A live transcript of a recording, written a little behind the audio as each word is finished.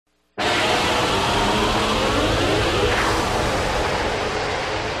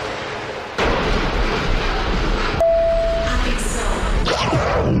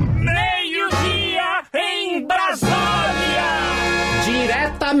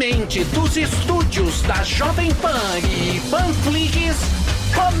Diretamente dos estúdios da Jovem Pan e Panflix,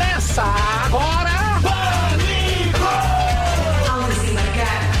 começa agora... Pânico! Ao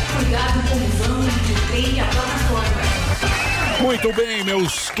desembarcar, cuidado com o vão de trem e a plataforma. Muito bem,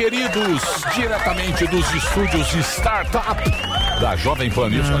 meus queridos, diretamente dos estúdios Startup da Jovem Pan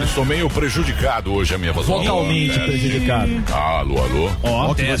News. Olha, estou meio prejudicado hoje, a minha voz. Vocalmente prejudicado. Alô, alô.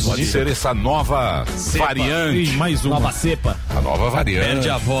 Pode ser essa nova cepa. Variante. Mais uma. Nova cepa. A nova variante. Perde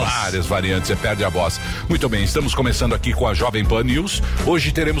a voz. Várias variantes, você perde a voz. Muito bem, estamos começando aqui com a Jovem Pan News.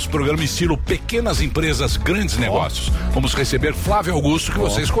 Hoje teremos programa estilo Pequenas Empresas, Grandes Negócios. Vamos receber Flávio Augusto, que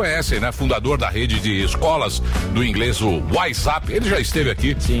vocês conhecem, né? Fundador da rede de escolas do inglês, o WhatsApp. Ele já esteve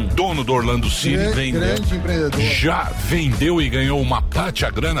aqui. Sim. Dono do Orlando City. Grande empreendedor. Já vendeu e ganhou uma pátia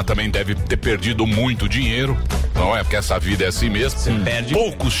grana. Também deve ter perdido muito dinheiro. Não é? Porque essa vida é assim mesmo.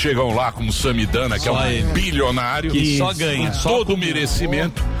 Poucos chegam lá como Samidana, que só é um bilionário. Que só ganha. Todo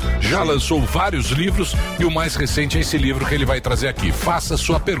merecimento. Já lançou vários livros e o mais recente é esse livro que ele vai trazer aqui. Faça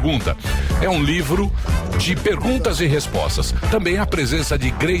sua pergunta. É um livro de perguntas e respostas. Também a presença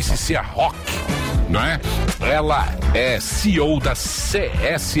de Grace Siarrock, não é? Ela é CEO da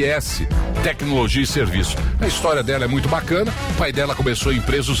CSS, Tecnologia e Serviço. A história dela é muito bacana. O pai dela começou a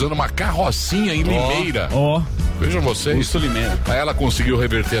empresa usando uma carrocinha em Limeira. Vejam vocês. Aí ela conseguiu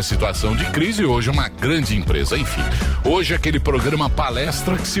reverter a situação de crise e hoje é uma grande empresa. Enfim, hoje é aquele programa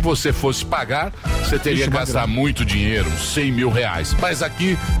palestra que se você fosse pagar, você teria que gastar muito dinheiro, uns 100 mil reais. Mas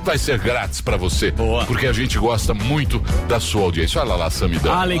aqui vai ser grátis pra você. Porque a gente gosta muito da sua audiência. Olha lá,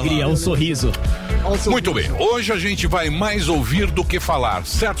 Samidana. A alegria, o sorriso. Muito bem, hoje a gente vai mais ouvir do que falar,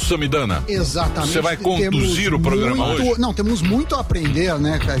 certo, Samidana? Exatamente. Você vai conduzir o programa hoje? Não, temos muito a aprender,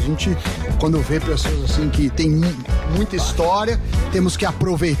 né? Que a gente, quando vê pessoas assim que tem muita história, temos que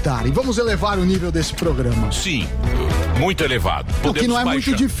aproveitar. E vamos elevar o nível desse programa. Sim, muito elevado. O que não é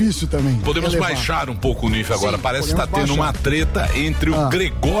muito difícil também. Podemos baixar um pouco o nível agora. Sim, parece que está tendo uma treta entre o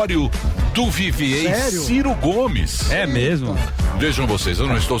Gregório do Vivier e Ciro Gomes. É mesmo? Vejam vocês, eu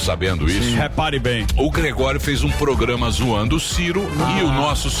não estou sabendo isso. Sim, repare bem. O Gregório fez um programa zoando o Ciro e o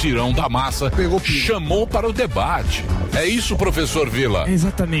nosso Cirão da Massa chamou para o debate. É isso, professor Vila?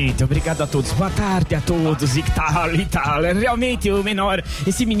 Exatamente, obrigado a todos. Boa tarde a todos e tal e tal. Realmente o menor,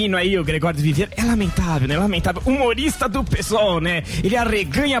 esse menino aí, o Gregório de Vivier, é lamentável, né? Lamentável. Humorista do PSOL, né? Ele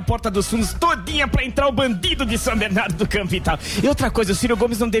arreganha a porta dos fundos todinha pra entrar o bandido de São Bernardo do Campo e tal. E outra coisa, o Ciro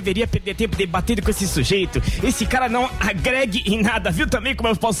Gomes não deveria perder tempo debatendo com esse sujeito. Esse cara não agregue em nada, viu também como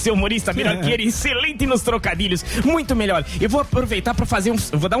eu posso ser humorista melhor que ele? Excelente nos trocadilhos, muito melhor. Eu vou aproveitar pra fazer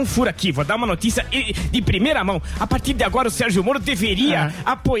vou dar um furo aqui, vou dar uma notícia de primeira mão. A partir de agora o Sérgio Moro deveria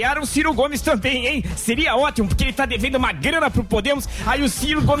apoiar o Ciro Gomes também, hein? Seria ótimo, porque ele tá devendo uma grana pro Podemos, aí o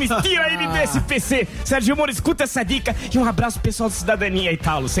Ciro Gomes tira ele do SPC. Sérgio Moro, escuta essa dica e um abraço pessoal do Cidadania e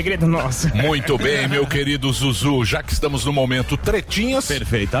tal, o segredo nosso. Muito bem, meu querido Zuzu, já que estamos no momento tretinhas.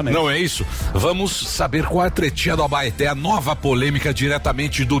 Perfeitamente. Não é isso? Vamos saber qual é a tretinha do Abaeté, a nova polêmica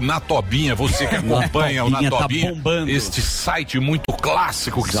diretamente do Natobinha, você que acompanha o Natobinha, tá este site muito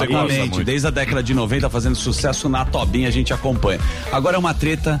clássico que você gosta muito. Desde a década de 90 fazendo sucesso na Tobinha, a gente acompanha. Agora é uma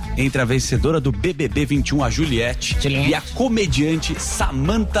treta entre a vencedora do BBB 21, a Juliette, e a comediante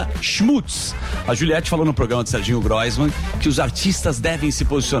Samantha Schmutz. A Juliette falou no programa de Serginho Groisman que os artistas devem se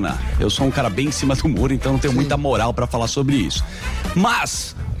posicionar. Eu sou um cara bem em cima do muro, então não tenho muita moral pra falar sobre isso.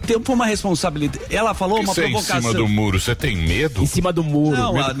 Mas foi uma responsabilidade. Ela falou uma provocação. Em cima do muro, você tem medo? Em cima do muro.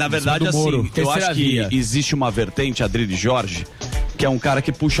 Não, na verdade, assim, eu acho que existe uma vertente, Adrilho Jorge, que é um cara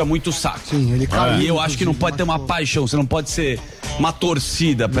que puxa muito o saco. Sim, ele caiu. E eu acho que não pode ter uma paixão, você não pode ser uma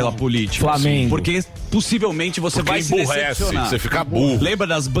torcida pela política. Flamengo. Porque possivelmente você vai se decepcionar. Você fica burro. Lembra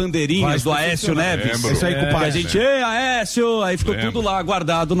das bandeirinhas do Aécio Neves? Isso aí, compadre. A gente, Aécio, aí ficou tudo lá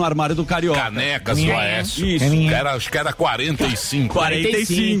guardado no armário do Carioca. Canecas do Aécio. Isso. Acho que era 45.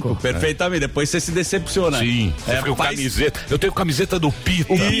 45, perfeitamente. Depois você se decepciona. Sim, você fica com camiseta. Eu tenho camiseta do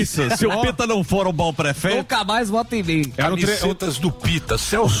Pita. Isso, se o Pita não for um bom prefeito, nunca mais vota em mim. Camisetas do Pita,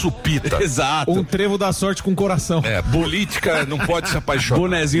 Celso Pita. Exato. Um trevo da sorte com coração. Política não pode se apaixonar.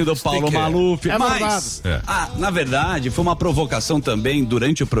 Bonezinho do Paulo Maluf. Mas, na verdade, foi uma provocação também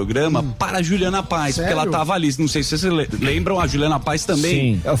durante o programa para a Juliana Paes, porque ela tava ali. Não sei se vocês lembram, a Juliana Paes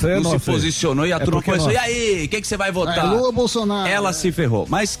também não se posicionou e a turma começou. E aí, o que você vai votar? Lula ou Bolsonaro? Ela se ferrou.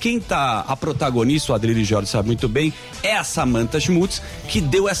 Mas quem tá a protagonista, o Adrilho Jorge sabe muito bem, é a Samantha Schmutz, que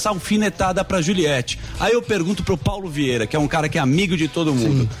deu essa alfinetada pra Juliette. Aí eu pergunto pro Paulo Vieira, que é um cara que é amigo de todo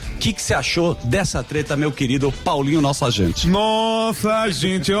mundo. que você achou dessa treta, meu querido Paulinho, nosso agente? Nossa,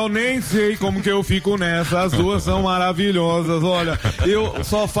 gente, eu nem sei como que eu fico nessa. As duas são maravilhosas. Olha, eu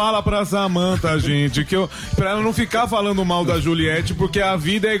só falo pra Samantha, gente, pra ela não ficar falando mal da Juliette, porque a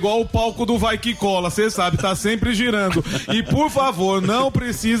vida é igual o palco do Vai Que Cola, você sabe, tá sempre girando. E por favor, não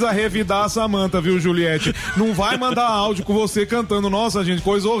precisa revidar a Samantha, viu, Juliette? Não vai mandar áudio com você cantando. Nossa, gente,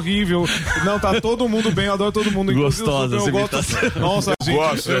 coisa horrível. Não, tá todo mundo bem, eu adoro todo mundo. Gostosa essa imitação. Nossa, gente.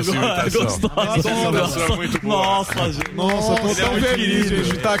 Gosto dessa imitação. Essa imitação é muito boa. Nossa, gente. Nossa, tô tão feliz, gente,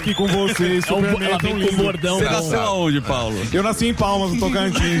 de estar aqui com vocês. Ela vem com o bordão. Você nasceu aonde, Paulo? Eu nasci em Palmas, no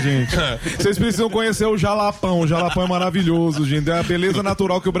Tocantins, gente. Vocês precisam conhecer o Jalapão. O Jalapão é maravilhoso, gente. É a beleza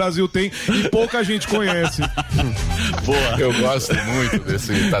natural que o Brasil tem e pouca gente conhece. Boa. Eu gosto muito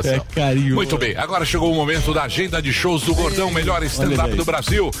dessa imitação. É carinho. Muito bem, agora chegou o momento da agenda de shows do Gordão, melhor stand-up do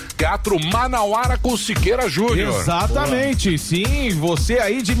Brasil. Teatro Manauara com Siqueira Júnior. Exatamente, sim. Você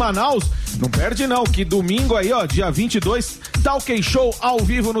aí de Manaus, não perde não, que domingo aí, ó, dia 22, Talk Show ao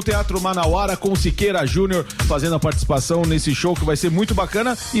vivo no Teatro Manauara com Siqueira Júnior, fazendo a participação nesse show que vai ser muito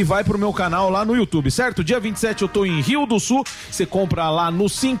bacana e vai pro meu canal lá no YouTube, certo? Dia 27 eu tô em Rio do Sul, você compra lá no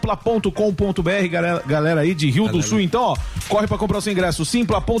simpla.com.br, galera aí de Rio do Sul, então, ó, corre pra comprar o seu ingresso,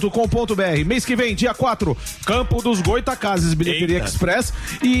 simpla.com.br. Mês que vem, dia 4, Campo dos Goitacazes, Bilheteria Express,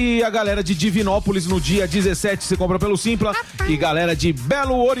 e a galera de Divinópolis no dia 17, você compra pelo Simpla, e galera de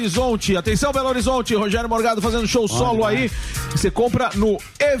Belo Horizonte, atenção Belo Horizonte, Rogério Morgado fazendo show solo aí, você compra no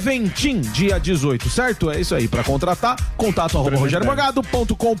Eventim, dia 18, certo? É isso aí, pra contratar, contato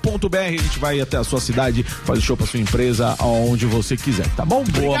 @rogermorgado.com.br, a gente vai até a sua cidade, fazer show pra sua empresa, aonde você quiser, tá bom?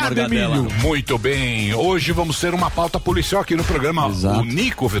 Boa, Obrigado, Morgadela. Emílio. Muito bem, hoje vamos ter uma pauta policial aqui no programa. Exato. O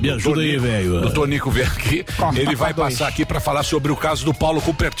Nico, Me ajuda aí, velho. O doutor Nico veio aqui, ele vai passar aqui pra falar sobre o caso do Paulo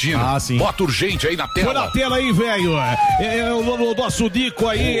Cupertino. Ah, sim. Bota urgente aí na Põe na tela. tela aí, velho. O nosso Nico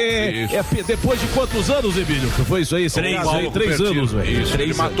aí, depois de quantos anos, Emílio? Que foi isso aí? Paulo 3 Cupertino. anos, velho. Isso,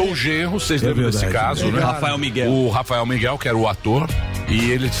 ele matou o genro, vocês lembram desse caso, né? Rafael Miguel. O Rafael Miguel, que era o ator,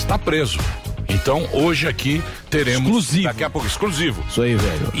 e ele está preso. Então, hoje aqui teremos... Exclusivo. Daqui a pouco, exclusivo. Isso aí,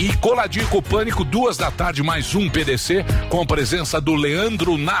 velho. E coladinho com o Pânico, 14h, mais um PDC, com a presença do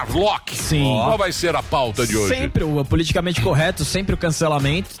Leandro Narlock. Sim. Qual vai ser a pauta de hoje? Sempre o politicamente correto, sempre o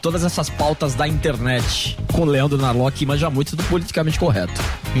cancelamento, todas essas pautas da internet. Com o Leandro Narlock, que manja muito do politicamente correto.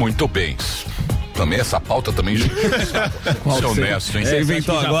 Muito bem. Também essa pauta também já... Ser honesto, hein? Você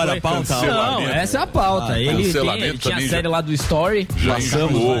inventou agora a pauta? Cancelamento. Não, essa é a pauta. Ele cancelamento tinha a também série lá do Story. Já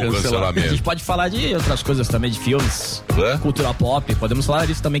Passamos enjoou o o A gente cancelamento. pode falar de outras coisas também, de filmes, É? cultura pop. Podemos falar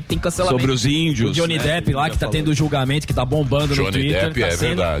disso também, que tem cancelamento. Sobre os índios. O Johnny né? Depp lá, que tá tendo julgamento, que tá bombando Johnny no Twitter. Depp, tá é sendo...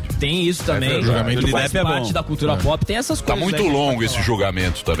 verdade. Tem isso também. verdade. Julgamento Faz Johnny Depp é parte bom. da cultura pop. Tem essas Tá coisas. muito aí que longo a gente esse pode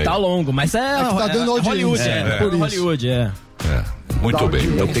julgamento também. falar. Tá longo, mas é tá dando audiência, Hollywood, por isso. Hollywood, é. Muito bem.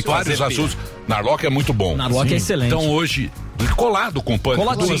 Então, tem que vários fazer assuntos. Narlock é muito bom. Narlock é excelente. Então hoje, colado com o Pânico,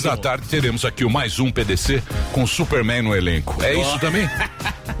 Coladinho. 14h, teremos aqui o mais um PDC com o Superman no elenco. É isso também?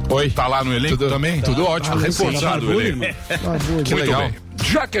 Oi. Tá lá no elenco também? Tudo ótimo. Reforçado o elenco. Que Muito bem.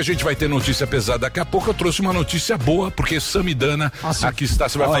 Já que a gente vai ter notícia pesada daqui a pouco, eu trouxe uma notícia boa, porque Samidana aqui está.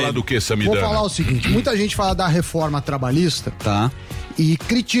 Você vai falar do que, Vou Samidana? falar o seguinte, muita gente fala da reforma trabalhista Tá. e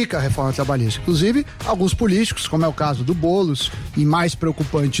critica a reforma trabalhista. Inclusive, alguns políticos, como é o caso do Boulos e mais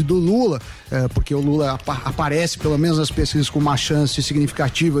preocupante do Lula, porque o Lula aparece, pelo menos nas pesquisas, com uma chance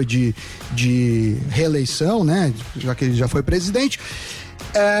significativa de reeleição, né? Já que ele já foi presidente.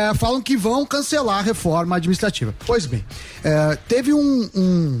 Falam que vão cancelar a reforma administrativa. Pois bem, teve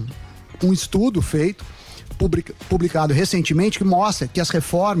um estudo feito, publicado recentemente, que mostra que as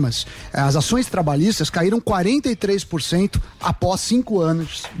reformas, as ações trabalhistas caíram 43% após 5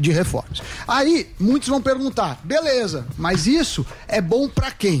 anos de reformas. Aí, muitos vão perguntar, beleza, mas isso é bom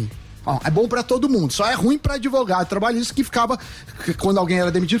pra quem? É bom pra todo mundo, só é ruim pra advogado trabalhista que ficava, quando alguém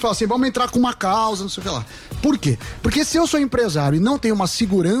era demitido, falava assim, vamos entrar com uma causa, não sei o que lá. Por quê? Porque se eu sou empresário e não tenho uma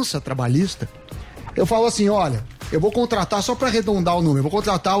segurança trabalhista, eu falo assim, olha, eu vou contratar, só pra arredondar o número, eu vou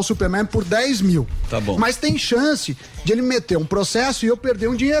contratar o Superman por 10 mil. Tá bom. Mas tem chance de ele meter um processo e eu perder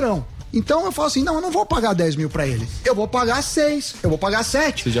um dinheirão. Então eu falo assim, não, eu não vou pagar 10 mil pra ele. Eu vou pagar 6, eu vou pagar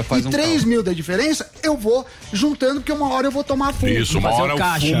 7. Você já faz e um 3 cálculo. mil da diferença, eu vou juntando, porque uma hora eu vou tomar fumo. Isso, uma fazer hora o o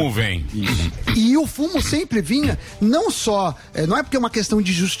caixa. fumo vem. E o fumo sempre vinha, não só, não é porque é uma questão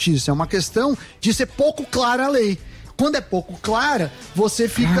de justiça, é uma questão de ser pouco clara a lei. Quando é pouco clara, você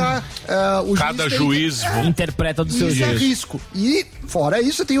fica... o Cada tem- juiz... Interpreta do seu isso é jeito. risco. E, fora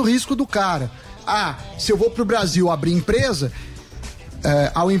isso, tem o risco do cara. Se eu vou pro Brasil abrir empresa,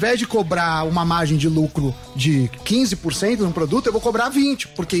 ao invés de cobrar uma margem de lucro de 15% no produto, eu vou cobrar 20%,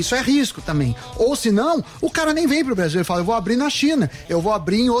 porque isso é risco também. Ou senão, o cara nem vem pro Brasil, ele fala, eu vou abrir na China, eu vou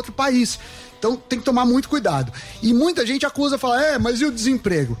abrir em outro país. Então tem que tomar muito cuidado. E muita gente acusa, fala, mas e o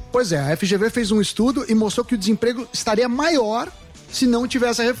desemprego? Pois é, a FGV fez um estudo e mostrou que o desemprego estaria maior se não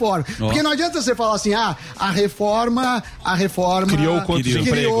tivesse a reforma. Porque não adianta você falar assim, a reforma criou quantos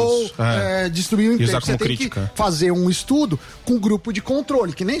empregos? Destruiu emprego. Usar Você como tem crítica. que fazer um estudo com grupo de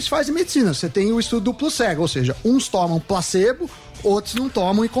controle, que nem se faz em medicina. Você tem o estudo duplo cego, ou seja, uns tomam placebo, outros não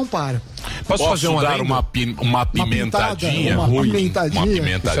tomam e comparam. Posso fazer dar uma pimentadinha? Uma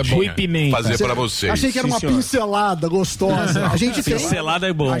pimentadinha. Ruim pimenta. Fazer pra vocês. Achei que era uma pincelada gostosa. A gente tem, pincelada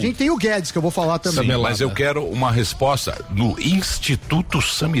é bom. A gente tem o Guedes, que eu vou falar também. Sim, mas eu quero uma resposta no Instituto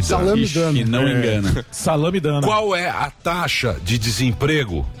Samidana. Salamidana. E não engana. Salamidana. Qual é a taxa de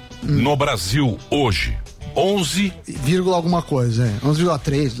desemprego no Brasil hoje? 11, alguma coisa,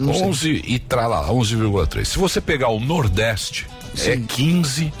 11,3, não sei. 11 e tralá, 11,3. Se você pegar o Nordeste, é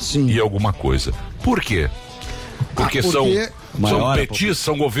 15 e alguma coisa. Por quê? Porque são petistas,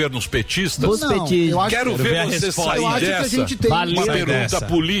 são governos petistas? Quero ver você sair dessa. Uma pergunta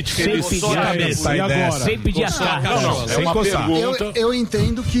política e só a cabeça. Sem pedir as cartas. Não, é uma pergunta. Eu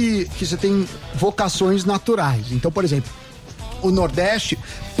entendo que você tem vocações naturais. Então, por exemplo, o Nordeste,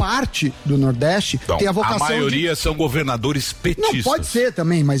 parte do Nordeste tem a vocação. A maioria são governadores petistas. Não, pode ser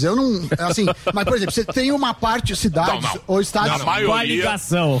também, mas eu não. Assim, mas, por exemplo, você tem uma parte, cidades ou estados. Na maioria, qual a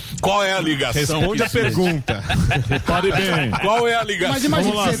ligação? Qual é a ligação? Responde a pergunta. Pare bem. Qual é a ligação? Mas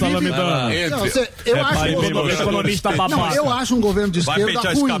imagina, Vamos lá, Salamidana. Eu acho um governo de esquerda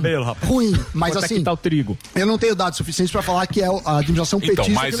ruim, mas quanto assim, é que tá o trigo? Eu não tenho dados suficientes para falar que é a administração petista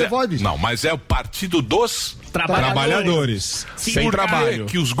que levou a isso. Não, mas é o partido dos Trabalhadores. Sem trabalho.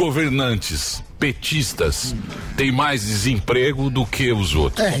 Que os governantes petistas têm mais desemprego do que os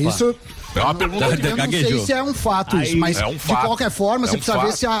outros. Isso. É uma pergunta. Eu não sei se é um fato isso, mas de qualquer forma você precisa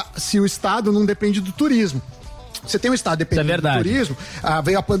ver se o Estado não depende do turismo. Você tem um Estado dependendo do turismo,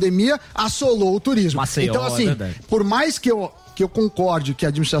 veio a pandemia, assolou o turismo. Maceió, então, assim, por mais que eu concorde que a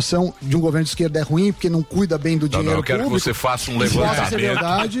administração de um governo de esquerda é ruim, porque não cuida bem do dinheiro eu quero público. Que você faça um levantamento. Se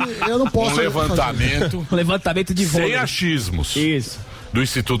verdade, eu não posso. Um levantamento de vôlei. Sem achismos. Isso. Do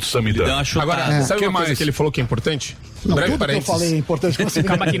Instituto Samidana. Agora, sabe uma coisa que ele falou que é importante? Não, tudo que eu falei é importante que você.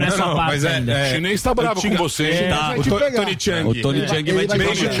 Calma que não é sua parte. Mas o chinês tá bravo com você. O Tony Chang vai te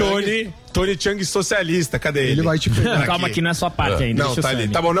pegar. Tony Chang socialista, cadê ele? Ele vai te pegar. Calma que não é sua parte ainda. Não, tá ali.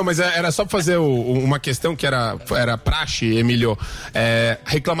 Tá bom, não, mas era só pra fazer uma questão que era praxe, Emílio.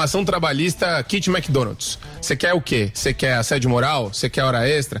 Reclamação trabalhista, kit McDonald's. Você quer o quê? Você quer assédio moral? Você quer hora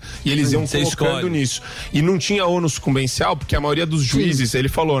extra? E eles iam colocando nisso. E não tinha ônus sucumbencial, porque a maioria dos juízes, ele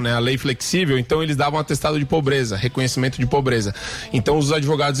falou, né? A lei flexível, então eles davam atestado de pobreza, reconhecimento de pobreza. Então os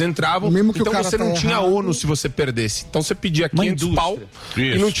advogados entravam, então você não tinha ônus se você perdesse. Então você pedia 500 pau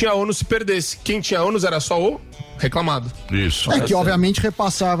e não tinha ônus se perdesse. Quem tinha ônus era só o reclamado. Isso. Que obviamente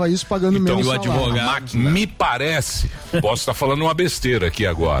repassava isso pagando menos salário. Então o advogado, me parece, posso estar falando uma besteira aqui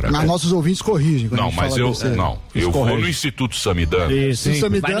agora. Nossos ouvintes corrigem. Não, mas eu vou no Instituto Samidana. Isso, o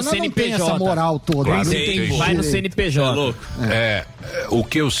Samidana não tem essa moral toda. Claro, vai no CNPJ. O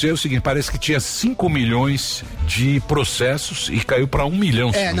que eu sei é o seguinte, parece que tinha 5 milhões de processos e caiu para 1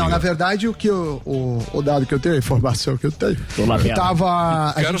 milhão. Na verdade, o que o dado que eu tenho, a informação que eu tenho, a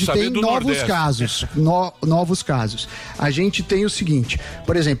gente tem novos casos. A gente tem o seguinte,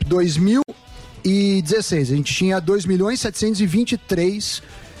 por exemplo, 2016, a gente tinha 2.723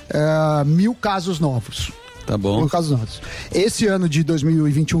 mil casos novos. Tá bom. Casos novos. Esse ano de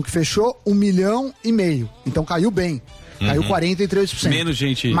 2021 que fechou, 1,5 milhão. Então caiu bem. Caiu 43%. Menos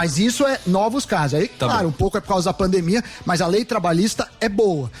gente. Mas isso é novos casos. Aí, claro, um pouco é por causa da pandemia, mas a lei trabalhista é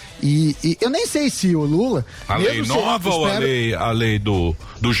boa. E eu nem sei se o Lula... A lei nova ou a lei do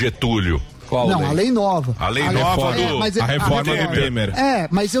Getúlio? A lei nova. A lei nova a reforma do Temer.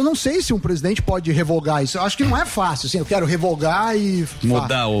 Mas eu não sei se um presidente pode revogar isso. Eu acho que não é fácil. Assim, eu quero revogar e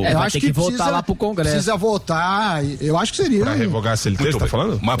mudar o. Eu acho que voltar lá pro Congresso. Precisa votar. Eu acho que seria. Pra revogar a CLT, você tá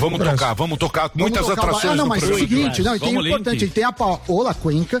falando? Mas vamos tocar muitas atrações. Mas é o seguinte, tem importante. Tem a Paola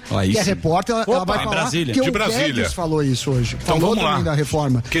Cuenca, que é repórter, ela vai falar que o Guedes falou isso hoje. Então falou vamos lá. Da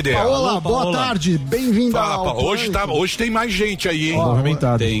reforma. Paola, boa tarde, bem-vinda. Hoje tem mais gente aí, hein?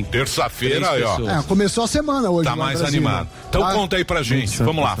 Movimentado. Tem. Terça-feira. Começou a semana hoje. Tá mais animado. Então conta aí pra gente.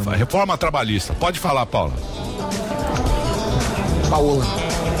 Vamos lá. Reforma trabalhista. Pode falar, Paula.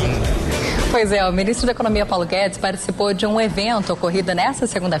 Pois é, o ministro da Economia, Paulo Guedes, participou de um evento ocorrido nesta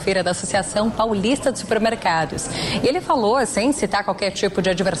segunda-feira da Associação Paulista de Supermercados. E ele falou, sem citar qualquer tipo de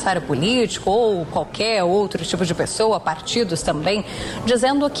adversário político ou qualquer outro tipo de pessoa, partidos também,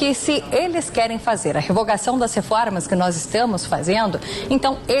 dizendo que se eles querem fazer a revogação das reformas que nós estamos fazendo,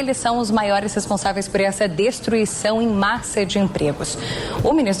 então eles são os maiores responsáveis por essa destruição em massa de empregos.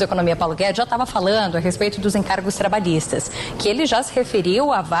 O ministro da Economia, Paulo Guedes, já estava falando a respeito dos encargos trabalhistas, que ele já se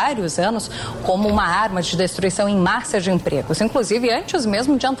referiu há vários anos como uma arma de destruição em massa de empregos. Inclusive, antes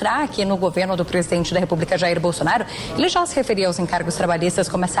mesmo de entrar aqui no governo do presidente da República, Jair Bolsonaro, ele já se referia aos encargos trabalhistas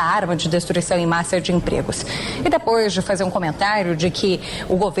como essa arma de destruição em massa de empregos. E depois de fazer um comentário de que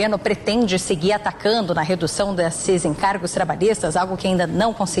o governo pretende seguir atacando na redução desses encargos trabalhistas, algo que ainda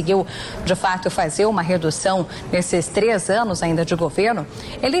não conseguiu, de fato, fazer uma redução nesses 3 anos ainda de governo,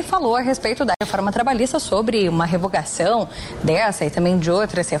 ele falou a respeito da reforma trabalhista sobre uma revogação dessa e também de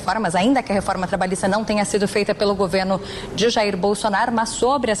outras reformas, ainda que a reforma trabalhista não tenha sido feita pelo governo de Jair Bolsonaro, mas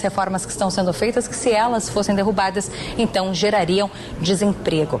sobre as reformas que estão sendo feitas, que se elas fossem derrubadas, então gerariam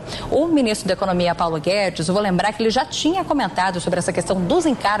desemprego. O ministro da Economia, Paulo Guedes, eu vou lembrar que ele já tinha comentado sobre essa questão dos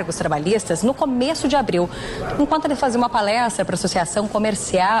encargos trabalhistas no começo de abril, enquanto ele fazia uma palestra para a Associação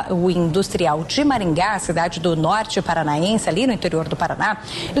Comercial e Industrial de Maringá, cidade do norte paranaense, ali no interior do Paraná.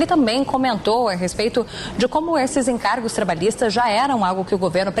 Ele também comentou a respeito de como esses encargos trabalhistas já eram algo que o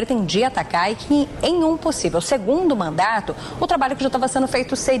governo pretendia atacar e que, em um possível segundo mandato, o trabalho que já estava sendo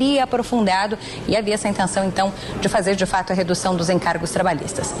feito seria aprofundado e havia essa intenção, então, de fazer, de fato, a redução dos encargos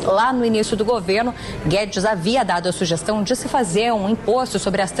trabalhistas. Lá no início do governo, Guedes havia dado a sugestão de se fazer um imposto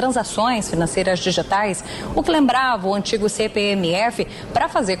sobre as transações financeiras digitais, o que lembrava o antigo CPMF, para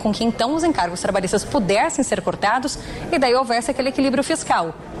fazer com que, então, os encargos trabalhistas pudessem ser cortados e daí houvesse aquele equilíbrio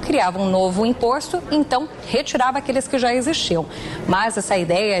fiscal. Criava um novo imposto, então retirava aqueles que já existiam. Mas essa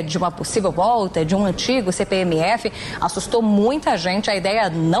ideia de uma possível volta de um antigo CPMF assustou muita gente, a ideia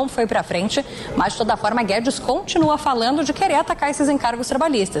não foi para frente, mas de toda forma Guedes continua falando de querer atacar esses encargos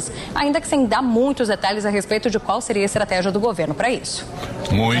trabalhistas, ainda que sem dar muitos detalhes a respeito de qual seria a estratégia do governo para isso.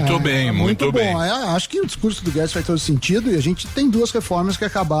 Muito bem, muito bem. Bom. Acho que o discurso do Guedes faz todo sentido e a gente tem 2 reformas que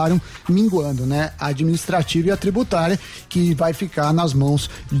acabaram minguando, né? A administrativa e a tributária, que vai ficar nas mãos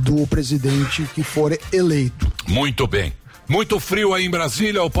do presidente que for eleito. Muito bem. Muito frio aí em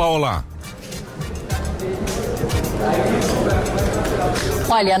Brasília, ô Paola?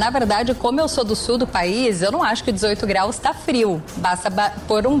 Olha, na verdade, como eu sou do sul do país, eu não acho que 18 graus está frio. Basta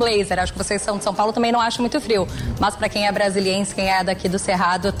pôr um blazer. Acho que vocês são de São Paulo, também não acham muito frio. Mas para quem é brasiliense, quem é daqui do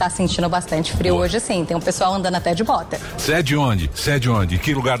Cerrado, tá sentindo bastante frio hoje sim. Tem um pessoal andando até de bota. Você é de onde? Você é de onde?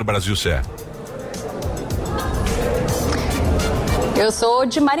 Que lugar do Brasil você é? Eu sou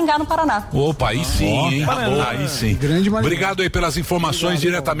de Maringá, no Paraná. Opa, aí sim, hein? Aí sim. Grande Maringá. Obrigado aí pelas informações. Obrigado,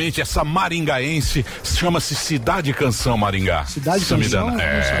 diretamente. Essa maringaense chama-se Cidade Canção Maringá. Cidade Canção?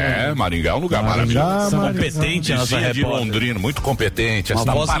 Maringá é um lugar maravilhoso. Competente, nossa de repórter. Londrina, muito competente. Essa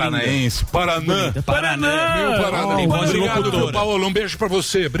paranaense. Paraná. Paraná. Obrigado, viu, Paulo? Um beijo pra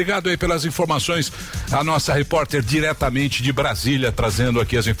você. Obrigado aí pelas informações. A nossa repórter diretamente de Brasília, trazendo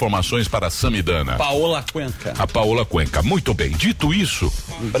aqui as informações para a Samidana. Paola Cuenca. A Paola Cuenca. Muito bem. Dito isso,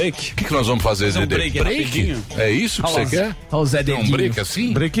 um break. O que nós vamos fazer, Zé? Break? É isso que você quer? Olha o Zé Dedinho. Um break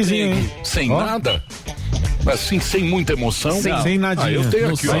assim? Breakzinho, hein? Sem nada? Assim, sem muita emoção? Sem nadinha. Eu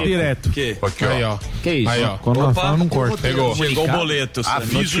tenho aqui, ó. Direto. Aqui, Aí, ó. Que isso? Aí, ó. Quando nós falamos, não corta. Pegou. Chegou o boleto.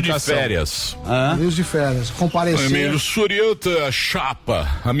 Aviso de férias. Aviso de férias. Comparecer. Emílio Surieta, chapa.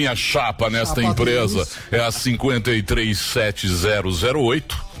 A minha chapa nesta empresa é a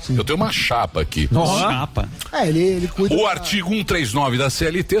 537008. Eu tenho uma chapa aqui. Chapa. Ele cuida. O artigo 139 da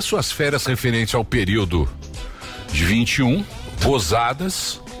CLT, suas férias referentes ao período de 21,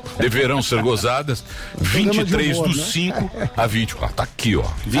 gozadas, deverão ser gozadas, 23 humor, do né? 5 a 24. Tá aqui, ó.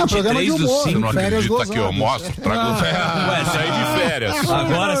 23 do 5. Você não férias acredita? Tá aqui, ó. gozadas. Mostro. Trago férias. Sair de férias.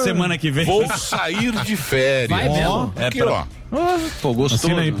 Agora, semana que vem. Vou sair de férias. Vai mesmo? Aqui, ó. Pô, gostoso.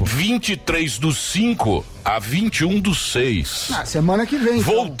 Assina aí, pô. 23 do 5 a 21 do 6. Semana que vem.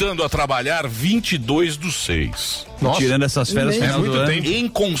 então. Voltando a trabalhar 22 do 6. Tirando essas férias Imenso. final do ano. Em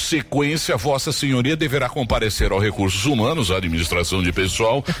consequência, Vossa Senhoria deverá comparecer ao Recursos Humanos, à Administração de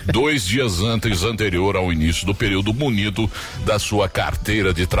Pessoal, 2 dias anterior ao início do período munido da sua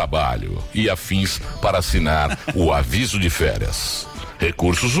carteira de trabalho e afins para assinar o aviso de férias.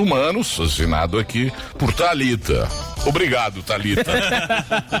 Recursos Humanos, assinado aqui por Thalita. Obrigado, Thalita.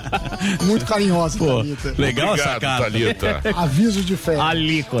 Muito carinhosa, Thalita. Legal. Obrigado, essa carta. Thalita. Aviso de fé.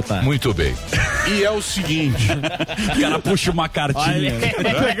 Alíquota. Muito bem. E é o seguinte. O cara puxa uma cartinha.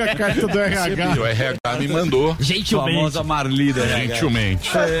 Pega a carta do RH. O RH me mandou. Gentilmente. Famosa Marli da RH.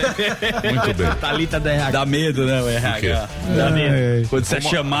 Gentilmente. Muito bem. Thalita da RH. Dá medo, né, o RH? Dá medo. Quando você é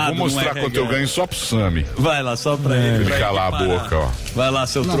chamado. Vou mostrar no quanto eu RH. ganho só pro Sami. Vai lá, só pra ele. Ele calar a parar. boca, ó. Vai lá,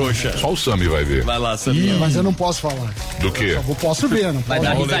 seu trouxa. Só o Sami vai ver. Vai lá, Samuel. Mas eu não posso falar. Do quê? Eu posso ver, não Vai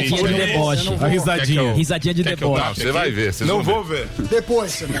posso. dar risadinha de deboche. A risadinha. Risadinha de Não, deboche. você vai ver. Vocês Não vão vou ver.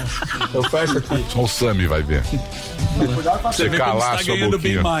 Depois, você não. Eu fecho aqui. Só o Sami vai ver. Cuidado pra Você Vê como calar você tá sua ganhando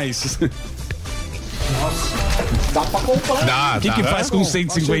bem boquinha. mais. Dá pra comprar. Dá, O que faz com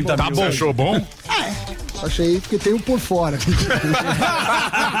 150 Tá mil? bom, show bom? Achei porque tem um por fora.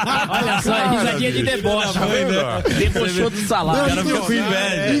 Olha só, risadinha de deboche. Debochou do salário. O cara ficou com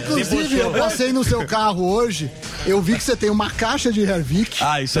inveja. Inclusive, eu passei no seu carro hoje, eu vi que você tem uma caixa de Hervik.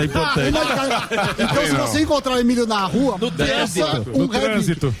 Ah, isso é importante. Então, se você encontrar o Emílio na rua, peça um No Hervik.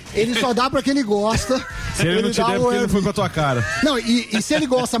 trânsito. Ele só dá pra quem ele gosta. Se ele não te dá der, o porque ele não foi Hervik. com a tua cara. Não, e se ele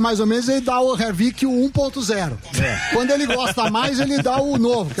gosta mais ou menos, ele dá o Hervik o 1.0. Quando ele gosta mais, ele dá o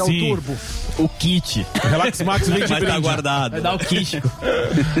novo, que é Sim. o Turbo. O kit. Relax Max vem de Mas tá brinde. guardado. Vai dar o kit.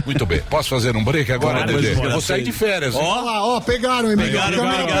 Muito bem. Posso fazer um break agora, Claro, Dedê? pode. Eu vou sair de férias. hein? Olha lá, ó, pegaram o Emílio.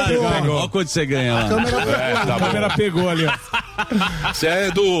 Pegaram. Olha quanto você ganha lá. Tá A bom. câmera pegou ali, ó. Você é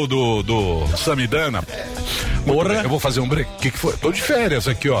do Samidana? Porra. Eu vou fazer um break. O que foi? Tô de férias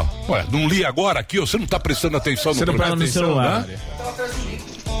aqui, ó. Ué, não li agora aqui, ó. Você não tá prestando atenção Você no não programa? presta atenção, celular. né?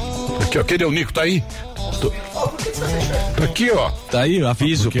 Aqui, ó. Cadê o Nico? Tá aí? Tá aqui, ó. Tá aí,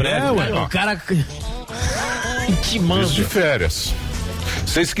 aviso, prévio. O cara. Te Isso manda. de férias.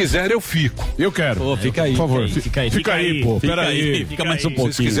 Se vocês quiserem, eu fico. Eu quero. Pô, fica aí. Por favor, Fica aí, fica aí, pô. Fica Pera aí. Fica mais um Se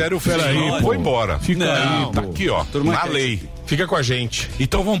pouquinho. vocês quiserem, eu fico. Pera aí, Eu vou pô. embora. Fica Não, aí, tá pô. aqui, ó. Turma Na quer- lei. Fica com a gente.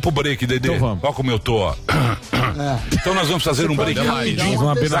 Então vamos pro break, Dedê. Então vamos. Olha como eu tô, ó. Então nós vamos fazer um break rapidinho.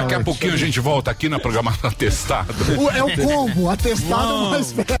 Uma Daqui a benalete. pouquinho a gente volta aqui na programação Atestado. É o combo, atestado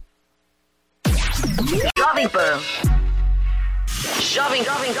mais velho. Jovem Pan. Jovem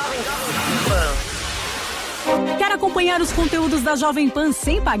Pan. Quer acompanhar os conteúdos da Jovem Pan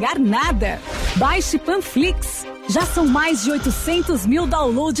sem pagar nada? Baixe Panflix. Já são mais de 800 mil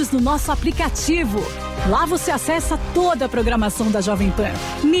downloads no nosso aplicativo. Lá você acessa toda a programação da Jovem Pan.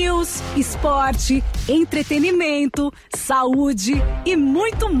 News, esporte, entretenimento, saúde e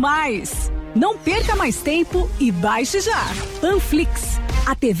muito mais. Não perca mais tempo e baixe já. Panflix,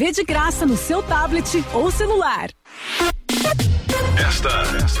 a TV de graça no seu tablet ou celular. Esta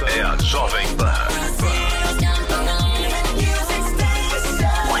é a Jovem Pan. 100.9.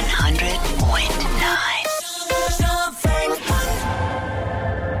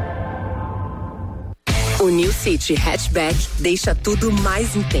 O New City Hatchback deixa tudo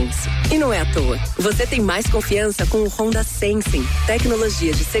mais intenso. E não é à toa. Você tem mais confiança com o Honda Sensing,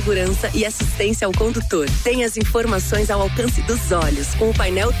 tecnologia de segurança e assistência ao condutor. Tem as informações ao alcance dos olhos, com o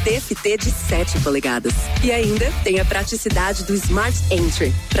painel TFT de 7 polegadas. E ainda tem a praticidade do Smart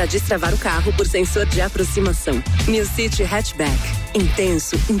Entry, para destravar o carro por sensor de aproximação. New City Hatchback.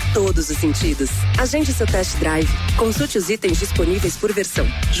 Intenso em todos os sentidos. Agende seu test drive. Consulte os itens disponíveis por versão.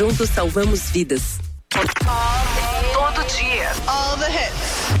 Juntos salvamos vidas. Todo dia. All the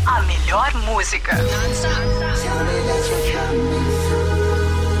hits. A melhor música.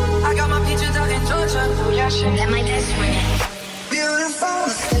 I got my peaches out in Georgia. Do your shit. That my best friend. Beautiful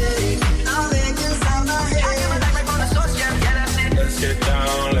city. Now they inside my head. I get my life on the source, yeah, that's it. Let's get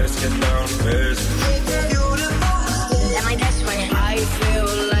down to business. That my best friend. I feel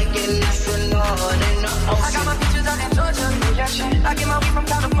like an astronaut in the ocean. I got my peaches out in Georgia. Do your shit. I get my weed from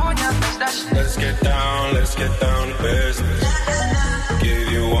California. That's that shit. Let's get down to business.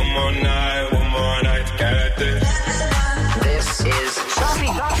 Give you one more night to get this. This is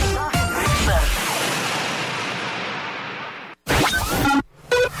Jovem Pan.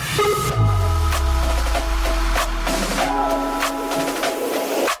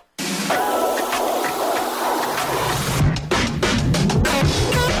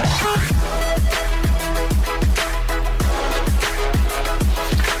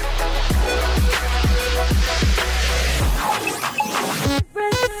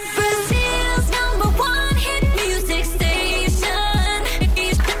 Brazil's #1 hit music station.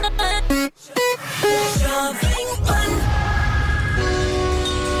 Jovem Pan.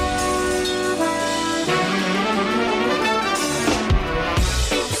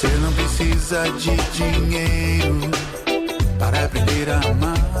 Você não precisa de dinheiro para aprender a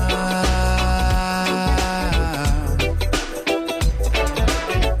amar.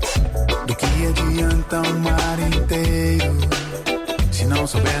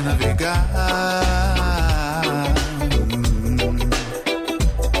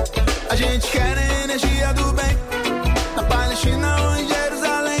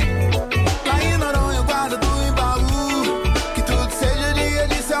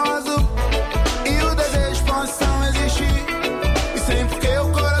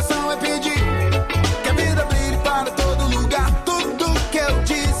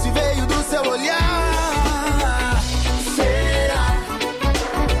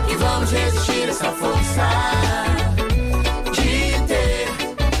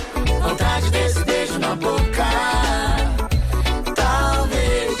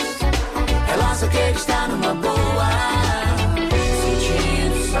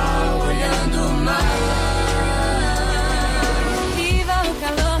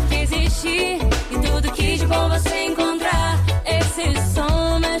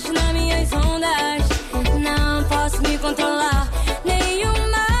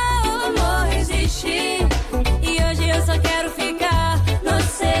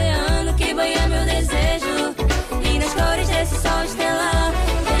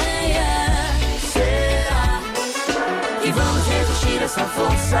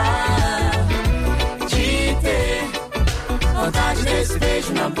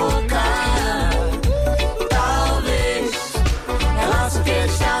 beijo na boca. Talvez ela só queira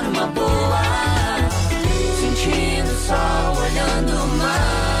estar numa boa, sentindo o sol, olhando o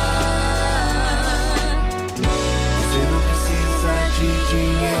mar. Você não precisa de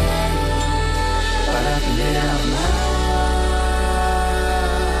dinheiro para aprender a amar.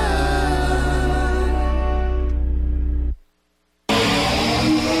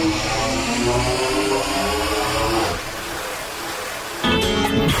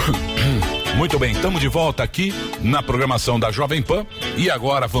 Muito bem, estamos de volta aqui na programação da Jovem Pan e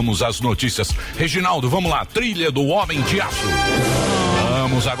agora vamos às notícias. Reginaldo, vamos lá, trilha do Homem de Aço.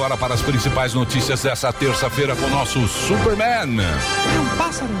 Vamos agora para as principais notícias dessa terça-feira com o nosso Superman. É um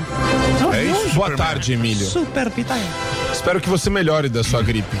pássaro. É isso? Boa Superman. tarde, Emílio. Super pitaia. Espero que você melhore da sua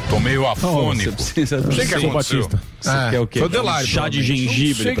gripe. Tô meio afônico. Você precisa Não sei o que Sim, aconteceu. Batista. Você quer o quê? Foi o Delário, Chá de provavelmente. gengibre.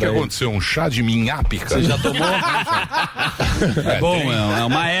 Não sei o que pra ele. aconteceu, um chá de minhápica. Você já tomou? É bom, é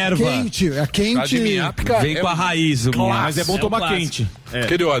uma erva. Quente, é quente. Chá de minhápica Vem com a raiz, o minhapica. Mas é bom tomar quente.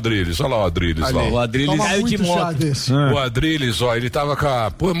 Cadê o Adriles? Olha lá o Adriles. Ali. Lá. O Adriles Toma caiu de muito chá moto. desse. O Adriles, ó, ele tava com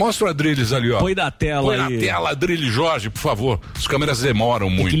a... Pô, mostra o Adriles ali, ó. Põe na tela Põe na aí. tela, Adriles Jorge, por favor. As câmeras demoram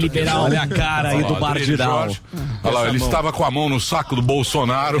muito. liberar aqui. Olha a cara aí Olha do lá, Adriles Bardinal. Jorge. Olha lá, ele estava com a mão no saco do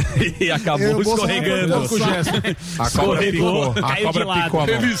Bolsonaro. E acabou O Bolsonaro escorregando. cortou o saco. A cobra Escorregou. picou. A Caiu cobra de lado. picou a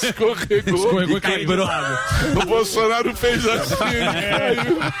mão. Ele escorregou E quebrou. O Bolsonaro fez assim.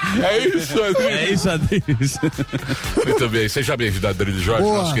 É isso, Adriles. É isso, Adriles. Muito bem, seja bem-vindo, Adriles Jorge,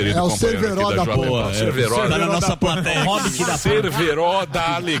 Boa, nosso querido é o companheiro Cerveró aqui da da Jovem porra. Pan. Cerveró Tá na da nossa plateia. Cerveró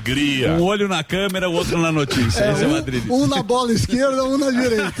da alegria. Um olho na câmera, o outro na notícia. Esse é o Adriles. Um na bola esquerda, um na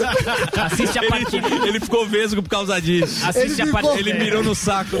direita. Assiste a partida. Ele ficou vesgo por causa disso. Assiste a Ele ficou- partida. Ele mirou no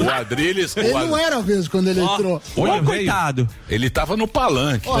saco. O Adriles, Ele não era vesgo quando ele entrou. Ô, coitado. ele tava no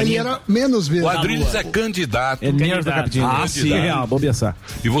palanque. Ó, ele era menos vesgo. O Adriles é candidato. É nerd da Capitinha. Ah, sim. Ah, bobeaçar.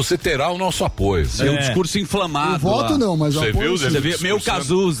 E você terá o nosso apoio. É um discurso inflamado. O voto lá. não, mas o Você apoio viu, sim. Zé? Você vê, meu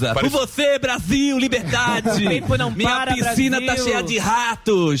Cazuza. Parece- Por você, Brasil, liberdade. O tempo não Minha para, piscina Brasil. tá cheia de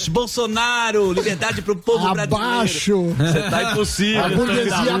ratos. Bolsonaro, liberdade pro povo brasileiro. Abaixo. Você tá impossível. A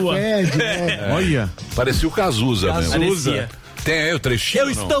burguesia rua. pede. né? Olha. Parecia o Cazuza mesmo. Cazuza. Tem aí o trechinho? Eu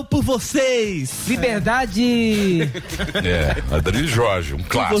não? estou por vocês. Liberdade. É, Adriles Jorge, um Por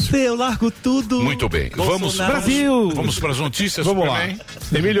clássico. você, eu largo tudo. Muito bem. Vamos, Brasil. vamos para as notícias. Vamos lá. Superman?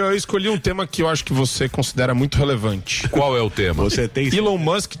 Emílio, eu escolhi um tema que eu acho que você considera muito relevante. Qual é o tema? Você tem. Elon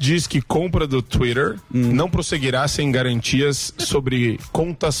Musk diz que compra do Twitter não prosseguirá sem garantias sobre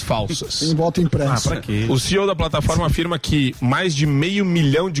contas falsas. Em voto impresso. Pra quê? O CEO da plataforma afirma que mais de 500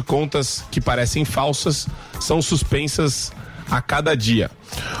 mil de contas que parecem falsas são suspensas a cada dia.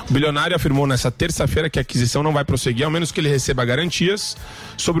 O bilionário afirmou nessa terça-feira que a aquisição não vai prosseguir, ao menos que ele receba garantias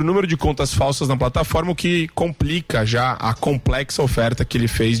sobre o número de contas falsas na plataforma, o que complica já a complexa oferta que ele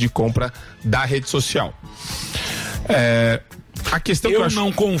fez de compra da rede social. A questão que eu Eu acho...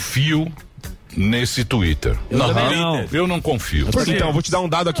 não confio nesse Twitter. Eu não confio. Então, eu vou te dar um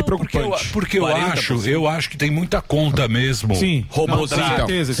dado aqui preocupante. Porque eu 40%. acho que tem muita conta mesmo. Sim. Robodrado. Com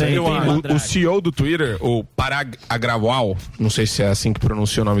certeza. Isso aí eu Tem acho. O CEO do Twitter, o Parag Agrawal, não sei se é assim que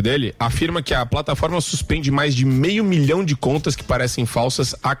pronuncia o nome dele, afirma que a plataforma suspende mais de 500 mil de contas que parecem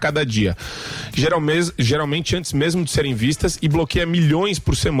falsas a cada dia. Geralmente antes mesmo de serem vistas, e bloqueia milhões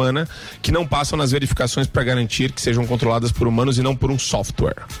por semana que não passam nas verificações para garantir que sejam controladas por humanos e não por um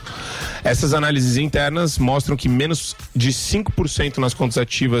software. Essas análises internas mostram que menos de 5% nas contas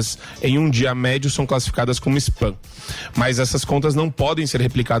ativas em um dia médio são classificadas como spam. Mas essas contas não podem ser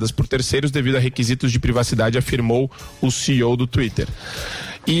replicadas por terceiros devido a requisitos de privacidade, afirmou o CEO do Twitter.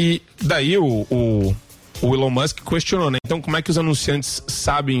 E daí o Elon Musk questionou, né? Então, como é que os anunciantes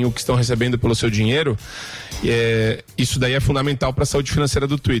sabem o que estão recebendo pelo seu dinheiro? Isso daí é fundamental para a saúde financeira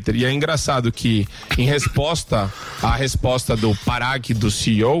do Twitter. E é engraçado que, em resposta à resposta do Parag, do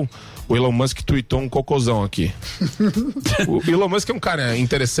CEO, o Elon Musk tweetou um cocôzão aqui. O Elon Musk é um cara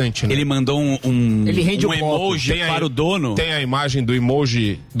interessante, né? Ele mandou um Ele rende um emoji Tem aí- para o dono. Tem a imagem do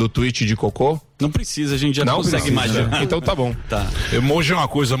emoji do tweet de cocô? Não precisa, a gente já Não consegue precisa. imaginar. Então tá bom. Tá. Emoji é uma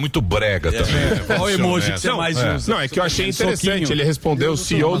coisa muito brega também. né? Qual Vamos ser emoji que honestos. você mais usa? Não, é que eu achei interessante. Soquinho. Ele respondeu o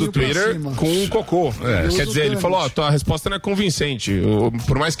CEO do Mãozinho pra Twitter cima. com um cocô. Quer dizer, ele falou, ó, tua resposta não é convincente.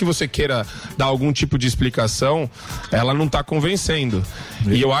 Por mais que você queira dar algum tipo de explicação, ela não tá convencendo.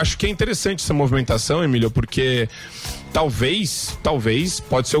 E eu acho que é interessante essa movimentação, Emílio, porque talvez,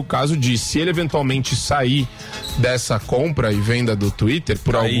 pode ser o caso de, se ele eventualmente sair dessa compra e venda do Twitter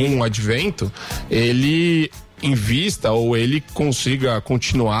por algum advento, ele invista ou ele consiga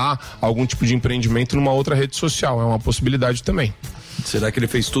continuar algum tipo de empreendimento numa outra rede social. É uma possibilidade também. Será que ele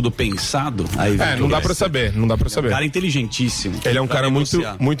fez tudo pensado? Aí não dá pra saber, não dá pra saber. Um cara inteligentíssimo. Ele é um cara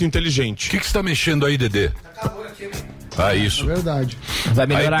muito inteligente. O que você tá mexendo aí, Dedê? Ah, isso. É verdade. Vai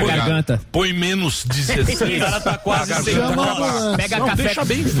melhorar a garganta. Põe menos 16. O cara tá quase sem Pega Não, café. deixa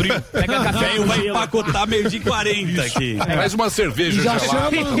bem frio. Pega café. vai empacotar meio de 40 aqui. Traz uma cerveja Já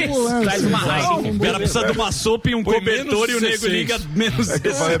gelada. chama a ambulância. Traz uma Heineken. O cara precisa de uma sopa e um Põe cobertor e o menos nego 16. liga menos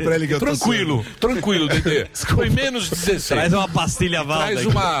 16. Falei pra ele que eu tô Tranquilo, Dedê. Põe menos 16. Traz uma pastilha Valda. Traz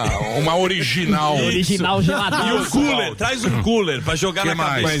uma original. Original E geladão. um cooler, traz um cooler pra jogar na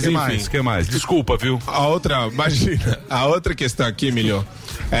cabeça. Mas, Que mais? Desculpa, viu? A outra questão aqui, Emilio,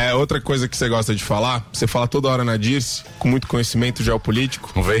 é outra coisa que você gosta de falar. Você fala toda hora na Dirce, com muito conhecimento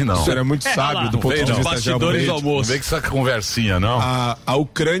geopolítico. Não vem, não. Você é muito sábio do ponto de vista Bastidores do geopolítico. Não almoço. vem com essa conversinha, não. A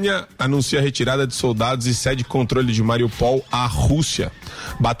Ucrânia anuncia a retirada de soldados e cede controle de Mariupol à Rússia.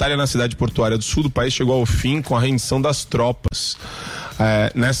 Batalha na cidade portuária do sul do país chegou ao fim com a rendição das tropas.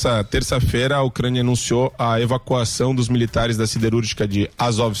 Nessa terça-feira, a Ucrânia anunciou a evacuação dos militares da siderúrgica de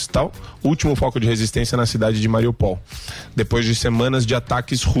Azovstal, último foco de resistência na cidade de Mariupol, depois de semanas de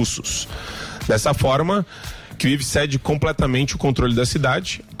ataques russos. Dessa forma, Kyiv cede completamente o controle da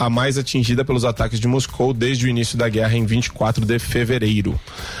cidade, a mais atingida pelos ataques de Moscou desde o início da guerra em 24 de fevereiro.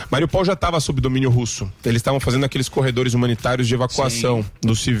 Mariupol já estava sob domínio russo. Eles estavam fazendo aqueles corredores humanitários de evacuação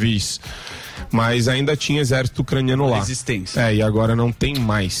dos civis. Mas ainda tinha exército ucraniano lá. Resistência. E agora não tem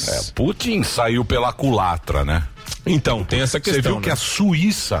mais. Putin saiu pela culatra, né? Então, tem essa questão. Você viu que a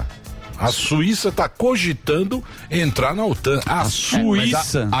Suíça está cogitando entrar na OTAN. A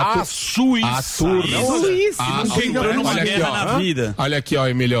Suíça. Entrou numa guerra na vida. Olha aqui, ó,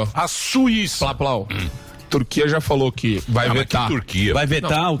 Emilio. A Suíça. Turquia já falou que vai vetar. Turquia. Vai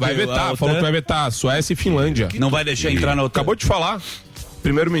vetar o quê? Vai vetar, falou que vai vetar Suécia e Finlândia. Não vai deixar entrar na OTAN. Acabou de falar.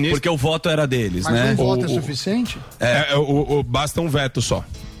 Primeiro-ministro. Porque o voto era deles, Mas né? um voto é suficiente? Basta um veto só.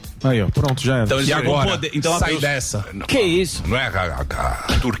 Aí, ó, pronto, já era. Então, eles E vão agora? poder. Então, sai dessa. Que isso? Não é a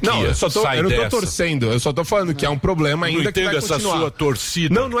Turquia. Não, eu não tô dessa. torcendo, eu só tô falando que é um problema Não ainda que vai entendo essa continuar. sua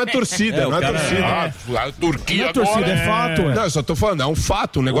torcida. Não é torcida, não é torcida. A Turquia Não é torcida, agora é fato, Não, eu só tô falando, é um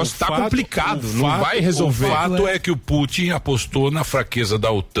fato, o negócio tá complicado, não vai resolver. O fato é que o Putin apostou na fraqueza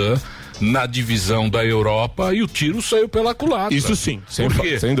da OTAN, na divisão da Europa, e o tiro saiu pela culatra. Isso sim, Por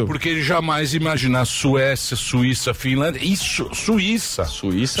quê? sem dúvida. Porque ele jamais imaginar Suécia, Suíça, Finlândia, Suíça.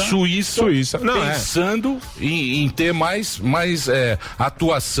 Não, pensando em ter mais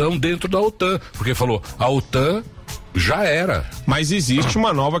atuação dentro da OTAN. Porque falou, a OTAN já era. Mas existe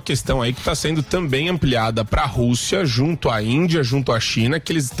uma nova questão aí que está sendo também ampliada para a Rússia, junto à Índia, junto à China,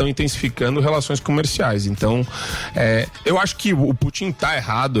 que eles estão intensificando relações comerciais. Então, eu acho que o Putin está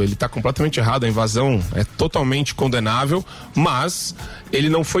errado, ele está completamente errado, a invasão é totalmente condenável, mas ele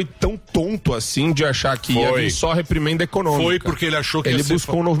não foi tão tonto assim de achar que ia vir só reprimenda econômica. Foi porque ele achou que ele ia ser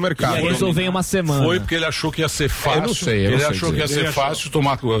buscou um novo mercado. E resolveu em uma semana. Foi porque ele achou que ia ser fácil. Eu não sei. Ele achou que ia ser fácil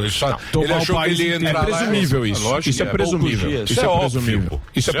tomar. Ele achou que ele ia entrar lá. É presumível isso. Lógico, isso é presumível. Isso é presumível.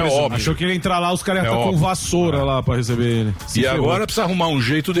 Isso é presumível. Achou que ele ia entrar lá, os caras iam estar com vassoura lá pra receber ele. E agora precisa arrumar um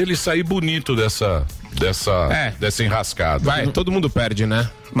jeito dele sair bonito dessa enrascada. Vai, todo mundo perde, né?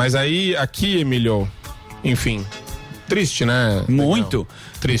 Mas aí, aqui, Emilio, enfim, triste, né? Muito.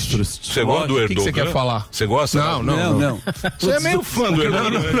 Triste. Você gosta do Erdogan? O que você quer falar? Você gosta? Não. Você é meio fã do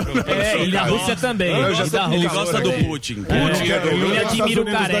Erdogan. E da Rússia também. Ele gosta do Putin. Ele admira o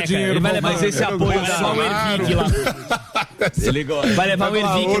careca. Ele vai levar Mas esse apoio só o Ervik lá. Ele gosta. Vai levar o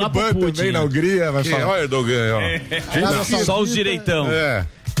Ervik lá pro Putin. também na Hungria, vai falar. Olha o Erdogan, ó. Só os direitão.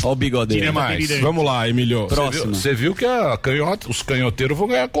 Olha o bigode. Tira mais. Vamos lá, Emilio. Você viu que os canhoteiros vão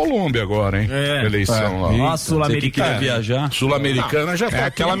ganhar a Colômbia agora, hein? Eleição lá. Nossa, Sul-Americana. Viajar. Sul-Americana já É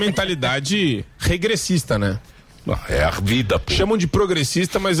aquela mentalidade regressista, né? É a vida, pô. Chamam de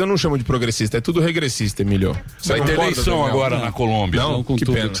progressista, mas eu não chamo de progressista. É tudo regressista, Emilio. Vai ter eleição agora na Colômbia. Não, Com que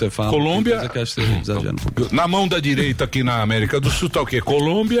tudo pena. que você fala. Colômbia, Que eu acho que você tá exagerando um pouco. na mão da direita aqui na América do Sul tá o quê?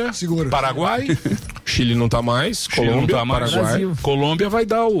 Colômbia, Paraguai, Chile não tá mais, Chile não Colômbia, tá mais. Paraguai. Colômbia vai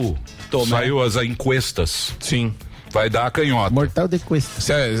dar saiu as encuestas. Sim. Vai dar a canhota. Mortal de Cuesta.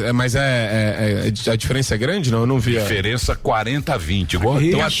 Mas a diferença é grande? Não, eu não vi. Diferença 40-20. Igual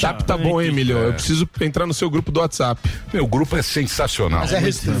Então o WhatsApp tá bom, hein, Emilio? Eu preciso entrar no seu grupo do WhatsApp. Meu grupo é sensacional. Mas é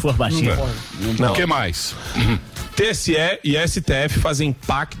restrito. O que mais? TSE e STF fazem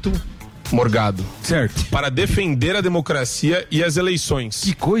pacto Morgado. Certo. Para defender a democracia e as eleições.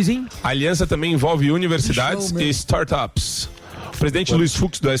 Que coisa, hein? A aliança também envolve universidades e startups. O presidente Luiz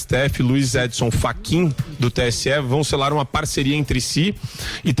Fux do STF, Luiz Edson Fachin do TSE vão selar uma parceria entre si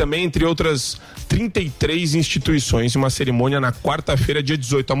e também entre outras 33 instituições em uma cerimônia na quarta-feira, dia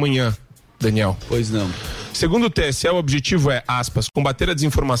 18, amanhã, Daniel. Pois não. Segundo o TSE, o objetivo é, aspas, combater a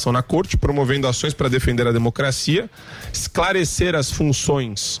desinformação na corte, promovendo ações para defender a democracia, esclarecer as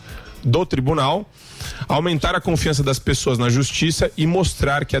funções do tribunal, aumentar a confiança das pessoas na justiça e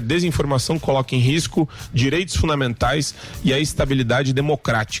mostrar que a desinformação coloca em risco direitos fundamentais e a estabilidade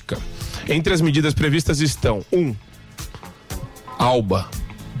democrática. Entre as medidas previstas estão: 1. ALBA.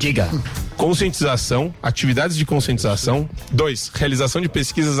 Diga. Conscientização, atividades de conscientização. 2. Realização de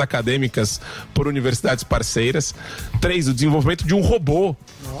pesquisas acadêmicas por universidades parceiras. 3. O desenvolvimento de um robô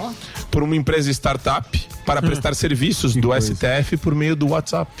por uma empresa startup para prestar serviços do STF por meio do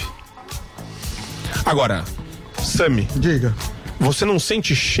WhatsApp. Agora, Sami, diga. Você não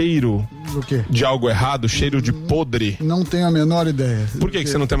sente cheiro do quê? De algo errado, cheiro de podre? Não tenho a menor ideia. Por que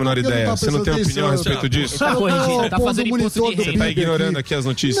você não tem a menor ideia? Você não tem opinião a respeito disso? Tá corrigindo, tá fazendo imposto de renda. Você tá ignorando aqui as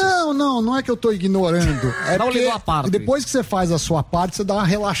notícias? Não é que eu tô ignorando. É não porque levou a parte. Depois que você faz a sua parte, você dá uma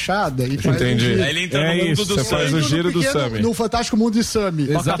relaxada e faz Entendi. Um Aí ele entra no mundo do Você faz o giro do Sami. No fantástico mundo de Sami.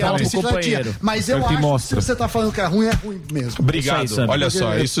 Exatamente. Mas eu acho que se você tá falando que é ruim mesmo. Obrigado. Isso aí, olha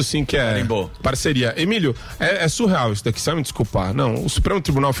só, isso sim que é parceria. Emílio, é surreal isso daqui, você vai me desculpar. Não, o Supremo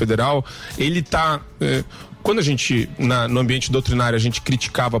Tribunal Federal, ele tá... Quando a gente, no ambiente doutrinário, a gente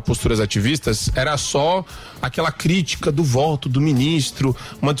criticava posturas ativistas, era só aquela crítica do voto do ministro,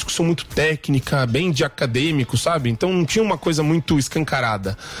 uma discussão muito técnica, bem de acadêmico, sabe? Então não tinha uma coisa muito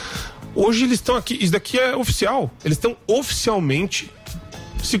escancarada. Hoje eles estão aqui, isso daqui é oficial, eles estão oficialmente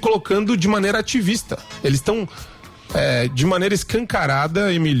se colocando de maneira ativista. Eles estão de maneira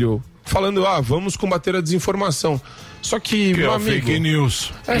escancarada, Emílio, falando, vamos combater a desinformação. Só que, meu amigo, fake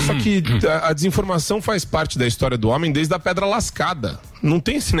news. Só que a desinformação faz parte da história do homem desde a pedra lascada. Não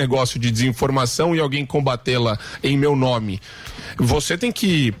tem esse negócio de desinformação e alguém combatê-la em meu nome. Você tem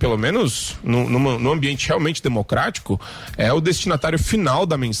que, pelo menos, num ambiente realmente democrático, é o destinatário final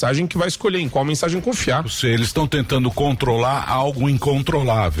da mensagem que vai escolher em qual mensagem confiar. Eles estão tentando controlar algo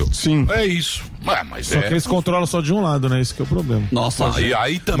incontrolável. Sim. É isso. Mas só que eles controlam só de um lado, né? Esse que é o problema. Nossa,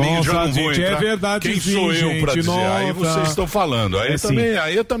 aí também eu já não vou entrar. É verdade, quem sou eu pra dizer? Aí vocês estão falando.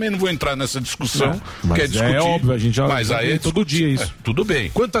 Aí eu também não vou entrar nessa discussão. Mas discutir. É óbvio, a gente já mas aí todo dia isso. Tudo bem.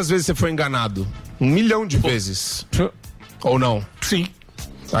 Quantas vezes você foi enganado? 1 milhão de vezes. Ou não? Sim.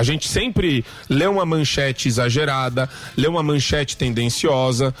 A gente sempre lê uma manchete exagerada, lê uma manchete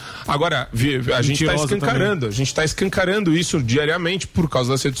tendenciosa. Agora, a gente está escancarando isso diariamente por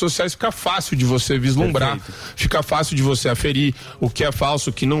causa das redes sociais. Fica fácil de você vislumbrar, fica fácil de você aferir o que é falso,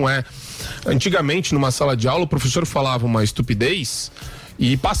 o que não é. Antigamente, numa sala de aula, o professor falava uma estupidez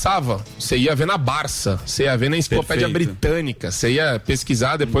e passava. Você ia ver na Barça, você ia ver na Enciclopédia Britânica, você ia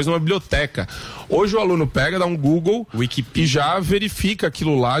pesquisar depois numa biblioteca. Hoje o aluno pega, dá um Google e já verifica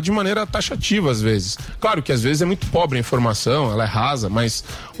aquilo lá de maneira taxativa às vezes. Claro que às vezes é muito pobre a informação, ela é rasa, mas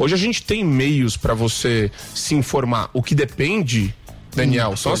hoje a gente tem meios para você se informar. O que depende,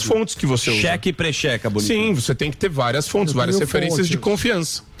 Daniel, são as fontes que você usa. Cheque e pré-checa, bonito. Sim, você tem que ter várias fontes, várias referências de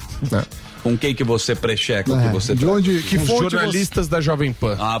confiança. Né? Com quem que você pré-checa? Que você de onde? Que Os jornalistas da Jovem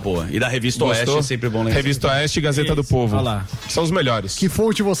Pan. Ah, boa. E da Revista Oeste é sempre bom lembrar. Revista Oeste e Gazeta do Povo. São os melhores. Que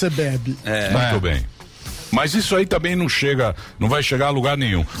fonte você bebe? Muito bem. Mas isso aí também não vai chegar a lugar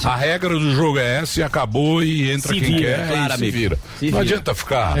nenhum. A regra do jogo é essa e acabou e entra quem quer e se vira. Não adianta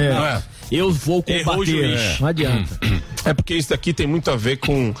ficar, não é? Eu vou combater. Não adianta. É porque isso daqui tem muito a ver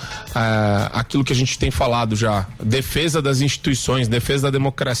com aquilo que a gente tem falado já. Defesa das instituições, defesa da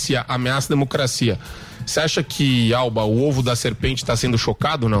democracia, ameaça à democracia. Você acha que, Alba, o ovo da serpente está sendo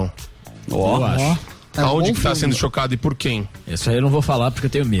chocado ou não? Eu acho. Aonde que está sendo chocado e por quem? Isso aí eu não vou falar porque eu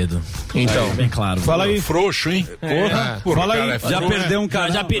tenho medo. Então, bem claro. Fala aí. Frouxo, hein? Fala aí. Já perdeu um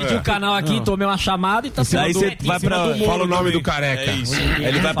canal. Já perdi o canal aqui, tomei uma chamada e tá sendo. Aí você vai pra. Fala o nome do careca.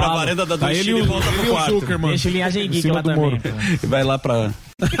 Ele vai pra varanda da Dois e volta pro quarto. Deixa o Linhagem Geek lá também. E vai lá pra.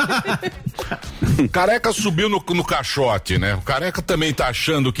 Careca subiu no caixote, né? O Careca também tá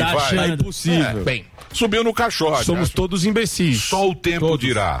achando que vai. É impossível. Bem, subiu no caixote. Somos todos imbecis. Só o tempo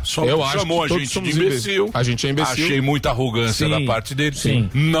dirá. Eu acho chamou que a gente de imbecil. A gente é imbecil. Achei muita arrogância da parte dele. Sim.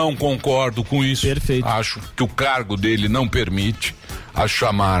 Não concordo com isso. Perfeito. Acho que o cargo dele não permite a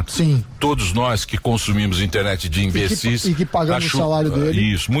chamar todos nós que consumimos internet de imbecis. E que pagamos o salário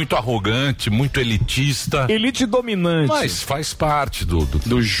dele. Isso, muito arrogante, muito elitista. Elite dominante. Mas faz parte do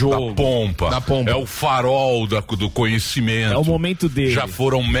jogo. Da pompa. É o farol do conhecimento. É o momento dele. Já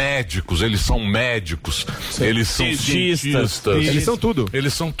foram médicos, eles são médicos. Eles são cientistas. Eles são tudo.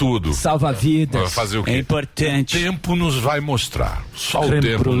 Eles são tudo. Salva vidas. Fazer o quê? É importante. O tempo nos vai mostrar. Só o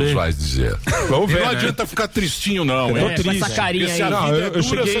tempo nos vai dizer. Vamos ver, não adianta ficar tristinho, não. Com essa carinha aí. A vida é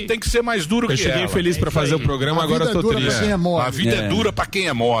dura, você tem que ser mais duro que ela. Eu cheguei feliz pra fazer o programa, agora eu tô triste. A vida é dura pra quem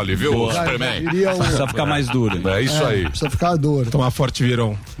é mole, viu, Superman? Precisa ficar mais duro. É isso aí. Precisa ficar duro. Tomar forte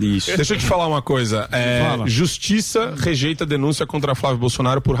virão. Isso. Deixa eu te falar uma coisa. Justiça rejeita denúncia contra Flávio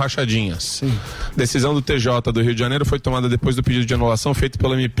Bolsonaro por rachadinhas. Sim. Decisão do TJ do Rio de Janeiro foi tomada depois do pedido de anulação feito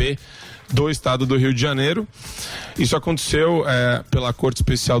pelo MP do Estado do Rio de Janeiro. Isso aconteceu pela Corte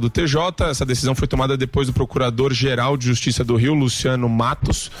Especial do TJ. Essa decisão foi tomada depois do Procurador-Geral de Justiça do Rio, Luciano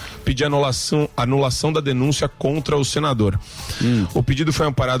Matos, pedir anulação da denúncia contra o senador. O pedido foi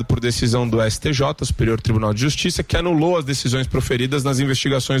amparado por decisão do STJ, Superior Tribunal de Justiça, que anulou as decisões proferidas nas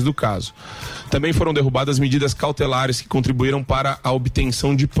investigações do caso. Também foram derrubadas medidas cautelares que contribuíram para a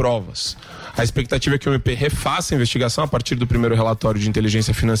obtenção de provas. A expectativa é que o MP refaça a investigação a partir do primeiro relatório de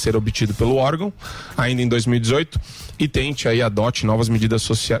inteligência financeira obtido pelo órgão, ainda em 2018, e tente aí, adote novas medidas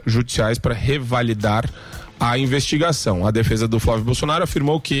judiciais para revalidar a investigação. A defesa do Flávio Bolsonaro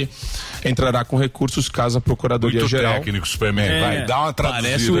afirmou que entrará com recursos caso a Procuradoria-Geral... Muito técnico, Superman. Vai, dá uma traduzida.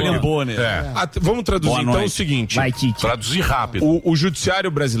 Parece o William Bonner. Vamos traduzir então o seguinte. Vai, Tite. Traduzir rápido. O judiciário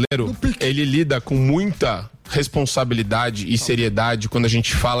brasileiro, ele lida com muita responsabilidade e seriedade quando a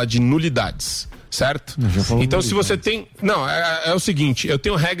gente fala de nulidades. Certo? Então, se você tem... Não, é o seguinte, eu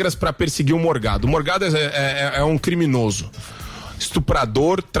tenho regras para perseguir o Morgado. O Morgado é um criminoso.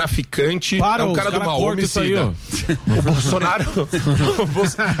 Estuprador, traficante, é um cara do mal, homicida. O Bolsonaro...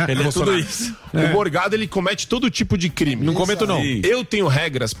 Ele é tudo isso. O Morgado, ele comete todo tipo de crime. Não cometo, não. Eu tenho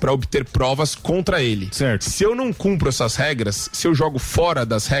regras para obter provas contra ele. Certo. Se eu não cumpro essas regras, se eu jogo fora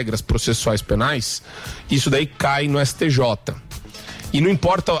das regras processuais penais, isso daí cai no STJ. E não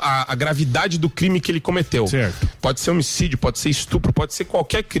importa a gravidade do crime que ele cometeu. Certo. Pode ser homicídio, pode ser estupro, pode ser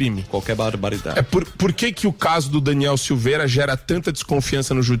qualquer crime. Qualquer barbaridade. Por que o caso do Daniel Silveira gera tanta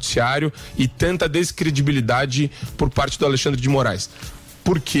desconfiança no judiciário e tanta descredibilidade por parte do Alexandre de Moraes?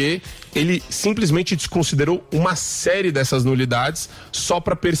 Porque ele simplesmente desconsiderou uma série dessas nulidades só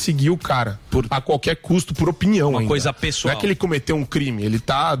pra perseguir o cara, a qualquer custo, por opinião. Uma coisa pessoal. Não é que ele cometeu um crime, ele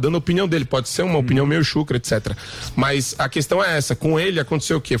tá dando a opinião dele, pode ser uma opinião meio chucra, etc. Mas a questão é essa, com ele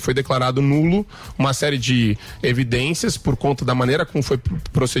aconteceu o quê? Foi declarado nulo uma série de evidências por conta da maneira como foi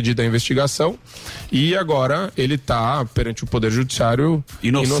procedida a investigação, e agora ele tá perante o Poder Judiciário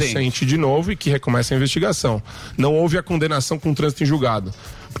inocente de novo e que recomeça a investigação. Não houve a condenação com trânsito em julgado.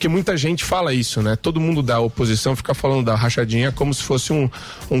 Porque muita gente fala isso, né? Todo mundo da oposição fica falando da rachadinha como se fosse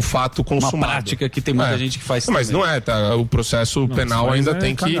um fato consumado. Uma prática que tem muita gente que faz Mas também. não é, tá? O processo penal ainda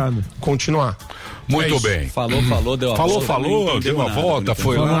tem que continuar. Muito bem. Falou, deu a volta. Falou, deu a volta,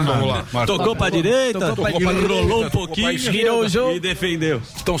 foi lá. Vamos lá. Tocou pra direita, rolou um pouquinho, virou o jogo e defendeu.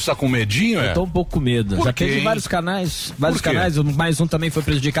 Então você tá com medinho, Eu tô um pouco com medo. Por Já quê, teve hein? vários canais, quê? mais um também foi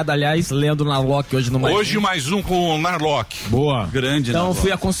prejudicado, aliás, Leandro Narlock hoje no Mais Hoje Um. mais um com o Narlock. Boa. Grande, Então Narlock.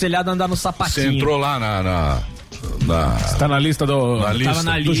 fui aconselhado a andar no Você sapatinho. entrou lá Você tá na lista do... Na lista. Tava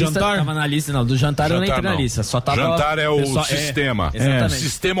na Do lista, jantar? Tava na lista, não. Do jantar eu não entrei na lista. Só tava. Jantar é o pessoal- sistema. exatamente.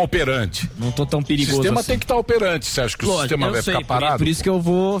 Sistema operante. Não tô tão O perigoso sistema assim. tem que estar operante. Você acha que o Lógico, sistema eu vai sei, ficar parado? Por isso que eu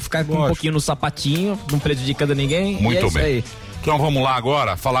vou ficar com um Lógico. pouquinho no sapatinho, não prejudicando ninguém. e Muito é isso bem. aí. Então vamos lá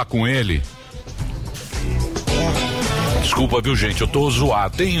agora falar com ele. Desculpa, viu, gente? Eu tô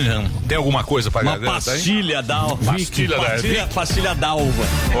zoado. Tem alguma coisa pra Uma garganta aí? pastilha d'alva. Pastilha d'alva.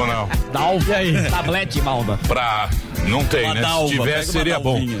 Ou não? Dalva aí. Tablete, Malva. Não tem, Uma né? dalva, Se tivesse, pega uma seria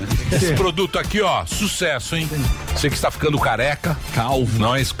bom. dalvinha. Esse produto aqui, ó, sucesso, hein? Você que está ficando careca. Calvo.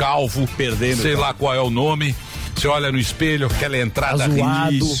 Não é calvo. Perdendo. Sei lá qual é o nome. Você olha no espelho, aquela entrada...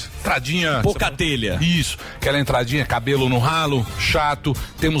 Azuado. Isso. Entradinha... Pouca telha. Isso. Aquela entradinha, cabelo no ralo, chato.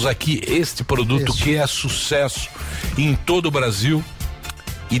 Temos aqui este produto que é sucesso em todo o Brasil.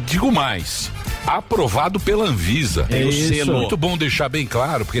 E digo mais... aprovado pela Anvisa. É o isso. selo. Muito bom deixar bem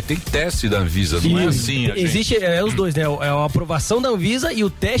claro, porque tem teste da Anvisa, não é assim, gente. Existe os dois, né? É a aprovação da Anvisa e o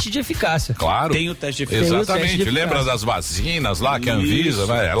teste de eficácia. Claro. Tem o teste de eficácia. Exatamente. Lembra das vacinas lá que a Anvisa,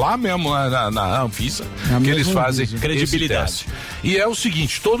 vai? É lá mesmo, na Anvisa, que eles fazem credibilidade. esse teste. E é o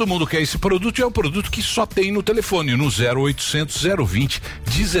seguinte, todo mundo quer esse produto e é um produto que só tem no telefone, no 0800 020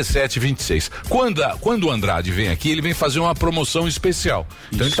 1726. Quando o Andrade vem aqui, ele vem fazer uma promoção especial.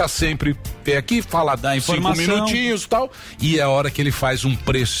 Então ele tá sempre aqui, fala da informação, 5 minutinhos e tal, e é a hora que ele faz um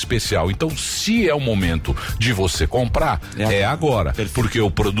preço especial. Então, se é o momento de você comprar, é agora. Porque o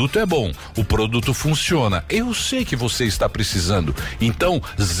produto é bom, o produto funciona. Eu sei que você está precisando. Então,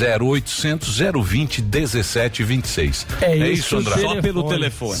 0800 020 1726. É isso, André? Só pelo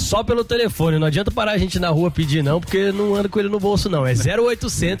telefone. Só pelo telefone. Não adianta parar a gente na rua pedir, não, porque não anda com ele no bolso, não. É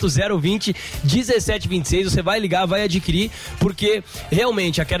 0800 020 1726. Você vai ligar, vai adquirir, porque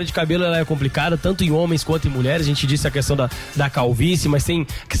realmente a queda de cabelo ela é complicada. complicada, tanto em homens quanto em mulheres. A gente disse a questão da calvície, mas tem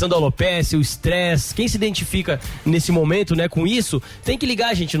a questão da alopecia, o estresse. Quem se identifica nesse momento, né, com isso, tem que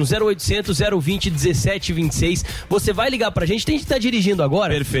ligar, gente, no 0800 020 1726. Você vai ligar pra gente, tem que estar dirigindo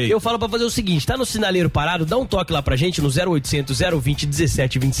agora. Perfeito. Eu falo pra fazer o seguinte, tá no sinaleiro parado, dá um toque lá pra gente no 0800 020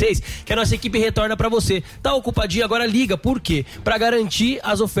 1726, que a nossa equipe retorna pra você. Tá ocupadinho, agora liga. Por quê? Pra garantir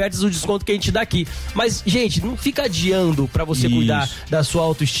as ofertas, o desconto que a gente dá aqui. Mas, gente, não fica adiando pra você cuidar da sua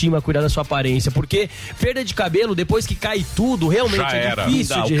autoestima, cuidar da sua aparência, porque perda de cabelo, depois que cai tudo, realmente é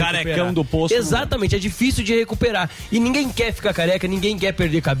difícil de recuperar. Carecão do poço. Exatamente, é difícil de recuperar. E ninguém quer ficar careca, ninguém quer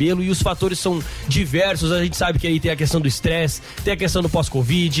perder cabelo, e os fatores são diversos. A gente sabe que aí tem a questão do estresse, tem a questão do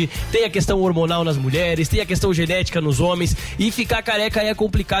pós-Covid, tem a questão hormonal nas mulheres, tem a questão genética nos homens, e ficar careca é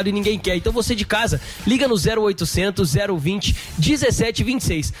complicado e ninguém quer. Então você de casa, liga no 0800 020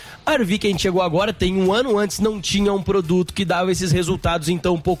 1726. A Airvic, a gente chegou agora, tem um ano, antes não tinha um produto que dava esses resultados em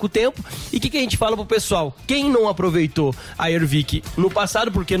tão pouco tempo. E o que a gente fala pro pessoal? Quem não aproveitou a Airvic no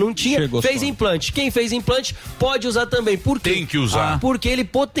passado porque não tinha, fez implante. Quem fez implante pode usar também. Por quê? Tem que usar. Porque ele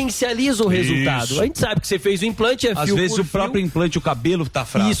potencializa o resultado. Isso. A gente sabe que você fez o implante, é Às fio vezes por o próprio implante, o cabelo tá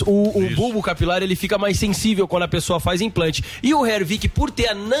fraco. Isso, o bulbo capilar, ele fica mais sensível quando a pessoa faz implante. E o Hairvic, por ter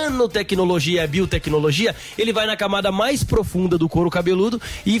a nanotecnologia e a biotecnologia, ele vai na camada mais profunda do couro cabeludo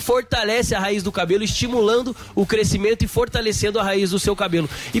e fortalece a raiz do cabelo, estimulando o crescimento e fortalecendo a raiz do seu cabelo.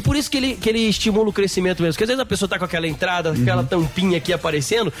 E por isso que ele estimula o crescimento mesmo. Porque às vezes a pessoa tá com aquela entrada, aquela tampinha aqui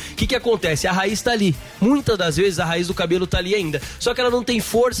aparecendo, o que acontece? A raiz tá ali. Muitas das vezes a raiz do cabelo tá ali ainda. Só que ela não tem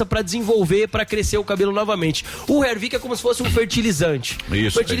força pra desenvolver, pra crescer o cabelo novamente. O Hairvic é como se fosse um fertilizante.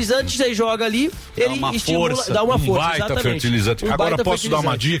 Isso. Fertilizante, você joga ali, ele estimula, dá uma força. Baita exatamente. fertilizante. Agora baita posso dar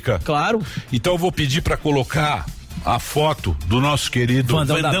uma dica? Claro. Então eu vou pedir pra colocar a foto do nosso querido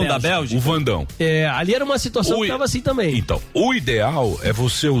Vandão da Bélgica. O Vandão. Ali era uma situação que tava assim também. Então, o ideal é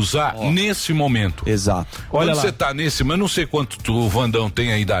você usar nesse momento. Exato. Quando você tá nesse, mas não sei quanto o Vandão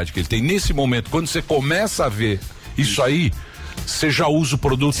tem a idade que ele tem, nesse momento, quando você começa a ver isso aí, você já usa o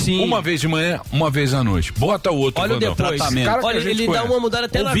produto uma vez de manhã, uma vez à noite. Bota o outro, olha Vandão. depois. Olha, ele dá uma mudada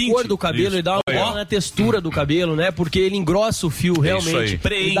até na cor do cabelo, ele dá uma mudada na textura do cabelo, né? Porque ele engrossa o fio realmente.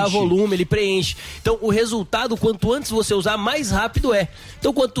 Ele dá volume, ele preenche. Então, o resultado, quanto antes você usar, mais rápido é.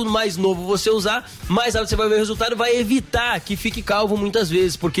 Então, quanto mais novo você usar, mais rápido você vai ver o resultado, vai evitar que fique calvo muitas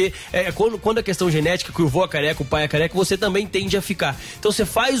vezes. Porque quando a questão genética, que o vô é careca, o pai é careca, você também tende a ficar. Então, você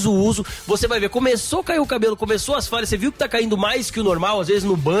faz o uso, você vai ver, começou a cair o cabelo, começou as falhas, você viu que tá caindo mais que o normal, às vezes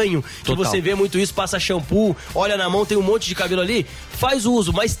no banho, que você vê muito isso, passa shampoo, olha na mão, tem um monte de cabelo ali, faz o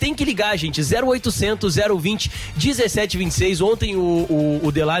uso, mas tem que ligar, gente, 0800 020 1726. Ontem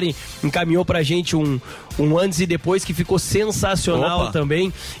o Delari encaminhou pra gente um antes e depois que ficou sensacional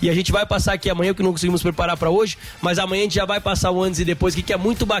também, e a gente vai passar aqui amanhã, que não conseguimos preparar pra hoje, mas amanhã a gente já vai passar o antes e depois, que é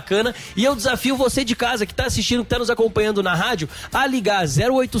muito bacana, e eu desafio você de casa, que tá assistindo, que tá nos acompanhando na rádio, a ligar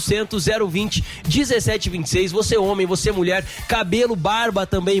 0800 020 1726, você homem, você mulher, cabelo, barba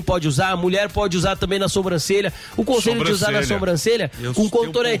também pode usar, a mulher pode usar também na sobrancelha, o conselho de usar na sobrancelha, com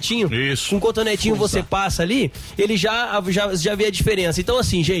cotonetinho, com cotonetinho você passa ali, ele já vê a diferença. Então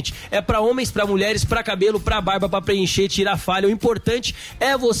assim, gente, é pra homens, pra mulheres, pra cabelo, pra barba, pra preencher, tirar falha, o importante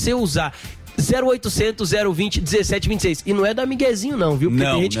é você usar 0800 020 1726. E não é da miguezinho não, viu? Porque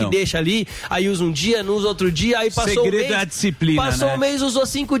tem gente que deixa ali, aí usa um dia, não usa outro dia, aí passou segredo um mês, é a disciplina, passou um mês, usou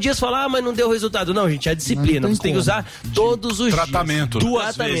 5 dias, fala, mas não deu resultado. Não, gente, é a disciplina. Você tem que usar todos os tratamento. dias.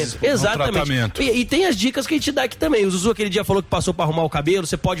 Duas vezes. Exatamente. Tratamento. E tem as dicas que a gente dá aqui também. O Zuzu aquele dia falou que passou pra arrumar o cabelo,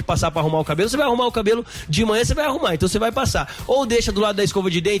 você pode passar pra arrumar o cabelo, você vai arrumar o cabelo de manhã, você vai arrumar, então você vai passar. Ou deixa do lado da escova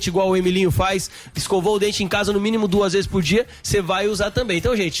de dente, igual o Emilinho faz, escovou o dente em casa no mínimo 2 vezes por dia, você vai usar também.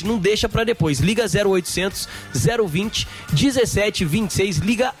 Então, gente, não deixa pra depois. Liga 0800 020 1726.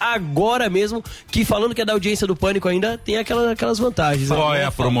 Liga agora mesmo, que falando que é da audiência do Pânico ainda, tem aquelas vantagens. Qual é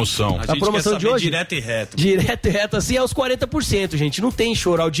a promoção? A promoção de hoje? Direto e reto. Direto e reto, assim, é os 40%, gente. Não tem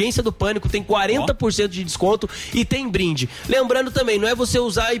choro. A audiência do Pânico tem 40% de desconto e tem brinde. Lembrando também, não é você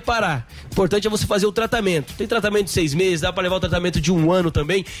usar e parar. O importante é você fazer o tratamento. Tem tratamento de 6 meses, dá pra levar o tratamento de 1 ano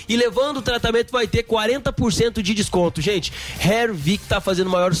também. E levando o tratamento vai ter 40% de desconto. Gente, Hairvic tá fazendo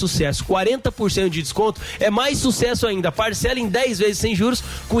o maior sucesso. 40% de desconto é mais sucesso ainda. Parcela em 10 vezes sem juros,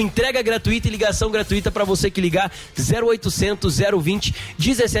 com entrega gratuita e ligação gratuita para você que ligar 0800 020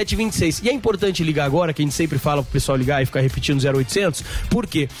 1726. E é importante ligar agora, que a gente sempre fala pro pessoal ligar e ficar repetindo 0800. Por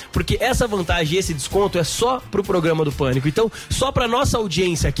quê? Porque essa vantagem, esse desconto é só pro programa do Pânico. Então, só pra nossa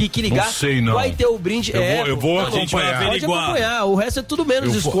audiência aqui que ligar, não sei, não. vai ter o brinde. Eu vou acompanhar. Pode acompanhar. O resto é tudo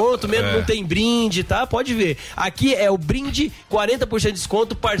menos desconto, menos não tem brinde, tá? Pode ver. Aqui é o brinde, 40% de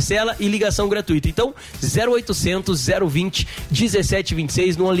desconto, parcela e ligação ligação gratuita. Então, 0800 020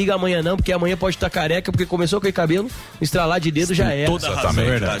 1726. Não liga amanhã não, porque amanhã pode estar careca, porque começou com o cabelo, estralar de dedo já era. Toda razão.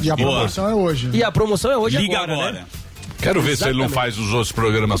 E a promoção é hoje. E a promoção é hoje. Liga agora. né? Quero ver se ele não faz os outros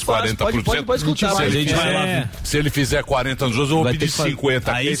programas 40%. Pode escutar. Se ele fizer 40 nos outros, eu vou pedir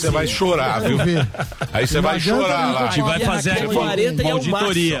 50. Aí você vai chorar, viu? Aí você vai chorar lá. A gente vai fazer uma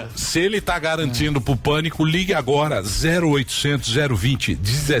auditoria. Se ele tá garantindo pro Pânico, ligue agora 0800 020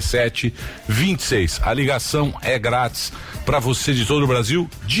 1726. A ligação é grátis para você de todo o Brasil.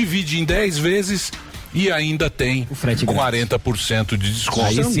 Divide em 10 vezes. E ainda tem 40% de desconto.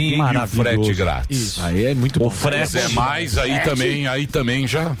 Aí sim, e o frete grátis. Isso. Aí é muito bom. O frete é mais, aí também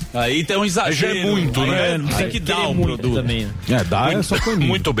já. Aí tem um exagero. Já é muito, né? Tem que dar um produto. Também. Dá, é só comigo.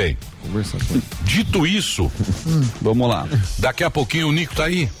 Muito bem. Dito isso, vamos lá. Daqui a pouquinho o Nico tá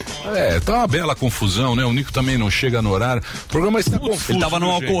aí. Tá uma bela confusão, né? O Nico também não chega no horário. O programa está confuso. Ele tava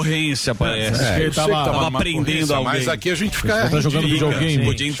numa ocorrência, parece. Ele tava aprendendo alguém. Mas aqui a gente fica. Tá jogando videogame.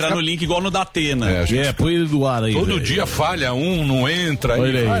 Podia entrar no link igual no da Atena. Põe ele do ar aí. Todo dia falha não entra.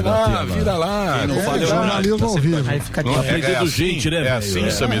 Aí, vai lá, vira lá. Não falha jornalismo ao vivo. Aí fica aprendendo gente, né? É assim,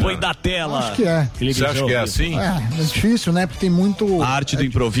 Samir. Põe da tela. Acho que é. Você acha que é assim? É difícil, né? Porque tem muito. A arte do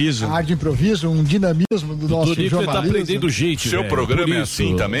improviso. A arte de improviso, um dinamismo do nosso jornalismo. Tá aprendendo gente. Seu programa é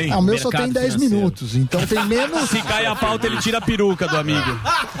assim também? O meu só tem 10 minutos, então tem menos. Se cai a pauta, ele tira a peruca do amigo.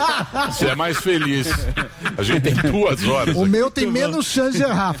 Você é mais feliz. A gente tem 2 horas. O meu tem menos chance de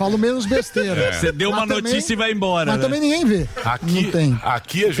errar, falo menos besteira. Você deu uma notícia e vai embora. Mas também ninguém vê.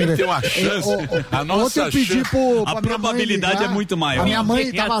 Aqui a gente tem uma chance. A nossa Ontem eu pedi a probabilidade é muito maior. A minha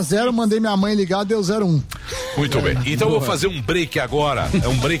mãe tava 0, mandei minha mãe ligar, deu 0,1. Muito bem. Então eu vou fazer um break agora. É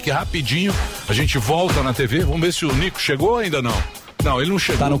um break rapidinho. A gente volta na TV. Vamos ver se o Nico chegou ou ainda não. Não, ele não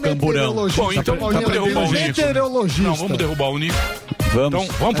chegou. Tá no camburão. Bom, então vamos derrubar o Nico. Não, vamos derrubar o Nico. Então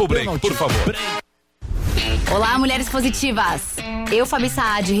vamos pro break, por favor. Olá, mulheres positivas. Eu, Fabi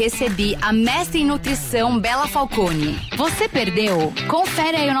Saad, recebi a mestre em nutrição Bela Falcone. Você perdeu?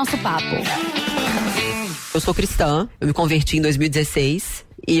 Confere aí o nosso papo. Eu sou cristã, eu me converti em 2016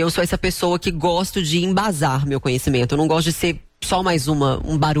 e eu sou essa pessoa que gosto de embasar meu conhecimento. Eu não gosto de ser só mais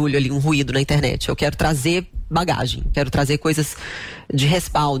um barulho ali, um ruído na internet. Eu quero trazer bagagem, quero trazer coisas de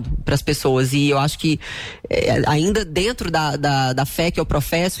respaldo para as pessoas. E eu acho que ainda dentro da fé que eu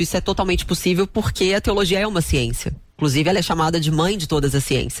professo, isso é totalmente possível porque a teologia é uma ciência. Inclusive, ela é chamada de mãe de todas as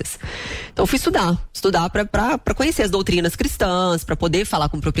ciências. Então, eu fui estudar para conhecer as doutrinas cristãs, para poder falar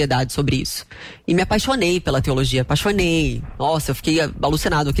com propriedade sobre isso. E me apaixonei pela teologia, Nossa, eu fiquei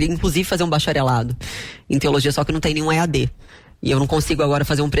alucinado. Eu queria, inclusive, fazer um bacharelado em teologia, só que não tem nenhum EAD. E eu não consigo agora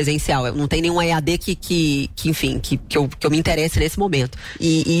fazer um presencial. Não tem nenhum EAD que eu me interesse nesse momento.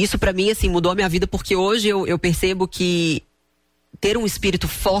 E isso, para mim, assim, mudou a minha vida, porque hoje eu percebo que ter um espírito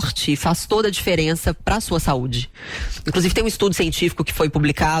forte faz toda a diferença para a sua saúde. Inclusive, tem um estudo científico que foi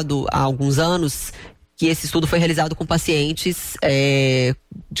publicado há alguns anos, que esse estudo foi realizado com pacientes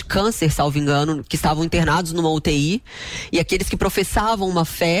de câncer, salvo engano, que estavam internados numa UTI, e aqueles que professavam uma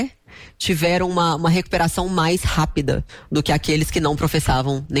fé tiveram uma recuperação mais rápida do que aqueles que não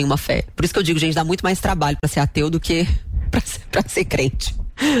professavam nenhuma fé. Por isso que eu digo, gente, dá muito mais trabalho para ser ateu do que para ser crente.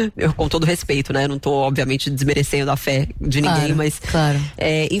 Eu, com todo respeito, né? Eu não tô, obviamente, desmerecendo a fé de ninguém, mas... Claro.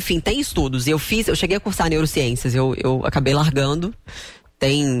 Enfim, tem estudos. Eu cheguei a cursar neurociências, eu acabei largando.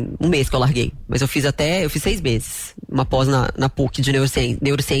 Tem um mês que eu larguei, mas eu fiz 6 meses, uma pós na PUC de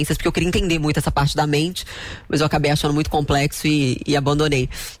neurociências, porque eu queria entender muito essa parte da mente, mas eu acabei achando muito complexo e abandonei.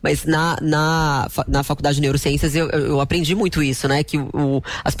 Mas na faculdade de neurociências eu aprendi muito isso, né? Que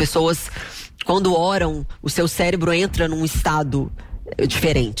as pessoas, quando oram, o seu cérebro entra num estado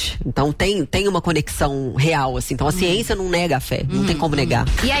diferente. Então tem uma conexão real, assim. Então a ciência não nega a fé, não tem como negar.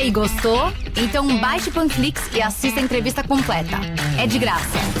 E aí, gostou? Então baixe o Panflix e assista a entrevista completa. É de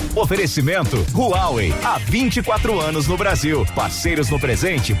graça. Oferecimento Huawei, há 24 anos no Brasil. Parceiros no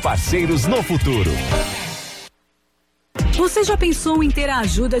presente, parceiros no futuro. Você já pensou em ter a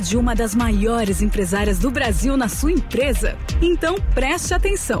ajuda de uma das maiores empresárias do Brasil na sua empresa? Então preste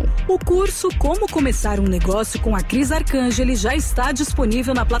atenção. O curso Como Começar um Negócio com a Cris Arcangeli já está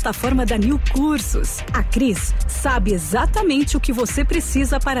disponível na plataforma da New Cursos. A Cris sabe exatamente o que você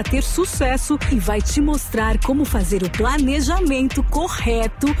precisa para ter sucesso e vai te mostrar como fazer o planejamento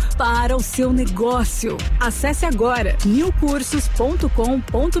correto para o seu negócio. Acesse agora newcursos.com.br,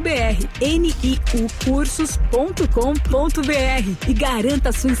 niucursos.com.br e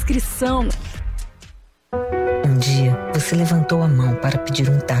garanta sua inscrição. Um dia, você levantou a mão para pedir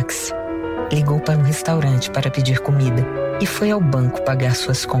um táxi, ligou para um restaurante para pedir comida e foi ao banco pagar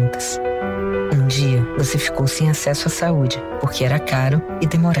suas contas. Um dia, você ficou sem acesso à saúde, porque era caro e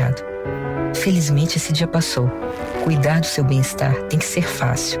demorado. Infelizmente, esse dia passou. Cuidar do seu bem-estar tem que ser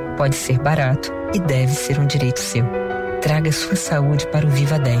fácil, pode ser barato e deve ser um direito seu. Traga sua saúde para o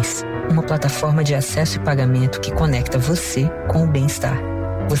Viva 10, uma plataforma de acesso e pagamento que conecta você com o bem-estar.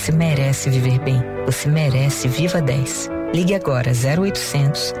 Você merece viver bem, você merece Viva 10. Ligue agora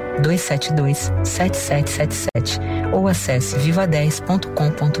 0800 272 7777 ou acesse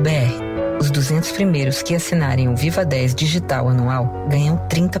viva10.com.br. Os 200 primeiros que assinarem o Viva 10 Digital Anual ganham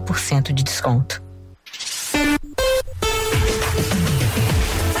 30% de desconto.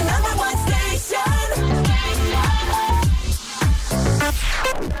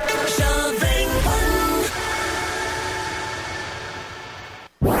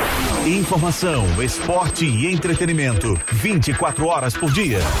 Informação, esporte e entretenimento. 24 horas por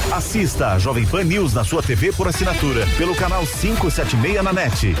dia. Assista a Jovem Pan News na sua TV por assinatura. Pelo canal 576 na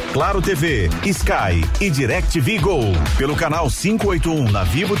NET. Claro TV, Sky e DirecTV Go. Pelo canal 581 na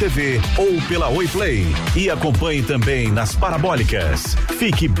Vivo TV ou pela Oi Play. E acompanhe também nas parabólicas.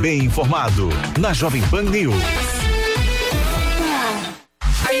 Fique bem informado na Jovem Pan News.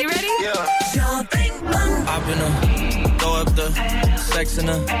 Are you ready? Yeah. Jovem Pan. I've been throw up the sex in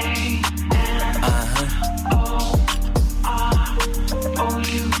her.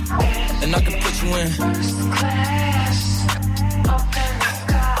 And I can put you in.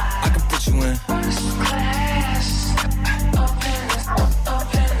 I can put you in.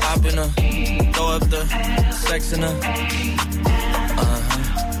 I've been throw up the sex in her.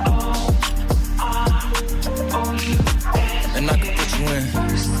 And I can put you in.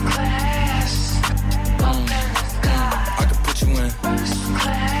 I can put you in.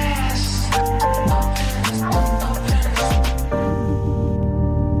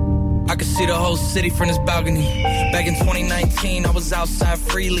 I can see the whole city from this balcony. Back in 2019, I was outside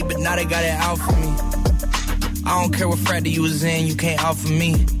freely, but now they got it out for me. I don't care what frat you was in, you can't out for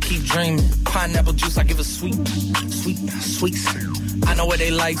me. Keep dreaming. Pineapple juice, I give a sweet. I know what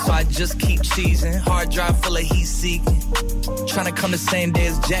they like, so I just keep cheesing. Hard drive full of heat seeking. Tryna come the same day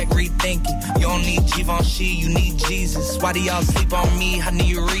as Jack rethinking. You don't need Givenchy, you need Jesus. Why do y'all sleep on me? I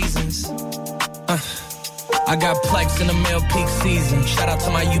need reasons. I got Plex in the mail peak season. Shout out to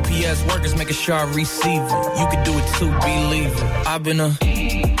my UPS workers, making sure I receive it. You can do it too, believe it. I've been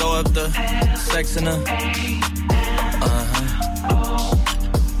throw up the sex in her.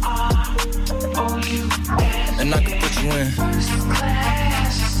 And I can put you in.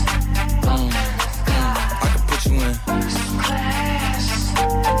 I can put you in.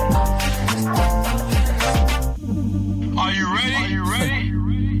 Are you ready? Are you ready?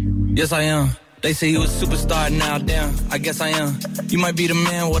 Yes, I am. They say you a superstar now, damn, I guess I am. You might be the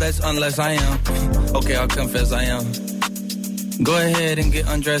man, well that's unless I am. Okay, I'll confess I am. Go ahead and get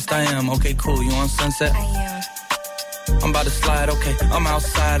undressed, I am. Okay, cool, you on Sunset? I am. I'm about to slide, okay, I'm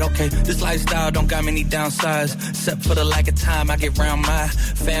outside, okay. This lifestyle don't got many downsides. Except for the lack of time I get around my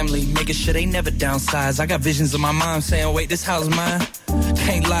family, making sure they never downsize. I got visions of my mom saying, wait, this house mine.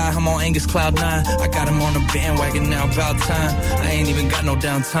 Can't lie, I'm on Angus Cloud 9. I got him on the bandwagon now, about time. I ain't even got no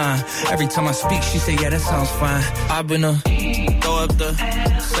downtime. Every time I speak, she say, yeah, that sounds fine. I've been throw up the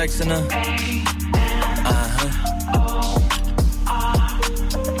sex in her.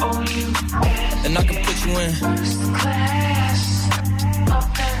 And I can put you in.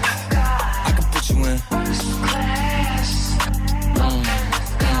 I can put you in.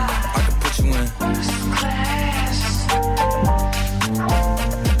 I can put you in.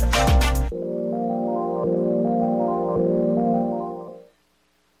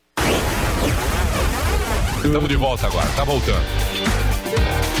 Estamos de volta agora, tá voltando.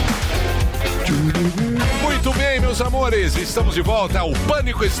 Muito bem, meus amores, estamos de volta. O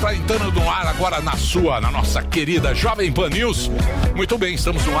Pânico está entrando no ar agora na nossa querida Jovem Pan News. Muito bem,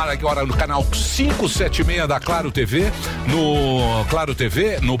 estamos no ar agora no canal 576 da Claro TV, no Claro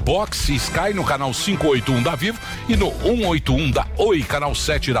TV, no Box Sky, no canal 581 da Vivo e no 181 da Oi, canal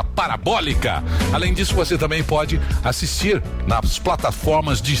 7 da Parabólica. Além disso, você também pode assistir nas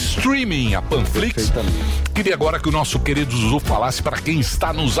plataformas de streaming, a Panflix. Queria agora que o nosso querido Zuzu falasse para quem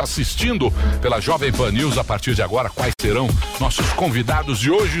está nos assistindo pela Jovem Pan News a partir de agora, quais serão nossos convidados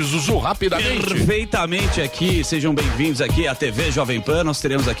de hoje, Zuzu, rapidamente. Perfeitamente aqui, sejam bem-vindos aqui à TV Jovem Pan. Nós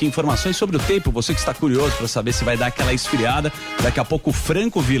teremos aqui informações sobre o tempo, você que está curioso para saber se vai dar aquela esfriada. Daqui a pouco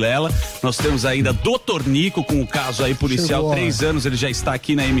Franco Vilela, nós temos ainda Dr. Nico com o caso aí policial, 3 anos, ele já está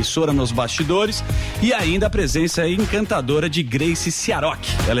aqui na emissora, nos bastidores, e ainda a presença encantadora de Grace Ciaroc.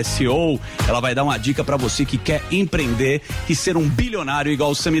 Ela é CEO, ela vai dar uma dica para você que quer empreender e ser um bilionário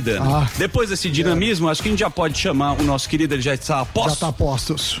igual o Samidana. Depois desse dinamismo, acho que a gente já pode chamar o nosso querido, ele já está a postos. Já está a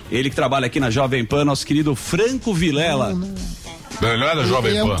postos. Ele que trabalha aqui na Jovem Pan, nosso querido Franco Vilela. Não é da Jovem Pan.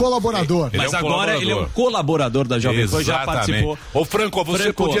 Ele é um colaborador. Mas agora ele é um colaborador da Jovem Pan, já participou. Ô Franco,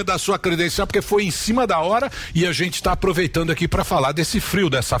 você podia dar sua credencial, porque foi em cima da hora e a gente está aproveitando aqui para falar desse frio,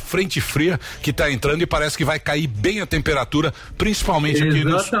 dessa frente fria que está entrando e parece que vai cair bem a temperatura, principalmente aqui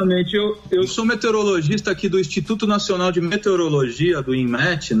no... Exatamente, eu sou meteorologista aqui do Instituto Nacional de Meteorologia, do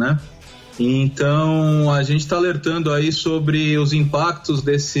INMET, né? Então a gente está alertando aí sobre os impactos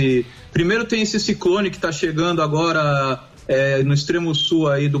desse... Primeiro tem esse ciclone que está chegando agora no extremo sul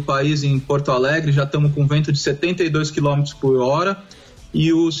aí do país, em Porto Alegre, já estamos com vento de 72 km por hora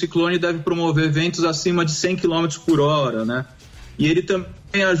e o ciclone deve promover ventos acima de 100 km por hora, né? E ele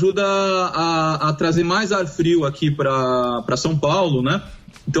também ajuda a trazer mais ar frio aqui para São Paulo, né?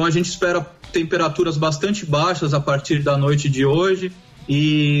 Então a gente espera temperaturas bastante baixas a partir da noite de hoje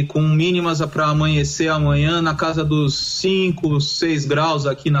e com mínimas para amanhecer amanhã na casa dos 5, 6 graus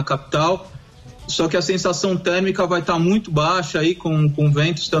aqui na capital. Só que a sensação térmica vai estar muito baixa aí, com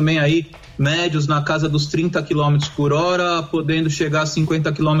ventos também aí médios na casa dos 30 km por hora, podendo chegar a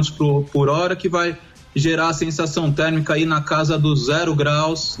 50 km por hora, que vai gerar a sensação térmica aí na casa dos 0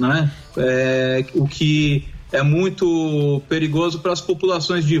 graus, né? O que é muito perigoso para as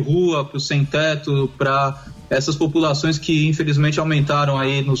populações de rua, para o sem-teto, para essas populações que infelizmente aumentaram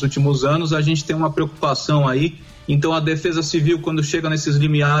aí nos últimos anos. A gente tem uma preocupação aí. Então a Defesa Civil, quando chega nesses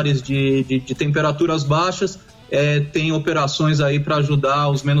limiares de temperaturas baixas, tem operações aí para ajudar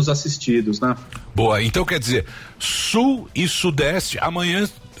os menos assistidos, né? Boa, então quer dizer, sul e sudeste, amanhã,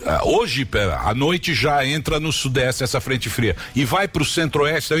 hoje à noite já entra no sudeste essa frente fria e vai para o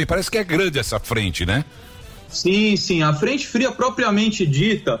centro-oeste também, parece que é grande essa frente, né? Sim, a frente fria propriamente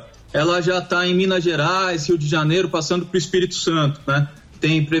dita, ela já está em Minas Gerais, Rio de Janeiro, passando para o Espírito Santo, né?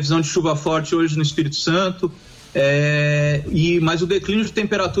 Tem previsão de chuva forte hoje no Espírito Santo. Mas o declínio de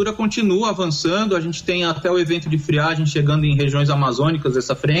temperatura continua avançando. A gente tem até o evento de friagem chegando em regiões amazônicas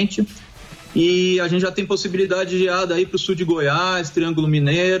dessa frente, e a gente já tem possibilidade de geada aí para o sul de Goiás, Triângulo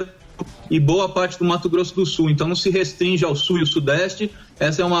Mineiro e boa parte do Mato Grosso do Sul. Então não se restringe ao sul e ao sudeste.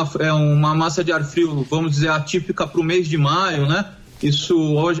 Essa é uma massa de ar frio, vamos dizer, atípica para o mês de maio, né? Isso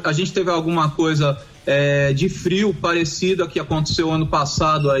hoje a gente teve alguma coisa de frio parecido a que aconteceu ano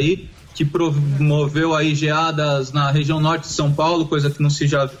passado aí, que promoveu aí geadas na região norte de São Paulo, coisa que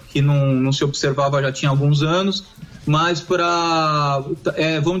não se observava já tinha alguns anos, mas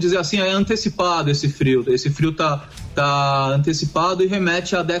vamos dizer assim, é antecipado esse frio. Esse frio tá antecipado e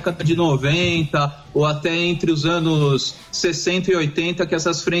remete à década de 90 ou até entre os anos 60 e 80, que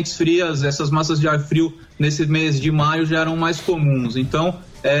essas frentes frias, essas massas de ar frio nesse mês de maio já eram mais comuns. Então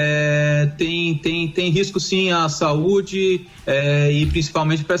tem risco sim à saúde e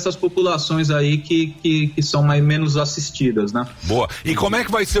principalmente para essas populações aí que são menos assistidas, né? Boa. E como é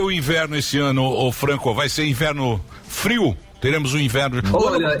que vai ser o inverno esse ano, ô Franco? Vai ser inverno frio? Teremos um inverno.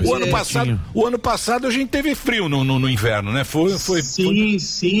 Olha, o ano passado a gente teve frio no inverno, né?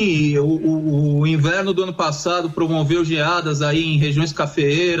 Sim. O inverno do ano passado promoveu geadas aí em regiões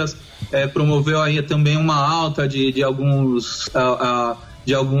cafeeiras, promoveu aí também uma alta de alguns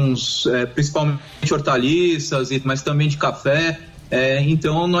principalmente hortaliças, mas também de café.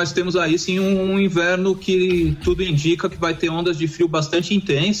 Então nós temos aí sim um inverno que tudo indica que vai ter ondas de frio bastante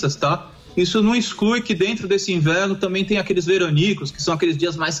intensas, tá? Isso não exclui que dentro desse inverno também tem aqueles veranicos, que são aqueles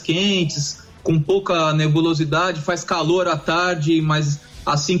dias mais quentes, com pouca nebulosidade, faz calor à tarde, mas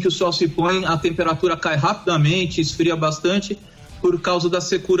assim que o sol se põe, a temperatura cai rapidamente, esfria bastante por causa da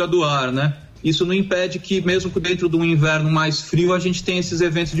secura do ar, né? Isso não impede que mesmo dentro de um inverno mais frio a gente tenha esses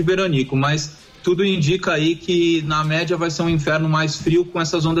eventos de veranico, mas tudo indica aí que na média vai ser um inverno mais frio com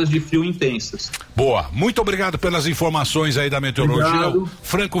essas ondas de frio intensas. Boa, muito obrigado pelas informações aí da meteorologia. Obrigado.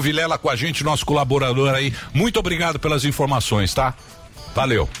 Franco Vilela com a gente, nosso colaborador aí. Muito obrigado pelas informações, tá?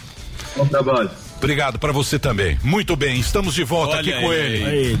 Valeu. Bom trabalho. Obrigado pra você também. Muito bem, estamos de volta aqui com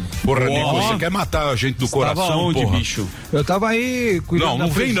ele. Porra, Nico, você quer matar a gente do coração, onde, porra? Bicho? Eu tava aí cuidando.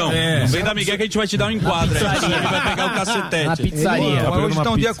 Não vem não. Não vem da Miguel que a gente vai te dar um enquadro. Ele vai pegar o cacetete. Na pizzaria. Hoje tá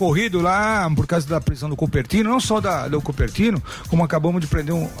um dia corrido lá, por causa da prisão do Cupertino, não só do Cupertino, como acabamos de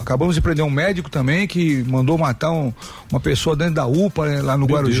prender um médico também que mandou matar uma pessoa dentro da UPA, né, lá no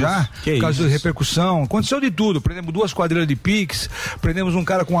Guarujá, por causa de repercussão. Aconteceu de tudo. Prendemos 2 quadrilhas de Pix, prendemos um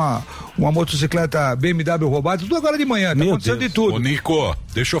cara com uma motocicleta BMW roubada, tudo agora de manhã, tá acontecendo de tudo. Ô Nico,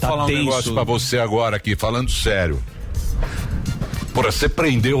 deixa eu falar um negócio pra você agora aqui, falando sério. Porra, você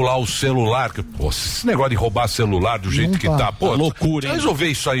prendeu lá o celular, esse negócio de roubar celular do jeito que tá, pô, loucura, hein? Resolver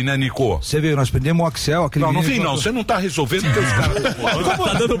isso aí, né, Nico? Você viu, nós prendemos o Axel, aquele Não vem não, você não tá resolvendo porque os caras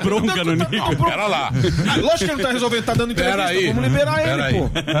tá dando bronca no Nico. Pera lá. Lógico que ele não tá resolvendo, tá dando entrevista, vamos liberar ele, pô.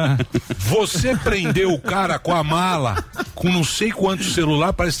 Você prendeu o cara com a mala com não sei quantos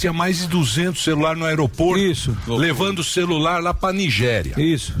celular, parece que tinha mais de 200 celular no aeroporto. Isso. Levando o celular lá pra Nigéria.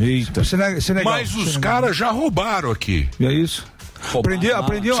 Isso. Eita. Senegal. Mas os caras já roubaram aqui. É isso.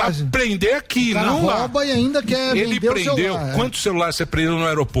 Aprendeu prender aqui, cara não lá. rouba e ainda quer Ele vender prendeu. o celular. Quantos celulares você prendeu no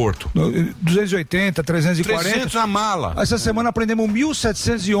aeroporto? 280, 340. 300 na mala. Essa semana aprendemos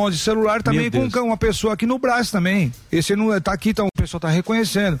 1.711 celular também com uma pessoa aqui no Brás também. Esse não tá aqui, então o pessoal tá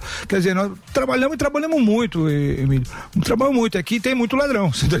reconhecendo. Quer dizer, nós trabalhamos muito, Emílio. Trabalhamos muito. Aqui tem muito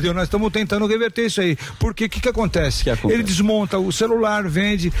ladrão, você entendeu? Nós estamos tentando reverter isso aí. Porque o que acontece? Ele desmonta o celular,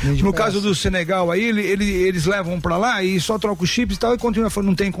 vende no caso do Senegal aí, eles levam pra lá e só troca o chip e tal, e continua falando,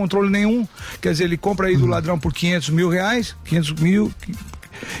 não tem controle nenhum. Quer dizer, ele compra aí do ladrão por R$500 mil, 500 mil,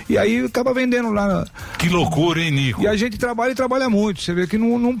 e aí acaba vendendo lá. Que loucura, hein, Nico? E a gente trabalha muito, você vê que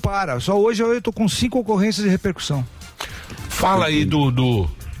não para. Só hoje eu tô com 5 ocorrências de repercussão. Fala aí do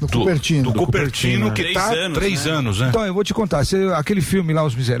Cupertino, que tá 3 anos, né? Então, eu vou te contar, aquele filme lá,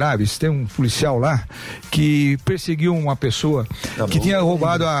 Os Miseráveis, tem um policial lá que perseguiu uma pessoa que tinha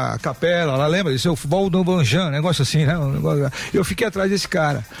roubado a capela, lá lembra? Esse é o Valdo Vanjan, negócio assim, né? Eu fiquei atrás desse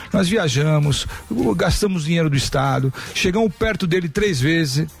cara. Nós viajamos, gastamos dinheiro do Estado, chegamos perto dele 3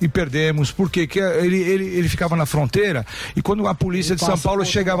 vezes e perdemos, porque ele ficava na fronteira e quando a polícia de São Paulo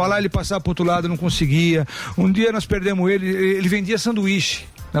chegava lá, ele passava pro outro lado, não conseguia. Um dia nós perdemos ele vendia sanduíche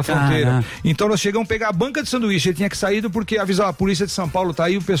na fronteira. Então nós chegamos a pegar a banca de sanduíche, ele tinha que sair porque avisava a polícia de São Paulo, tá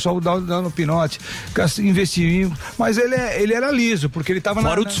aí o pessoal dando pinote, investimos, mas ele era liso, porque ele estava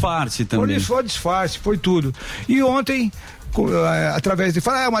fora o disfarce também. Fora o disfarce, foi tudo. E ontem, através de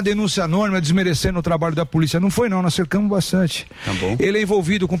falar, uma denúncia anônima desmerecendo o trabalho da polícia, não foi não, nós cercamos bastante. Tá bom. Ele é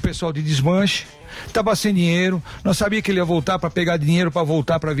envolvido com o pessoal de desmanche, estava sem dinheiro, nós sabíamos que ele ia voltar para pegar dinheiro para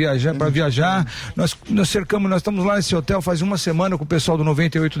voltar para viajar. Nós cercamos, nós estamos lá nesse hotel faz uma semana com o pessoal do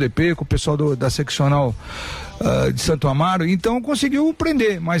 98DP, com o pessoal da seccional de Santo Amaro, então conseguiu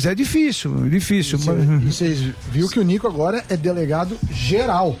prender, mas é difícil. E vocês viu que o Nico agora é delegado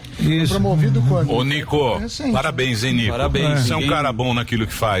geral. Isso. Promovido quando? Ô Nico, parabéns, hein, Nico? Parabéns. Você é um cara bom naquilo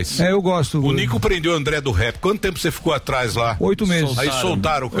que faz. Eu gosto. O Nico prendeu o André do Rap. Quanto tempo você ficou atrás lá? 8 meses. Aí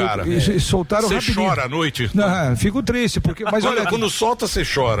soltaram o cara. Soltaram Você rapidinho. chora à noite? Não, fico triste, porque... Mas olha, quando solta, você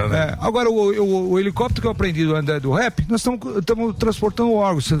chora, né? Agora, o helicóptero que eu aprendi do André do Rap, nós estamos transportando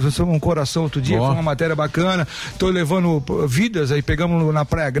órgãos. Nós um coração outro dia, foi uma matéria bacana. Estou levando vidas aí, pegamos na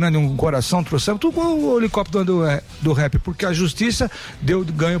Praia Grande um coração, trouxemos tudo com o helicóptero do Rap, porque a justiça deu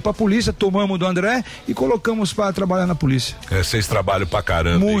ganho pra polícia, tomamos do André e colocamos para trabalhar na polícia. Vocês trabalham pra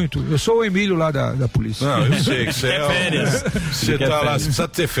caramba. Muito. Hein? Eu sou o Emílio lá da polícia. Não, eu sei que você é férias. Você tá lá, você precisa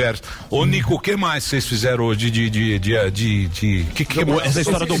ter férias. Ô, Nico, o que mais vocês fizeram hoje essa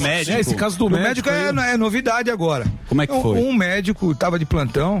história do médico? Esse caso do médico é novidade agora. Como é que foi? Um médico estava de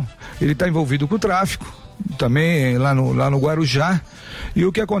plantão, ele está envolvido com o tráfico, também lá no Guarujá. E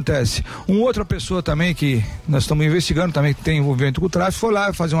o que acontece? Outra pessoa também que nós estamos investigando, também que tem envolvimento com o tráfico, foi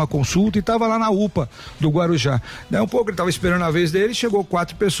lá fazer uma consulta e estava lá na UPA do Guarujá. Daí um pouco ele estava esperando a vez dele, chegou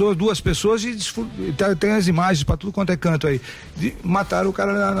 4 pessoas, 2 pessoas e tem as imagens para tudo quanto é canto aí. Mataram o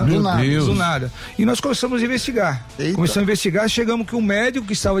cara do nada. E nós começamos a investigar. Começamos a investigar, chegamos que o médico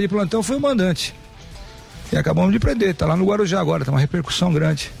que estava de plantão foi o mandante. E acabamos de prender, tá lá no Guarujá agora, tá uma repercussão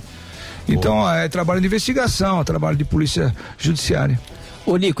grande. Então, é trabalho de investigação, trabalho de polícia judiciária.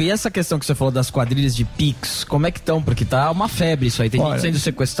 Ô Nico, e essa questão que você falou das quadrilhas de Pix, como é que estão? Porque tá uma febre isso aí, tem gente sendo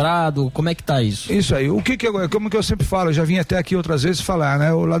sequestrado, como é que tá isso? Isso aí, como que eu sempre falo, eu já vim até aqui outras vezes falar,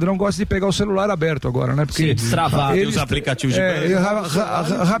 né? O ladrão gosta de pegar o celular aberto agora, né? Porque destravar os aplicativos de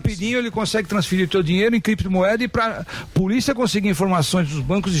rapidinho ele consegue transferir o teu dinheiro em criptomoeda e pra polícia conseguir informações dos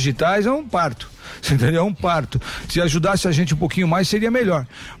bancos digitais é um parto. Você entendeu? É um parto. Se ajudasse a gente um pouquinho mais, seria melhor.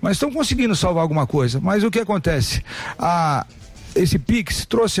 Mas estão conseguindo salvar alguma coisa. Mas o que acontece? Esse Pix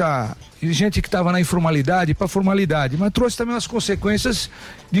trouxe a gente que estava na informalidade para formalidade, mas trouxe também umas consequências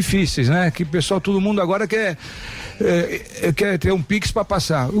difíceis, né? Que o pessoal, todo mundo agora quer ter um Pix para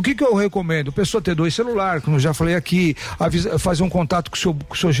passar. O que eu recomendo? A pessoa ter 2 celulares, como eu já falei aqui, fazer um contato com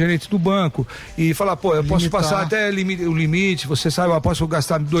o seu gerente do banco e falar, pô, eu posso passar até o limite, você sabe, eu posso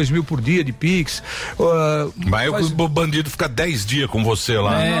gastar 2 mil por dia de Pix. Mas o bandido fica 10 dias com você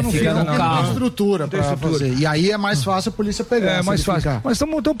lá. Não fica no carro. Não tem estrutura para fazer. E aí é mais fácil a polícia pegar. É mais fácil. Mas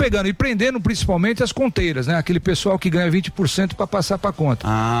estão pegando e prendendo principalmente as conteiras, né? Aquele pessoal que ganha 20% para passar para conta.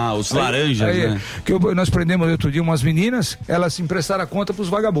 Os laranjas, né? Nós prendemos outro dia umas meninas, elas emprestaram a conta pros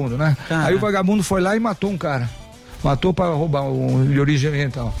vagabundos, né? Aí o vagabundo foi lá e matou um cara. Matou para roubar de origem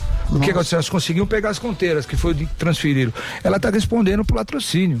oriental. O que aconteceu? Elas conseguiam pegar as conteiras que foi transferiram. Ela está respondendo pro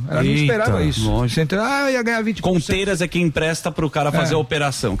latrocínio. Ela não esperava isso. Você entendeu? Ia ganhar 20%. Conteiras é quem empresta pro cara fazer a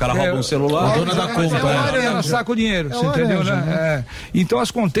operação. O cara rouba um celular. A dona da conta. Ela saca o dinheiro, você entendeu, né? Então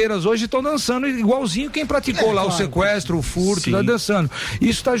as conteiras hoje estão dançando igualzinho quem praticou lá o sequestro, o furto, está dançando.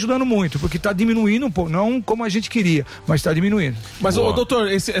 Isso está ajudando muito, porque está diminuindo um pouco, não como a gente queria, mas está diminuindo. Mas,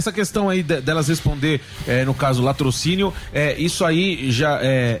 doutor, essa questão aí delas responder, no caso, latrocínio, isso aí já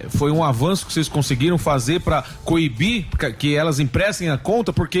foi um avanço que vocês conseguiram fazer para coibir que elas emprestem a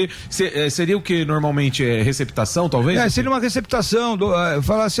conta, porque seria o que normalmente é receptação, talvez? Seria uma receptação,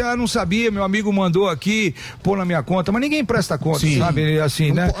 falar assim, não sabia, meu amigo mandou aqui, pôr na minha conta, mas ninguém presta conta, sabe,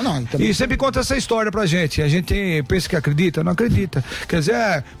 assim, né? E sempre conta essa história pra gente, a gente pensa que acredita, não acredita, quer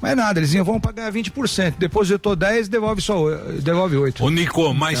dizer, mas nada, eles vão pagar 20%, depositou 10, devolve 8. Ô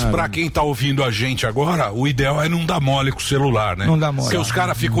Nico, mas pra quem tá ouvindo a gente agora, o ideal é não dar mole com o celular, né? Não dá mole. Porque os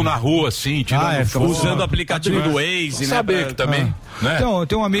caras ficam na rua assim, tirando foto. Usando o aplicativo do Waze, né? Saber que também, né? Então,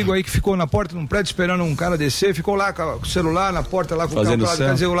 tem um amigo aí que ficou na porta de um prédio esperando um cara descer, ficou lá com o celular na porta lá com o carro,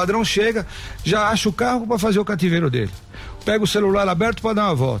 quer dizer, o ladrão chega, já acha o carro pra fazer o cativeiro dele. Pega o celular aberto pra dar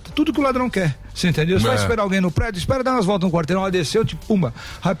uma volta. Tudo que o ladrão quer, você entendeu? Você vai esperar alguém no prédio, espera dar umas voltas no quarteirão, ela desceu, tipo, pumba,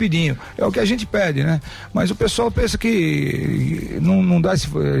 rapidinho. É o que a gente pede, né? Mas o pessoal pensa que não dá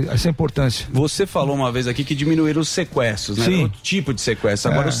essa importância. Você falou uma vez aqui que diminuíram os sequestros, né? Sim. Outro tipo de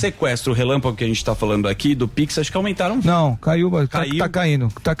sequestro. Agora o sequestro, o relâmpago que a gente tá falando aqui, do Pix, acho que aumentaram. Não, caiu. Tá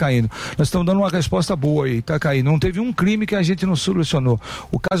caindo. Nós estamos dando uma resposta boa aí, tá caindo. Não teve um crime que a gente não solucionou.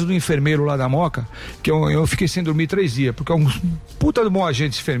 O caso do enfermeiro lá da Moca, que eu fiquei sem dormir 3 dias, porque um puta de bom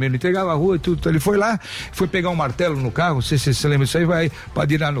agente enfermeiro, entregava a rua e tudo. Ele foi lá, foi pegar um martelo no carro, não sei se você lembra disso aí, vai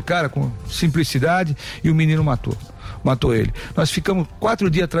padirar no cara com simplicidade e o menino matou ele. Nós ficamos 4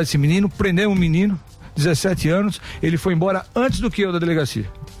 dias atrás desse menino, prendemos o menino, 17 anos, ele foi embora antes do que eu da delegacia.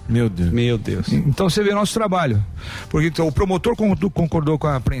 Meu Deus. Então você vê o nosso trabalho. Porque então, o promotor concordou com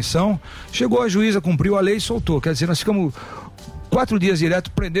a apreensão, chegou a juíza, cumpriu a lei e soltou. Quer dizer, nós ficamos 4 dias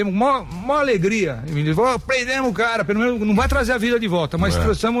direto, prendemos, uma alegria. Prendemos o cara, pelo menos não vai trazer a vida de volta, mas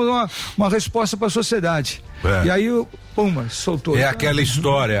trouxemos uma resposta para a sociedade. E aí, soltou. É aquela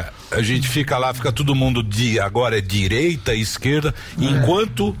história, a gente fica lá, fica todo mundo agora é direita, esquerda,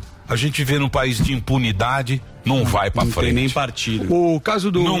 enquanto a gente vê num país de impunidade, não vai pra frente. Não tem nem partido. O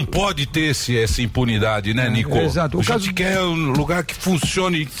caso do... Não pode ter essa impunidade, né, Nico? Exato. A gente quer um lugar que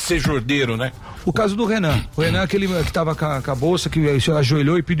funcione, ser ordeiro, né? O caso do Renan. O Renan é aquele que tava com a bolsa, que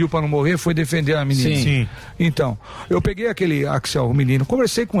ajoelhou e pediu pra não morrer, foi defender a menina. Sim. Então, eu peguei aquele Axel, o menino,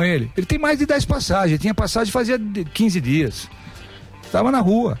 conversei com ele. Ele tem mais de 10 passagens, tinha passagem fazia 15 dias. Tava na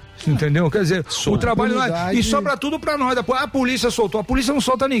rua, entendeu? Quer dizer, o trabalho e sobra tudo pra nós. A polícia soltou. A polícia não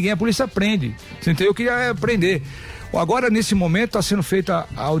solta ninguém, a polícia prende. Você entendeu? Eu queria prender. Agora, nesse momento, está sendo feita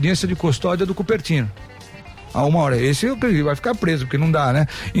a audiência de custódia do Cupertino. A 1 hora. Esse eu acredito, vai ficar preso, porque não dá, né?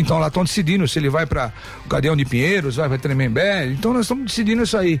 Então lá estão decidindo se ele vai para o Cadeão de Pinheiros, vai para Tremembé. Então nós estamos decidindo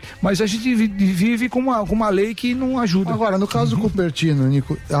isso aí. Mas a gente vive com uma lei que não ajuda. Agora, no caso do Cupertino,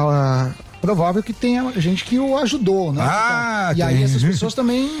 Nico, provável que tenha gente que o ajudou, né? E aí essas pessoas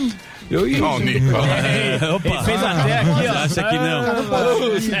também... Opa. Fez até aqui, ó. Acha que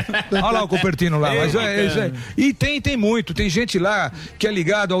não. Olha lá o Cupertino lá. Mas e tem muito. Tem gente lá que é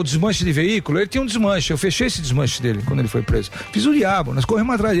ligado ao desmanche de veículo. Ele tinha um desmanche. Eu fechei esse desmanche dele quando ele foi preso. Fiz o diabo. Nós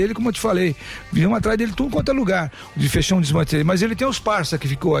corremos atrás dele, como eu te falei. Vimos atrás dele tudo quanto é lugar. De fechar um desmanche dele. Mas ele tem os parça que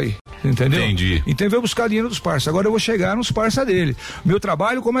ficou aí. Entendeu? Entendi. Então veio buscar dinheiro dos parça. Agora eu vou chegar nos parça dele. Meu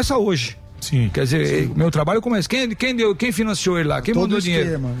trabalho começa hoje. Sim. Quer dizer, meu trabalho começa. Quem financiou ele lá? Quem mandou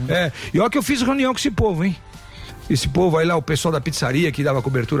dinheiro? Né? E olha que eu fiz reunião com esse povo, hein? Esse povo aí lá, o pessoal da pizzaria que dava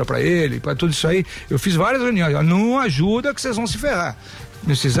cobertura pra ele, pra tudo isso aí. Eu fiz várias reuniões. Não ajuda que vocês vão se ferrar.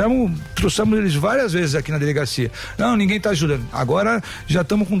 Nós trouxemos eles várias vezes aqui na delegacia. Não, ninguém tá ajudando. Agora já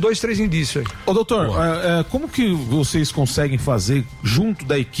estamos com 2, 3 indícios aí. Ô doutor, como que vocês conseguem fazer junto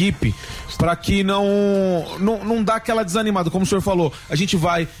da equipe para que não dá aquela desanimada? Como o senhor falou, a gente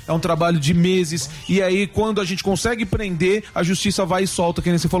é um trabalho de meses, e aí quando a gente consegue prender, a justiça vai e solta, que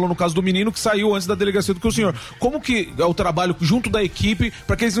nem você falou no caso do menino que saiu antes da delegacia do que o senhor. Como que é o trabalho junto da equipe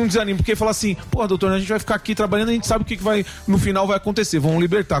para que eles não desanimem? Porque fala assim, pô, doutor, a gente vai ficar aqui trabalhando, a gente sabe o que no final vai acontecer, vão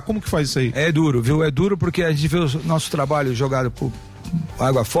libertar. Como que faz isso aí? É duro, viu? É duro porque a gente vê o nosso trabalho jogado por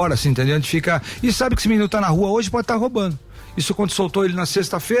água fora, assim, entendeu? A gente fica... E sabe que esse menino tá na rua hoje, pode estar roubando. Isso quando soltou ele na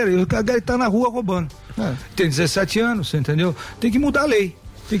sexta-feira, ele tá na rua roubando. Tem 17 anos, você entendeu? Tem que mudar a lei.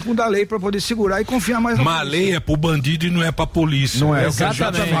 Tem que mudar a lei para poder segurar e confiar mais na polícia. Mas a lei é pro bandido e não é pra polícia. Não é, o que a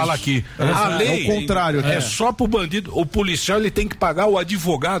gente fala aqui. A lei é o contrário. É só pro bandido. O policial, ele tem que pagar o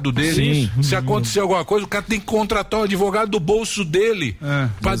advogado dele. Sim. Se acontecer alguma coisa, o cara tem que contratar o advogado do bolso dele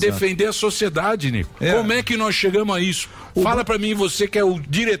para defender a sociedade, Nico. Como é que nós chegamos a isso? Fala pra mim, você que é o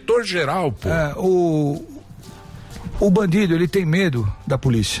diretor-geral, pô. O bandido, ele tem medo da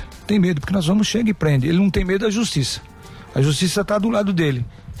polícia. Tem medo, porque nós vamos chegar e prende. Ele não tem medo da justiça. A justiça tá do lado dele.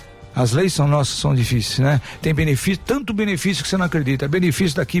 As leis são nossas, são difíceis, né? Tem benefício, tanto benefício que você não acredita.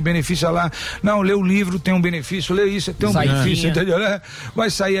 Benefício daqui, benefício lá. Não, lê o livro, tem um benefício, lê isso, tem um benefício, entendeu? Vai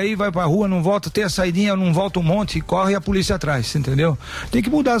sair aí, vai pra rua, não volta, tem a saidinha, não volta um monte, corre a polícia atrás, entendeu? Tem que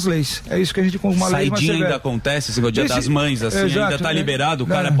mudar as leis. É isso que a gente com uma lei. Saidinha ainda acontece, assim, o dia das mães, assim, ainda tá liberado, o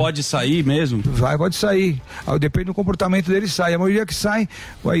cara pode sair mesmo? Pode sair. Depende do comportamento dele, sai. A maioria que sai,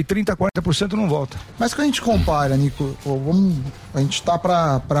 aí 30%, 40% não volta. Mas quando a gente compara, Nico, a gente tá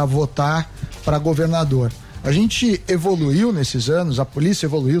pra votar para governador. A gente evoluiu nesses anos, a polícia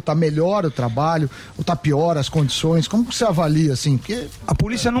evoluiu, tá melhor o trabalho, ou tá pior as condições? Como que você avalia assim? Porque a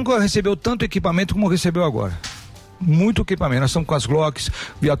polícia nunca recebeu tanto equipamento como recebeu agora. Muito equipamento, nós estamos com as Glocks,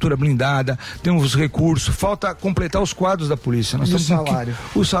 viatura blindada, temos recursos, falta completar os quadros da polícia. Nós estamos o salário?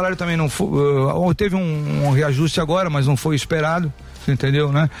 O salário também não foi, teve um reajuste agora, mas não foi esperado, você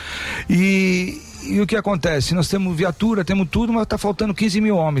entendeu, né? E o que acontece? Nós temos viatura, temos tudo, mas tá faltando 15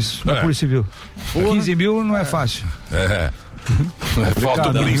 mil homens na Polícia Civil. 15 mil não é fácil.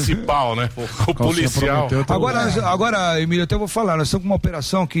 Falta o principal, né? O policial. Agora, Emílio, até vou falar, nós estamos com uma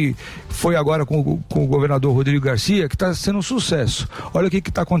operação que foi agora com o governador Rodrigo Garcia, que está sendo um sucesso. Olha o que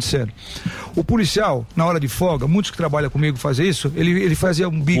está acontecendo. O policial, na hora de folga, muitos que trabalham comigo fazem isso, ele fazia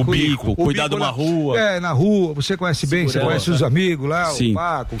um bico. Cuidar de uma rua. Na rua, você conhece bem, você conhece os amigos lá, o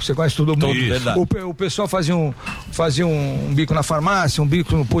Paco, você conhece todo mundo. O pessoal fazia um bico na farmácia, um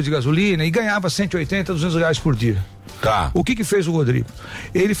bico no posto de gasolina e ganhava 180, 200 reais por dia. Tá. O que fez o Rodrigo?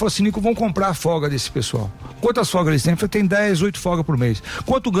 Ele falou assim, Nico, vamos comprar a folga desse pessoal. Quantas folgas eles têm? Ele falou, tem 10, 8 folgas por mês.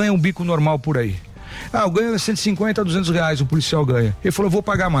 Quanto ganha um bico normal por aí? Eu ganho 150 a 200 reais, o policial ganha. Ele falou, eu vou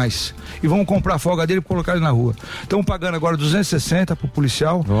pagar mais. E vamos comprar a folga dele e colocar ele na rua. Estamos pagando agora 260 pro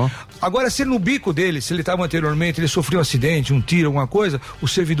policial. Agora, se no bico dele, se ele estava anteriormente, ele sofreu um acidente, um tiro, alguma coisa, o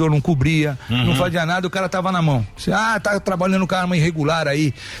servidor não cobria, não fazia nada, o cara tava na mão. Você, tá trabalhando com arma irregular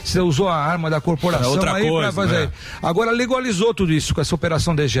aí, você usou a arma da corporação aí pra fazer. Agora legalizou tudo isso com essa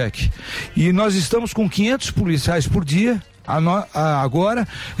operação DGEC. E nós estamos com 500 policiais por dia, agora,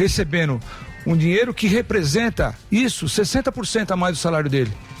 recebendo um dinheiro que representa isso, 60% a mais do salário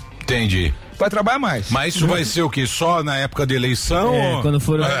dele. Entendi. Vai trabalhar mais. Mas isso vai ser o quê? Só na época da eleição? Quando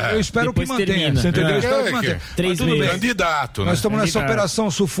for. Eu espero que mantenha. Você entendeu? Eu espero que mantenha. 3 meses. Candidato, né? Nós estamos nessa operação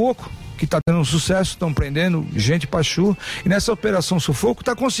Sufoco, que está tendo um sucesso, estão prendendo gente pra chu, e nessa operação Sufoco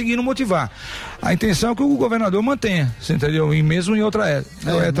está conseguindo motivar. A intenção é que o governador mantenha, você entendeu? E mesmo em outra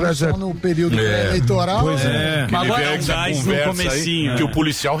só no período eleitoral. Pois é. Mas agora no comecinho. Que o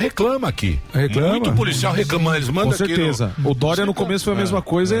policial reclama aqui. Muito policial reclama, eles mandam aqui. Com certeza. O Dória no começo foi a mesma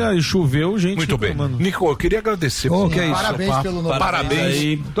coisa e choveu, gente. Muito bem. Nico, eu queria agradecer. Que é isso? Parabéns pelo nome.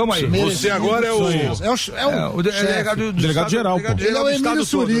 Parabéns. Toma aí. Você agora é o delegado geral. Ele é o Emílio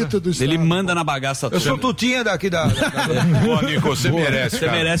Surito do estado. Ele manda na bagaça toda. Eu sou tutinha daqui da... Pô, Nico, você merece,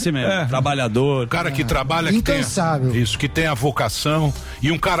 cara. Você merece mesmo. Trabalhador. Cara que trabalha, incansável. Que tem a vocação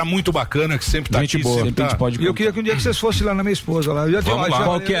e um cara muito bacana que sempre tá gente aqui. Boa. E eu queria que um dia que vocês fossem lá na minha esposa lá.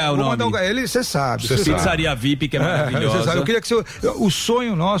 Qual que é o nome? Ele, você sabe. Pizzaria VIP, que é maravilhosa. Eu queria que o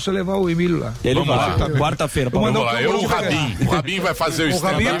sonho nosso é levar o Emílio lá. Ele vai. Quarta-feira. Vamos lá. O Rabin vai fazer o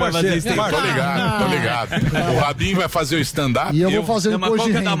stand-up. Tô ligado. O Rabin vai fazer o stand-up. E eu vou fazer o qual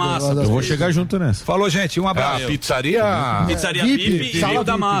que é da massa? Eu vou chegar junto nessa. Falou, gente. Um abraço. Pizzaria VIP, Sala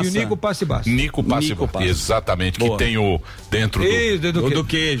da massa. E o Nico Passe Baixo. Nico Passe Baixo. Exatamente. Que tem o dentro do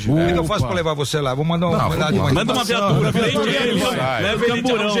queijo. O que eu faço pra levar você lá? Vou mandar manda uma viatura. Leva ele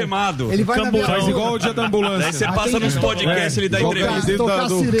de algemado. Ele vai faz igual o dia da ambulância. Aí você passa nos podcasts, ele dá entrevista. Tocar a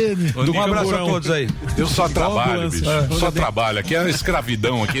sirene. Um abraço a todos aí. Eu só trabalho, bicho. Só trabalho. Aqui é a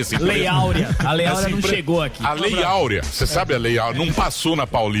escravidão aqui. Lei Áurea. A Lei Áurea não chegou aqui. A Lei Áurea. Você sabe a Lei Áurea? Não passou na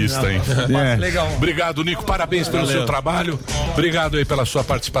Paulista, hein? Legal. Obrigado, Nico. Parabéns pelo seu trabalho. Obrigado aí pela sua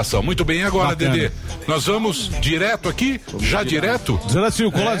participação. Muito bem. Agora, Dedê, nós vamos direto aqui? Já direto?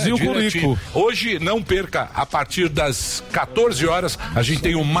 Zeracinho, coladinho com o Nico. Hoje, não perca, a partir das 14 horas, a gente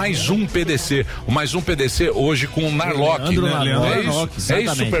tem o Mais Um PDC. O Mais Um PDC hoje com o Narlock. É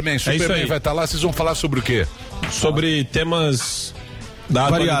isso, Superman? Superman vai estar lá. Vocês vão falar sobre o quê? Sobre temas Da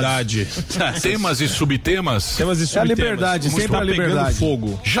atualidade. Temas e subtemas. Temas e subtemas. É a liberdade, Vamos sempre a liberdade.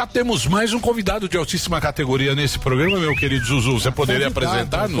 Fogo. Já temos mais um convidado de altíssima categoria nesse programa, meu querido Zuzu. Você poderia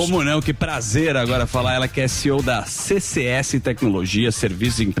apresentar-nos? Como não? Que prazer agora falar. Ela que é CEO da CCS Tecnologia,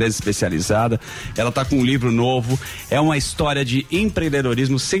 Serviços de Empresa Especializada. Ela está com um livro novo. É uma história de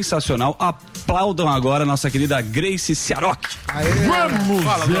empreendedorismo sensacional. Aplaudam agora a nossa querida Grace Ciarroc. Vamos!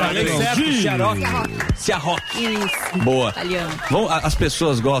 Fala, Grace. Ciarroc. Isso. Boa. Italiano. As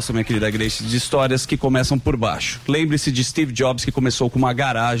pessoas gostam, minha querida Grace, de histórias que começam por baixo. Lembre-se de Steve Jobs, que começou com uma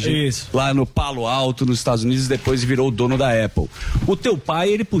garagem lá no Palo Alto, nos Estados Unidos, e depois virou o dono da Apple. O teu pai,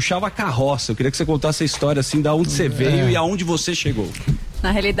 ele puxava a carroça. Eu queria que você contasse a história, assim, da onde você veio e aonde você chegou. Na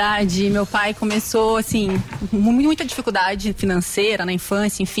realidade, meu pai começou, assim, muita dificuldade financeira na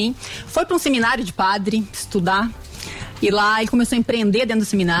infância, enfim. Foi para um seminário de padre estudar. E lá ele começou a empreender dentro do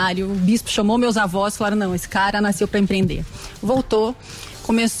seminário. O bispo chamou meus avós e falaram: não, esse cara nasceu para empreender. Voltou,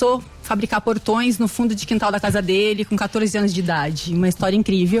 começou a fabricar portões no fundo de quintal da casa dele com 14 anos de idade. Uma história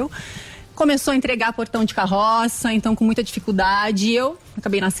incrível. Começou a entregar portão de carroça, então com muita dificuldade. Eu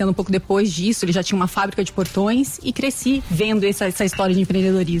acabei nascendo um pouco depois disso. Ele já tinha uma fábrica de portões e cresci vendo essa história de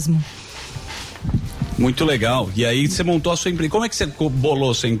empreendedorismo. Muito legal. E aí você montou a sua empresa. Como é que você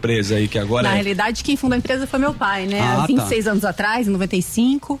bolou sua empresa aí, que agora Na realidade, quem fundou a empresa foi meu pai, né? Há 26 anos atrás, em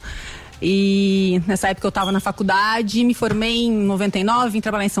 95. E nessa época eu estava na faculdade, me formei em 99, vim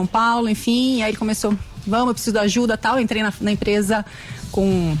trabalhar em São Paulo, enfim. E aí ele começou: vamos, eu preciso de ajuda e tal. Eu entrei na empresa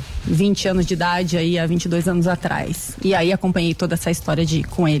com 20 anos de idade, aí há 22 anos atrás. E aí acompanhei toda essa história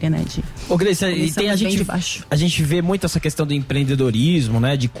com ele, né? Ô, Grace, e tem a gente vê muito essa questão do empreendedorismo,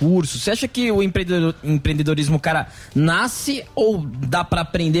 né? De cursos. Você acha que o empreendedorismo, cara, nasce ou dá pra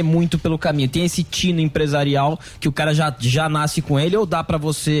aprender muito pelo caminho? Tem esse tino empresarial que o cara já nasce com ele, ou dá pra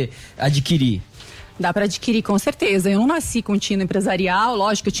você adquirir? Dá para adquirir, com certeza. Eu não nasci com um tino empresarial,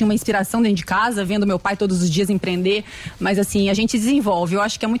 lógico, eu tinha uma inspiração dentro de casa, vendo meu pai todos os dias empreender, mas assim, a gente desenvolve. Eu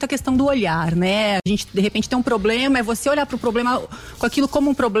acho que é muita questão do olhar, né? A gente, de repente, tem um problema, é você olhar para o problema com aquilo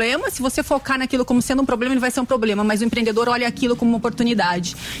como um problema. Se você focar naquilo como sendo um problema, ele vai ser um problema, mas o empreendedor olha aquilo como uma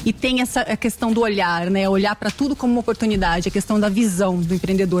oportunidade. E tem essa questão do olhar, né? Olhar para tudo como uma oportunidade, a questão da visão do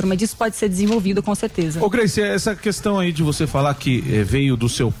empreendedor, mas isso pode ser desenvolvido, com certeza. Ô, Grace, essa questão aí de você falar que veio do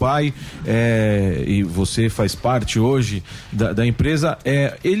seu pai, e você faz parte hoje da empresa,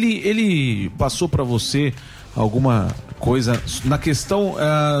 ele passou para você alguma coisa na questão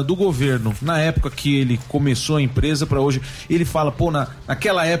do governo, na época que ele começou a empresa para hoje? Ele fala, pô,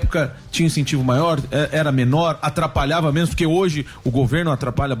 naquela época tinha incentivo maior, era menor, atrapalhava menos, porque hoje o governo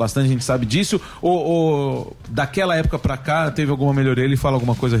atrapalha bastante, a gente sabe disso, ou daquela época para cá teve alguma melhoria? Ele fala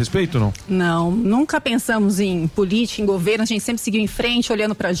alguma coisa a respeito, não? Não, nunca pensamos em política, em governo, a gente sempre seguiu em frente,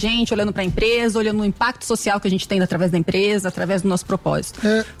 olhando pra gente, olhando pra empresa, olhando no impacto social que a gente tem através da empresa, através do nosso propósito.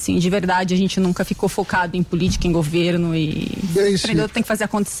 Sim, de verdade, a gente nunca ficou focado em política, em governo, e o empreendedor tem que fazer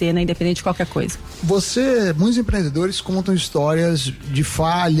acontecer, né, independente de qualquer coisa. Muitos empreendedores contam histórias de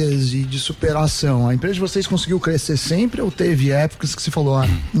falhas e de superação. A empresa de vocês conseguiu crescer sempre, ou teve épocas que você falou,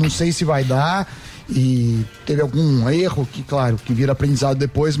 não sei se vai dar, e teve algum erro que, claro, que vira aprendizado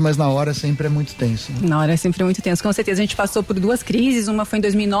depois, mas na hora sempre é muito tenso, né? Na hora é sempre muito tenso. Com certeza a gente passou por duas crises, uma foi em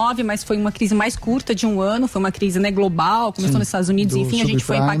 2009, mas foi uma crise mais curta, de um ano, foi uma crise, né, global, começou nos Estados Unidos, enfim, a gente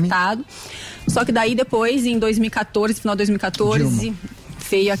foi impactado. Só que daí depois, em 2014, final de 2014,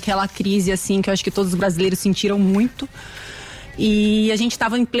 veio aquela crise, assim, que eu acho que todos os brasileiros sentiram muito. E a gente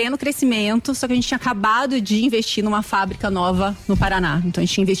estava em pleno crescimento, só que a gente tinha acabado de investir numa fábrica nova no Paraná. Então a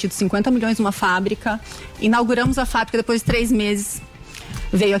gente tinha investido 50 milhões numa fábrica, inauguramos a fábrica, depois de 3 meses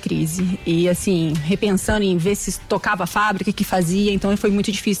veio a crise. E assim, repensando em ver se tocava a fábrica, o que fazia, então foi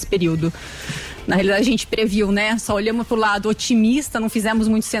muito difícil esse período. Na realidade a gente previu, né? Só olhamos pro lado otimista, não fizemos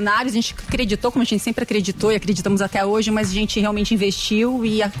muitos cenários, a gente acreditou, como a gente sempre acreditou e acreditamos até hoje, mas a gente realmente investiu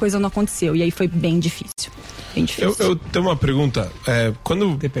e a coisa não aconteceu. E aí foi bem difícil. Bem difícil. Eu tenho uma pergunta.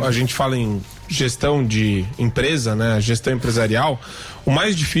 Quando a gente fala em gestão de empresa, né, gestão empresarial, o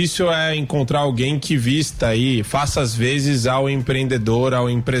mais difícil é encontrar alguém que vista aí, faça as vezes ao empreendedor, ao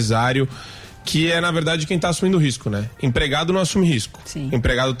empresário, que é na verdade quem está assumindo risco, né? Empregado não assume risco. Sim.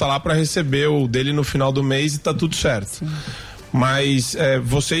 Empregado tá lá para receber o dele no final do mês e tá tudo certo. Sim. Mas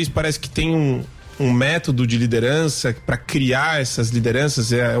vocês parece que tem um método de liderança para criar essas lideranças,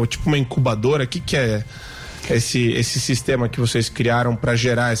 tipo uma incubadora. O que é esse sistema que vocês criaram para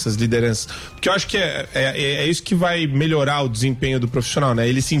gerar essas lideranças? Porque eu acho que é isso que vai melhorar o desempenho do profissional, né?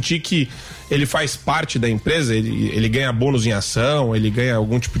 Ele sentir que ele faz parte da empresa, ele ganha bônus em ação, ele ganha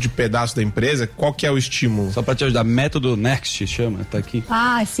algum tipo de pedaço da empresa. Qual que é o estímulo? Só para te ajudar, método Next chama, tá aqui.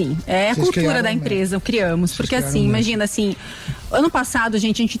 Sim, é a cultura da empresa, criamos, porque assim, imagina assim, ano passado,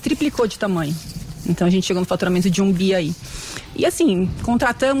 gente, a gente triplicou de tamanho. Então a gente chegou no faturamento de 1 bi aí. E assim,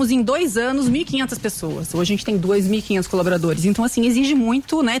 contratamos em 2 anos 1.500 pessoas. Hoje a gente tem 2.500 colaboradores. Então assim, exige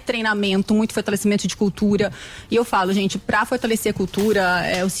muito, né, treinamento, muito fortalecimento de cultura. E eu falo, gente, para fortalecer a cultura,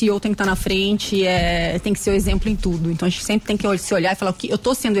 o CEO tem que estar na frente, tem que ser o exemplo em tudo. Então a gente sempre tem que se olhar e falar, eu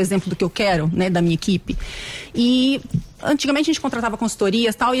tô sendo o exemplo do que eu quero, né, da minha equipe. E antigamente a gente contratava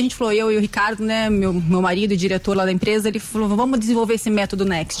consultorias e tal, e a gente falou, eu e o Ricardo, né, meu marido e diretor lá da empresa, ele falou, vamos desenvolver esse método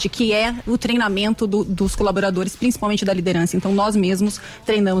Next, que é o treinamento dos colaboradores, principalmente da liderança. Então nós mesmos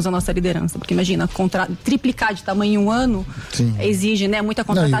treinamos a nossa liderança, porque imagina, triplicar de tamanho em 1 ano exige, né, muita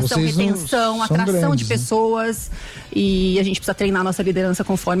contratação, retenção, atração de pessoas, e a gente precisa treinar a nossa liderança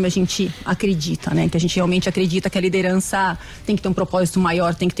conforme a gente acredita, né, que a gente realmente acredita que a liderança tem que ter um propósito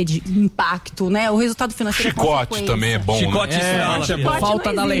maior, tem que ter impacto, né, o resultado financeiro Chicote também é bom. Chicote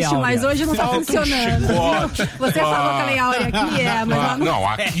falta da Lei Áurea. Mas hoje não está funcionando. Você falou que a Lei Áurea aqui mas não,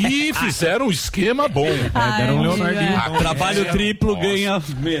 aqui fizeram um esquema bom. Deram um Leonardinho. Trabalho triplo, ganha.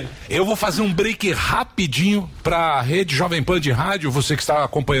 Eu vou fazer um break rapidinho pra Rede Jovem Pan de rádio, você que está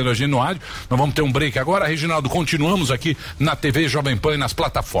acompanhando a gente no rádio. Nós vamos ter um break agora. Reginaldo, continuamos aqui na TV Jovem Pan e nas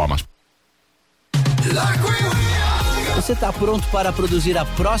plataformas. Você tá pronto para produzir a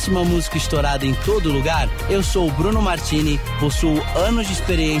próxima música estourada em todo lugar? Eu sou o Bruno Martini, possuo anos de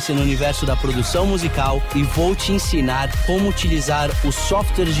experiência no universo da produção musical e vou te ensinar como utilizar os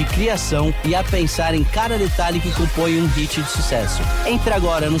softwares de criação e a pensar em cada detalhe que compõe um hit de sucesso. Entre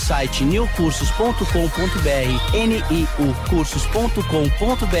agora no site niucursos.com.br,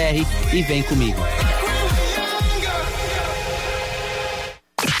 niucursos.com.br e vem comigo.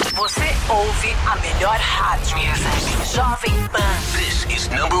 Você ouve a melhor rádio. Jovem Pan. This is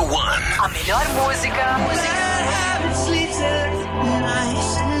number 1. A melhor música.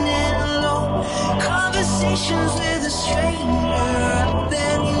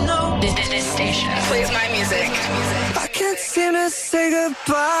 This station plays my music. I can't seem to say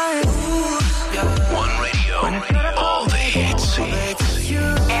goodbye. One radio, all the hits.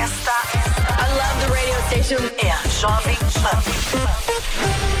 Esta, I love the radio station, é a Jovem Pan.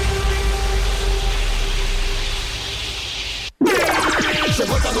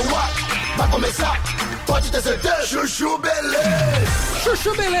 Chegou, tá no ar, vai começar, pode ter certeza. Chuchu Beleza.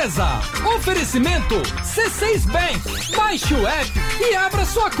 Chuchu Beleza. Oferecimento C6 Bank. Baixe o app e abra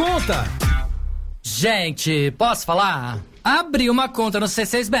sua conta. Gente, posso falar? Abri uma conta no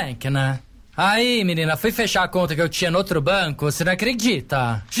C6 Bank, né? Aí, menina, fui fechar a conta que eu tinha no outro banco, você não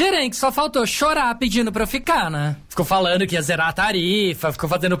acredita? Gerente só faltou chorar pedindo pra eu ficar, né? Ficou falando que ia zerar a tarifa, ficou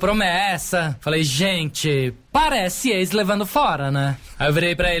fazendo promessa. Falei, gente, parece ex levando fora, né? Aí eu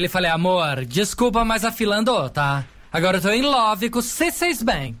virei pra ele e falei, amor, desculpa, mas a fila andou, tá? Agora eu tô em love com o C6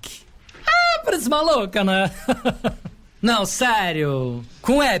 Bank. Parece maluca, né? Não, sério.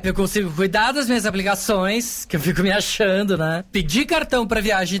 Com o app eu consigo cuidar das minhas aplicações, que eu fico me achando, né? Pedir cartão pra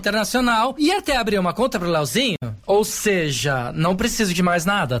viagem internacional e até abrir uma conta pro Leozinho. Ou seja, não preciso de mais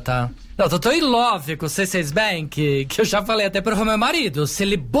nada, tá? Não, eu tô em love com o C6 Bank, que eu já falei até pro meu marido. Se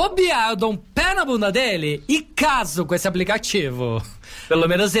ele bobear, eu dou um pé na bunda dele e caso com esse aplicativo. Pelo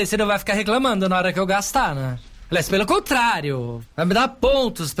menos esse não vai ficar reclamando na hora que eu gastar, né? Aliás, pelo contrário, vai me dar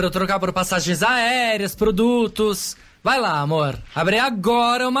pontos pra eu trocar por passagens aéreas, produtos. Vai lá, amor. Abre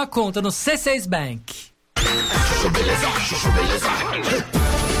agora uma conta no C6 Bank.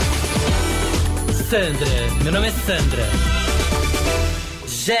 Sandra. Meu nome é Sandra.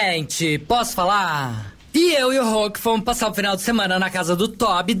 Gente, posso falar? E eu e o Rock fomos passar o final de semana na casa do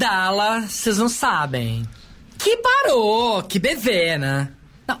Toby Dalla. Vocês não sabem. Que parou, que bebê, né?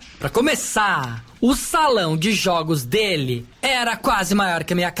 Não, pra começar, o salão de jogos dele era quase maior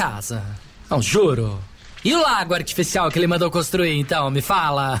que a minha casa. Não, juro. E o lago artificial que ele mandou construir, então, me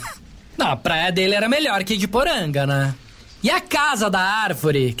fala? Não, a praia dele era melhor que de Poranga, né? E a casa da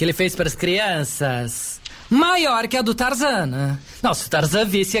árvore que ele fez para as crianças? Maior que a do Tarzan, né? Não, se o Tarzan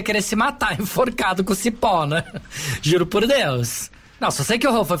visse, ia querer se matar enforcado com cipó, né? Juro por Deus. Não, só sei que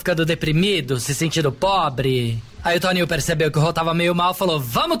o Rô foi ficando deprimido, se sentindo pobre. Aí o Toninho percebeu que o Rô tava meio mal, falou,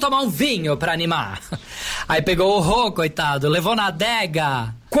 vamos tomar um vinho pra animar. Aí pegou o Rô, coitado, levou na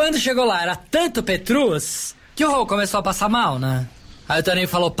adega. Quando chegou lá, era tanto Petrus que o Rô começou a passar mal, né? Aí o Toninho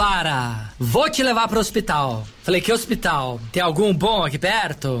falou, vou te levar pro hospital. Falei, que hospital? Tem algum bom aqui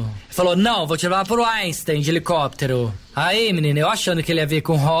perto? Ele falou, não, vou te levar pro Einstein de helicóptero. Aí, menina, eu achando que ele ia vir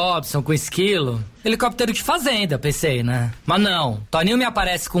com Robson, com Esquilo. Helicóptero de fazenda, pensei, né? Mas não, Toninho me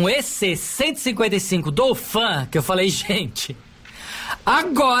aparece com esse 155 Dolphin, que eu falei, gente,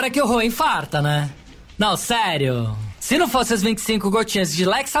 agora que o Rô infarta, né? Não, sério. Se não fosse as 25 gotinhas de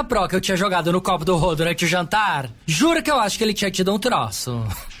Lexapro que eu tinha jogado no copo do Rô durante o jantar, juro que eu acho que ele tinha tido um troço.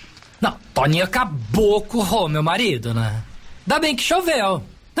 Não, Toninho acabou com o Rô, meu marido, né? Ainda bem que choveu.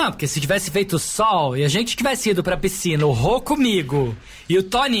 Não, porque se tivesse feito sol e a gente tivesse ido pra piscina, o Rô comigo e o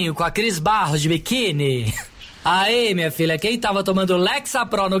Toninho com a Cris Barros de biquíni... Aí, minha filha, quem tava tomando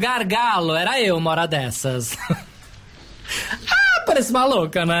Lexapro no gargalo era eu, uma hora dessas. Parece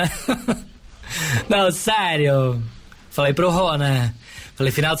maluca, né? Não, sério... Falei pro Rô, né?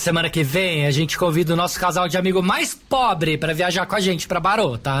 Falei, final de semana que vem a gente convida o nosso casal de amigo mais pobre pra viajar com a gente pra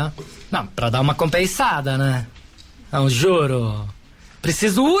Barô, tá? Não, pra dar uma compensada, né? Não, juro.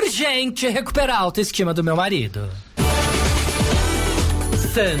 Preciso urgente recuperar a autoestima do meu marido.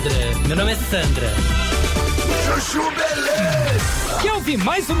 Sandra, meu nome é Sandra. Chuchu Beleza! Quer ouvir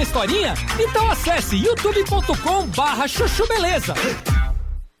mais uma historinha? Então acesse youtube.com/chuchu beleza.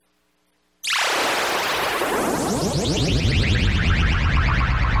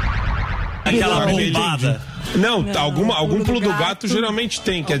 Aquela bombada. Não, algum pulo do gato geralmente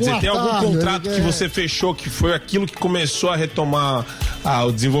tem. Quer dizer, tem algum contrato que você fechou que foi aquilo que começou a retomar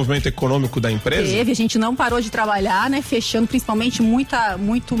o desenvolvimento econômico da empresa? Teve, a gente não parou de trabalhar, né? Fechando principalmente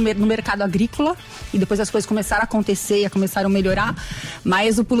muito no mercado agrícola. E depois as coisas começaram a acontecer e começaram a melhorar.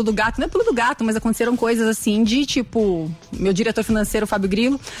 Mas o pulo do gato, não é pulo do gato, mas aconteceram coisas assim de tipo, meu diretor financeiro, Fábio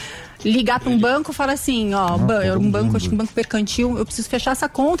Grilo, ligar para um banco e falar assim, era um banco, acho que um banco mercantil, eu preciso fechar essa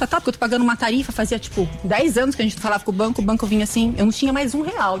conta, tá? Porque eu tô pagando uma tarifa, fazia tipo 10 anos que a gente falava com o banco vinha assim, eu não tinha mais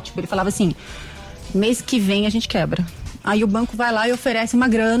R$1, tipo, ele falava assim, mês que vem a gente quebra. Aí o banco vai lá e oferece uma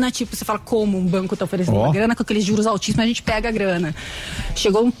grana, tipo, você fala, como um banco tá oferecendo uma grana com aqueles juros altíssimos, a gente pega a grana.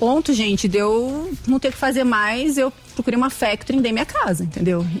 Chegou um ponto, gente, de eu não ter o que fazer mais, eu procurei uma factory e dei minha casa,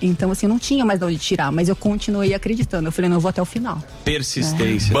 entendeu? Então, assim, eu não tinha mais de onde tirar, mas eu continuei acreditando. Eu falei, não, eu vou até o final.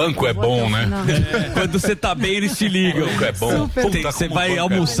 Persistência. Banco é bom, né? Quando você tá bem, eles te ligam. Banco é bom. Você vai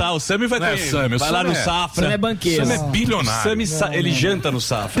almoçar, o Sami vai vai lá no Safra. Sami é banqueiro. Sami é bilionário. Sami, ele janta no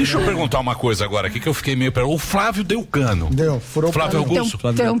Safra. Deixa eu perguntar uma coisa agora aqui, que eu fiquei meio... O Flávio deu cano. Furou Flávio Augusto.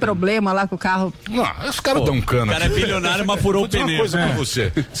 Tem um problema lá com o carro. Não, os caras dão cano. O cara é bilionário, mas furou o pneu. Uma coisa pra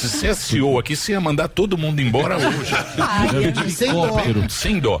você. Se você é CEO aqui, você ia mandar todo mundo embora hoje.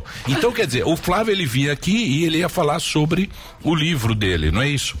 Sem dó. Então, quer dizer, o Flávio, ele vinha aqui e ele ia falar sobre o livro dele, não é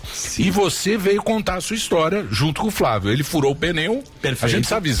isso? Sim. E você veio contar a sua história junto com o Flávio. Ele furou o pneu. Perfeito. A gente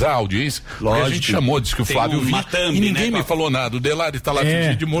precisa avisar a audiência. Lógico. A gente chamou, disse que o Flávio vinha e ninguém me falou nada. O Delari tá lá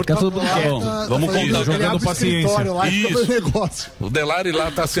fingindo de morto. Vamos contar, jogando paciência. Isso. O Delari lá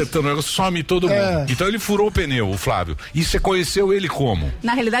tá acertando o negócio, some todo mundo. Então ele furou o pneu, o Flávio. E você conheceu ele como?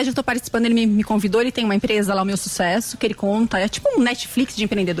 Na realidade, eu tô participando, ele me convidou, ele tem uma empresa lá, o Meu Sucesso, que ele conta, é tipo um Netflix de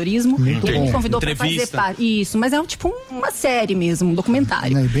empreendedorismo. Ele me convidou pra fazer parte. Isso, mas é tipo uma série mesmo, um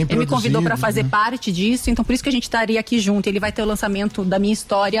documentário. Ele me convidou pra fazer parte disso, então por isso que a gente estaria aqui junto. Ele vai ter o lançamento da minha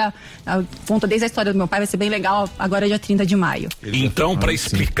história, conta desde a história do meu pai, vai ser bem legal, agora é dia 30 de maio. Então, pra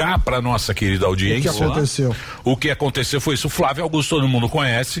explicar pra nossa querida audiência o que aconteceu foi isso. O Flávio Augusto todo mundo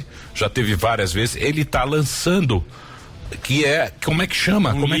conhece, já teve várias vezes, ele tá lançando, que é, como é que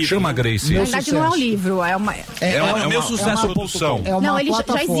chama? Como é que chama, Grace? Na verdade não é um livro, é uma... É Meu Sucesso Produção. Não, ele já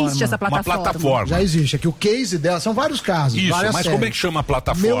existe essa plataforma. Uma plataforma. Já existe, aqui o case dela, são vários casos. Isso, mas séries. Como é que chama a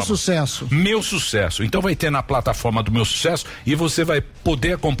plataforma? Meu Sucesso. Meu Sucesso. Então vai ter na plataforma do Meu Sucesso e você vai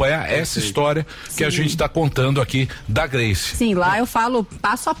poder acompanhar essa história que a gente está contando aqui da Grace. Sim, lá eu falo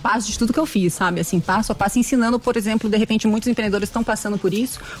passo a passo de tudo que eu fiz, sabe? Assim, passo a passo, ensinando, por exemplo, de repente muitos empreendedores estão passando por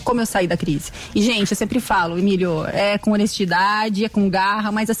isso, como eu saí da crise. E, gente, eu sempre falo, Emílio, é com honestidade, é com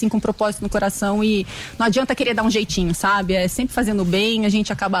garra, mas assim, com propósito no coração, e não adianta querer dar um jeitinho, sabe? É sempre fazendo bem, a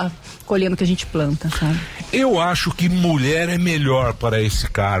gente acaba colhendo o que a gente planta, sabe? Eu acho que mulher é melhor para esse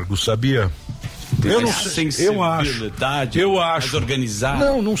cargo, sabia? Eu não sei, eu acho. Mais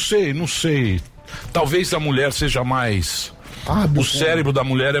organizado. Não sei. Talvez a mulher seja mais... o cérebro da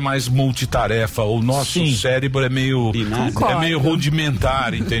mulher é mais multitarefa, o nosso cérebro é meio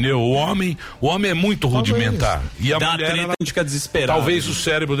rudimentar, entendeu? O homem é muito rudimentar. E a mulher, ela fica desesperada. Talvez o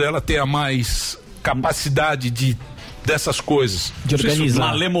cérebro dela tenha mais capacidade dessas coisas. De organizar.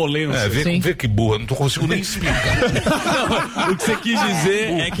 Malemolência. Vê que burra, não consigo nem explicar. O que você quis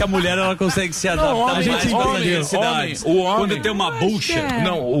dizer é que a mulher, ela consegue se adaptar a gente quando tem uma bucha.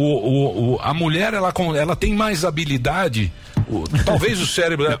 Não, a mulher, ela tem mais habilidade. talvez o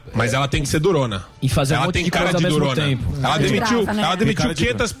cérebro... Mas ela tem que ser durona. E fazer ela um monte tem de cara coisa de ao mesmo durona. tempo. Ela demitiu, Grava, né? ela demitiu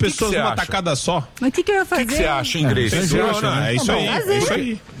 500 pessoas que numa acha? tacada só. Mas o que eu ia fazer? O que você acha, Ingrid? É isso aí, é isso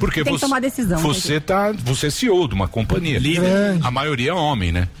aí. Porque Tem que tomar decisão. Você é CEO de uma companhia. A maioria é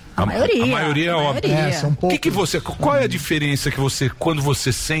homem, né? A maioria. A maioria é homem. São poucos. Qual é a diferença que você, quando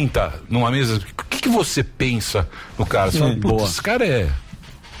você senta numa mesa, o que você pensa no cara? Você fala, putz, esse cara é...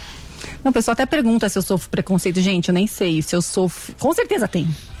 Não, o pessoal até pergunta se eu sofro preconceito. Gente, eu nem sei se eu sofro. Com certeza tem.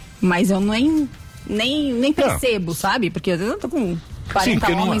 Mas eu nem percebo, sabe? Porque às vezes eu tô com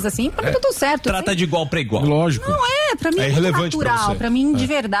 40 homens assim, pra mim tá tudo certo. Trata de igual pra igual. Lógico. Não pra mim é irrelevante natural. pra você. Pra mim, de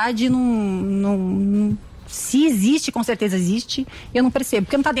verdade, não. Se existe, com certeza existe, eu não percebo,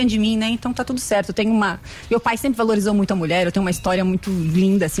 porque não tá dentro de mim, né? Então tá tudo certo. Eu tenho meu pai sempre valorizou muito a mulher, eu tenho uma história muito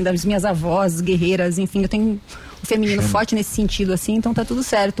linda, assim, das minhas avós, guerreiras, enfim, eu tenho um feminino forte nesse sentido, assim, então tá tudo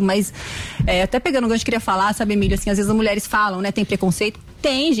certo. Mas, até pegando o gancho, eu queria falar, sabe, Emílio, assim, às vezes as mulheres falam, né, tem preconceito.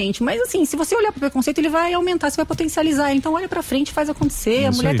 Tem, gente, mas assim, se você olhar pro preconceito, ele vai aumentar, você vai potencializar. Então olha pra frente, faz acontecer.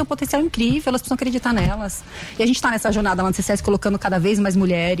 A mulher tem um potencial incrível, elas precisam acreditar nelas. E a gente tá nessa jornada lá no CCS colocando cada vez mais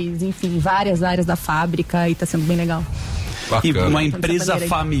mulheres, enfim, várias áreas da fábrica e tá sendo bem legal. E uma empresa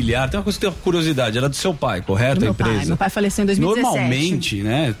familiar, tem uma coisa que eu tenho curiosidade, era do seu pai, correto? Meu pai faleceu em 2017. Normalmente,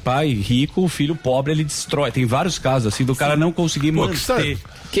 né, pai rico, filho pobre, ele destrói. Tem vários casos assim, do cara não conseguir manter.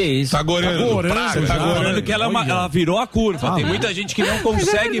 Que isso? Tá gorando. Tá gorando que ela virou a curva. Tem muita gente que não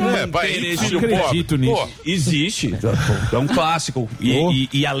consegue manter esse filho pobre. Acredito nisso. Existe. É um clássico.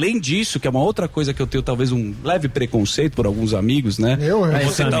 E além disso, que é uma outra coisa que eu tenho talvez um leve preconceito por alguns amigos, né?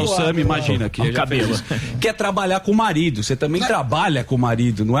 Você tá o Sam, imagina que o cabelo. Quer trabalhar com o marido. Você também trabalha com o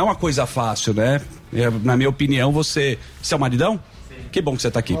marido. Não é uma coisa fácil, né? Na minha opinião, você é o maridão? Que bom que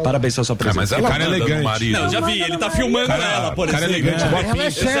você tá aqui. Parabéns pela sua presença. Mas ela cara é elegante. Marido. Não, já vi. Ele tá filmando ela, por exemplo. Cara elegante. Ela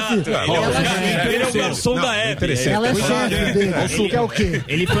é chefe. Ele é o garçom da app. Ela é chefe dele. Ele quer o quê?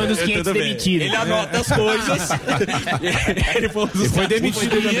 Ele foi um dos 500 demitidos. Ele anota as coisas. Ele foi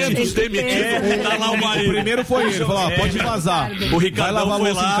demitido. 500 demitidos. Tá lá o marido. O primeiro foi ele. Falou, pode vazar. O Ricardo vai lavar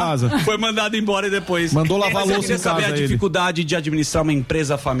foi louça lá, em casa. foi mandado embora e depois. Mandou lavar louça em casa. Você saber a dificuldade de administrar uma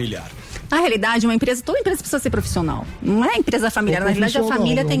empresa familiar. Na realidade, toda empresa precisa ser profissional. Não é empresa familiar. Na realidade, a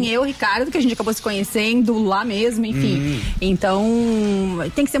família tem eu, Ricardo, que a gente acabou se conhecendo lá mesmo, enfim. Então,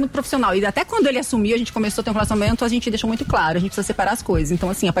 tem que ser muito profissional. E até quando ele assumiu, a gente começou a ter um relacionamento, a gente deixou muito claro, a gente precisa separar as coisas. Então,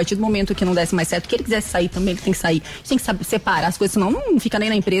 assim, a partir do momento que não desse mais certo, que ele quisesse sair também, ele tem que sair. A gente tem que saber separar as coisas, senão não fica nem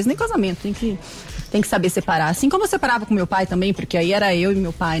na empresa, nem casamento. Tem que saber separar. Assim como eu separava com meu pai também, porque aí era eu e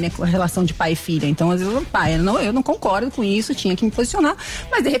meu pai, né? Com a relação de pai e filha. Então, às vezes, eu não concordo com isso, tinha que me posicionar.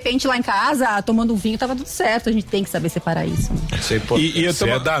 Mas, de repente, lá em casa, tomando um vinho, tava tudo certo. A gente tem que saber separar isso. Você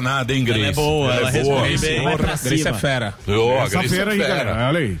é danada, hein, Grace? Ela é boa, ela responde bem. Grace é fera. Grace é fera.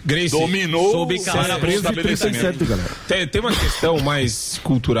 Olha aí. Grace dominou soube cara o estabelecimento. Tem uma questão mais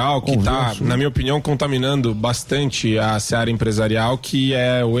cultural que tá, na minha opinião, contaminando bastante a seara empresarial, que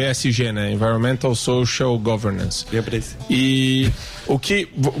é o ESG, né? Environmental Social Governance. E o que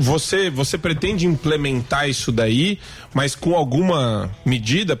você pretende implementar isso daí, mas com alguma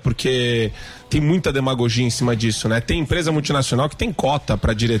medida, porque tem muita demagogia em cima disso, né? Tem empresa multinacional que tem cota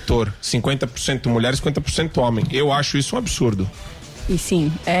para diretor, 50% mulher, 50% homem. Eu acho isso um absurdo. E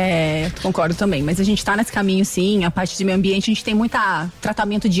sim, concordo também, mas a gente está nesse caminho sim, a parte de meio ambiente, a gente tem muito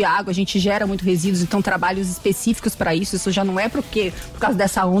tratamento de água, a gente gera muito resíduos, então trabalhos específicos para isso já não é por causa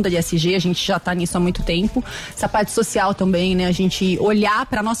dessa onda de ESG, a gente já está nisso há muito tempo. Essa parte social também, né, a gente olhar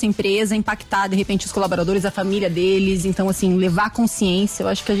para nossa empresa, impactar de repente os colaboradores, a família deles, então assim, levar consciência, eu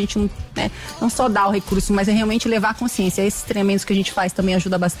acho que a gente não só dá o recurso, mas é realmente levar consciência. Esses treinamentos que a gente faz também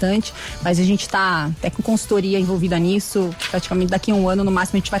ajuda bastante, mas a gente está até com consultoria envolvida nisso, praticamente daqui a um ano, no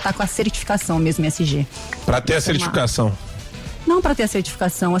máximo, a gente vai estar com a certificação mesmo ESG. Para ter a certificação? Não para ter a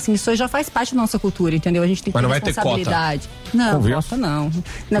certificação, assim, isso já faz parte da nossa cultura, entendeu? A gente tem que ter responsabilidade. Não, cota não. O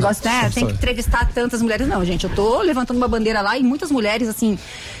negócio tem que entrevistar tantas mulheres, não, gente. Eu tô levantando uma bandeira lá e muitas mulheres, assim,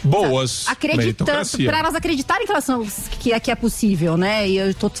 boas, acreditando, para elas acreditarem que é possível, né? E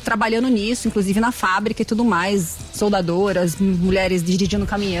eu tô trabalhando nisso, inclusive na fábrica e tudo mais, soldadoras, mulheres dirigindo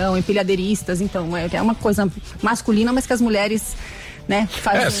caminhão, empilhadeiristas, então é uma coisa masculina, mas que as mulheres, né,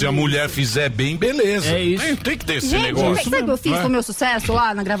 se a mulher fizer bem, beleza. É isso. Tem que ter esse negócio. Sabe o que eu fiz com o meu sucesso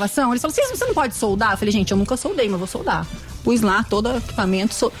lá na gravação? Eles falaram, você não pode soldar? Eu falei, gente, eu nunca soldei, mas vou soldar. Pus lá todo o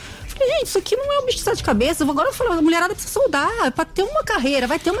equipamento, falei, gente, isso aqui não é um bicho de sete cabeças. Agora eu falo, a mulherada precisa soldar, pra ter uma carreira,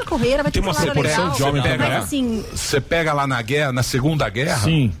 vai ter uma carreira, vai ter uma proporção de homem pra assim, você pega lá na guerra, na Segunda Guerra,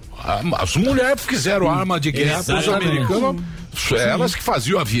 sim, as mulheres fizeram arma de guerra pros americanos. Elas que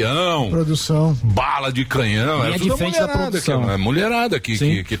faziam avião, produção, bala de canhão, de frente da produção. Mulherada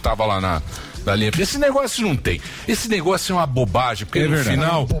que tava lá da linha. Esse negócio não tem. Esse negócio é uma bobagem, porque no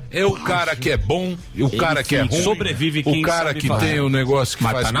final é o cara que é bom e o cara que é ruim. Sobrevive quem o cara que tem o negócio que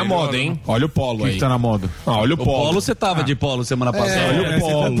Mas faz tá na melhor, moda, hein? né? Olha o polo aí. Tá na moda. Olha o O polo. Polo, você tava de polo semana passada. Olha o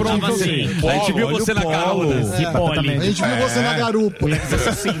polo. Pronto, assim. A gente viu você na garupa. A gente viu você na garupa.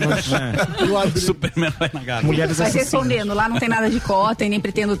 Superman vai na garupa. Mulheres Mas respondendo, lá não tem nada de cota e nem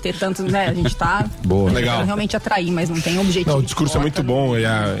pretendo ter tanto, né? A gente tá. Boa. Legal. Quero realmente atrair, mas não tem objetivo. Não, o discurso é muito bom.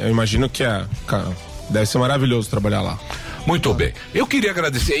 Eu imagino que deve ser maravilhoso trabalhar lá. Muito bem. Eu queria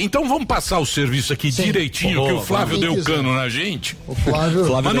agradecer. Então vamos passar o serviço aqui direitinho, que o Flávio deu cano na gente. O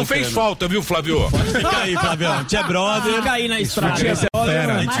Flávio Mas não fez falta, viu, Flávio? Fica aí, Flavião. Tia brother. Fica aí na estrada.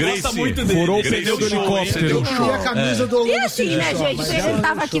 A gente gosta muito dele. Furou o pneu do helicóptero. E a camisa do E assim, né, gente? Ele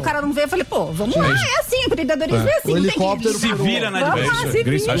tava aqui, o cara não veio, eu falei, pô, vamos lá, é assim, empreendedorismo é assim. O helicóptero se vira na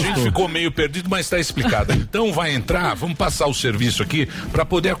A gente ficou meio perdido, mas está explicado. Então vai entrar, vamos passar o serviço aqui para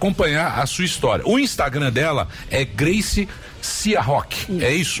poder acompanhar a sua história. O Instagram dela é Grace Ciarroch,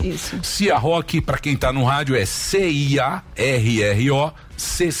 é isso? Isso. Ciarroch, para quem tá no rádio, é CIARROCCHI.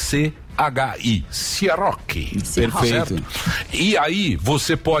 Ciarroch. Perfeito. E aí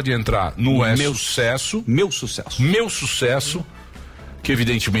você pode entrar no Meu Sucesso. Meu sucesso. Meu Sucesso, que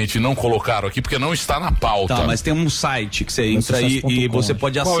evidentemente não colocaram aqui porque não está na pauta. Tá, mas tem um site que você entra aí e você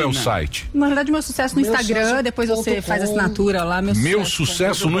pode assinar. Qual é o site? Na verdade, Meu Sucesso no Instagram, depois você faz a assinatura lá. Meu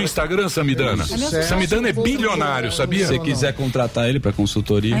Sucesso no Instagram, Samidana. Samidana é bilionário, sabia? Se você quiser contratar ele para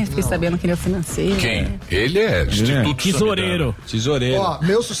consultoria. Aí fiquei sabendo que ele é financeiro. Quem? Ele é Instituto Tesoureiro. Tesoureiro. Ó,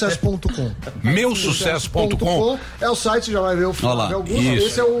 meusucesso.com. Meusucesso.com é o site, já vai ver o Olha lá.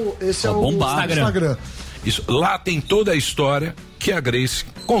 Esse é o Instagram. Isso, lá tem toda a história que a Grace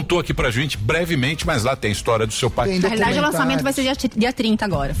contou aqui pra gente brevemente, mas lá tem a história do seu pai. Na realidade, o lançamento vai ser dia 30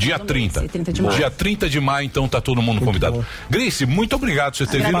 agora. Dia 30. 30 de maio. Dia 30 de maio, então tá todo mundo convidado. Grace, muito obrigado por você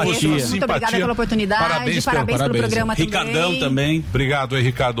ter vindo. Muito obrigada pela oportunidade. Parabéns pelo programa Ricardão também. Obrigado aí,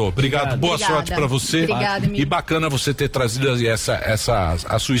 Ricardo. Obrigado. Boa sorte pra você. Obrigada, e bacana você ter trazido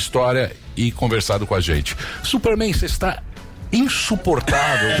a sua história e conversado com a gente. Superman, você está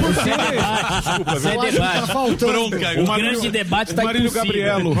insuportável. Tá faltando. O grande debate tá Marílio impossível.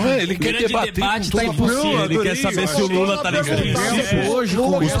 Gabrielo. Ele quer debater debate com tá todo impossível. Ele quer saber se o Lula tá ligado.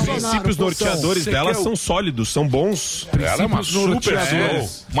 Os princípios norteadores dela são sólidos, são bons. Ela é uma super CEO.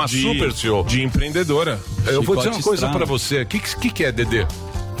 Uma super CEO. De empreendedora. Eu vou dizer uma coisa pra você. O que é, Dedê?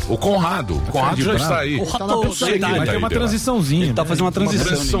 O Conrado já está aí. Vai ter uma transiçãozinha. Ele tá fazendo uma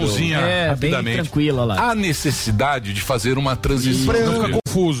transiçãozinha bem rapidamente. tranquila lá. Há necessidade de fazer uma transição. Não fica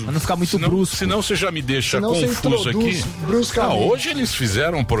confuso. Pra não ficar muito brusco. Senão você já me deixa Senão você confuso aqui. bruscamente. Hoje eles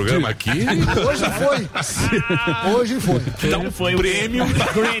fizeram um programa aqui. Hoje foi. Então foi prêmio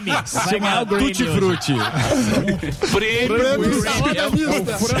Grammy. Vai ganhar o Grammy Tutti hoje. Frutti. Prêmio salada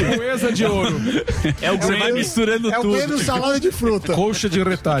mista. Framboesa de ouro. É o Grammy misturando É o tudo. prêmio salada de fruta. Coxa de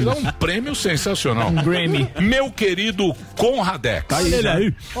retalhos. um prêmio sensacional. Grammy. Meu querido Conradex. Tá aí,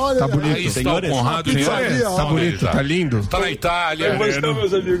 né? Olha, Tá bonito. Aí está o Conrado. Senhores, Tá bonito, tá lindo. Tá na Itália. Como estão,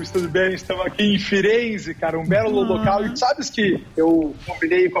 meus amigos? Tudo bem? Estamos aqui em Firenze, cara, um belo local. E sabes que eu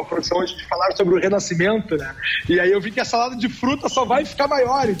combinei com a produção hoje de falar sobre o Renascimento, né? E aí eu vi que a salada de fruta só vai ficar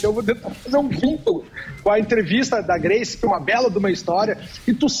maior, então eu vou tentar fazer um vínculo com a entrevista da Grace, que é uma bela de uma história.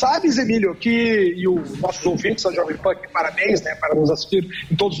 E tu sabes, Emílio, e os nossos ouvintes da Jovem Pan, parabéns, né, para nos assistir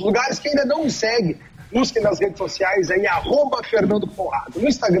em todos os lugares, que ainda não me segue, busquem nas redes sociais aí, @Fernando Conrado, no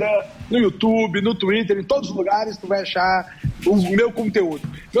Instagram, no YouTube, no Twitter, em todos os lugares tu vai achar o meu conteúdo.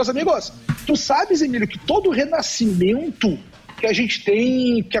 Meus amigos, tu sabes, Emílio, que todo o renascimento que a gente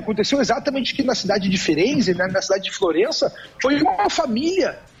tem, que aconteceu exatamente aqui na cidade de Firenze, né, na cidade de Florença, foi uma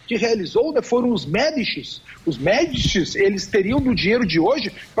família que realizou, né, foram os Médicis. Os Médicis, eles teriam do dinheiro de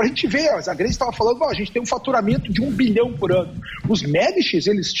hoje, pra gente ver, a Grace estava falando, a gente tem um faturamento de 1 bilhão por ano. Os Médicis,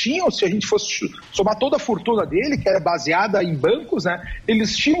 eles tinham, se a gente fosse somar toda a fortuna dele, que era baseada em bancos, né,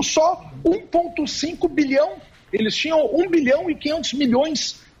 eles tinham só 1,5 bilhão. Eles tinham 1 bilhão e 500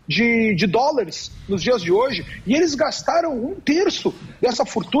 milhões de dólares nos dias de hoje, e eles gastaram 1/3 dessa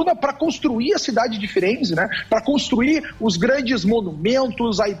fortuna para construir a cidade de Firenze, né? Para construir os grandes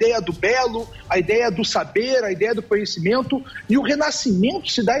monumentos, a ideia do belo, a ideia do saber, a ideia do conhecimento. E o Renascimento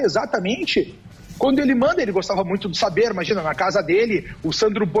se dá exatamente quando ele gostava muito do saber. Imagina, na casa dele, o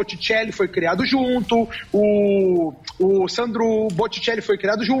Sandro Botticelli foi criado junto, o Sandro Botticelli foi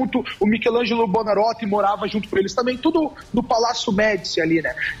criado junto, o Michelangelo Buonarroti morava junto com eles também, tudo no Palácio Médici ali,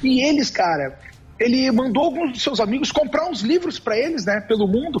 né? E eles, cara, ele mandou alguns dos seus amigos comprar uns livros para eles, né, pelo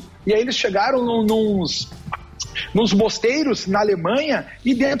mundo, e aí eles chegaram nos mosteiros na Alemanha,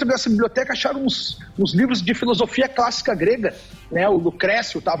 e dentro dessa biblioteca acharam uns livros de filosofia clássica grega. né, o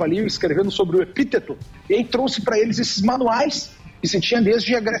Lucrécio estava ali escrevendo sobre o epíteto, e aí trouxe para eles esses manuais que se tinha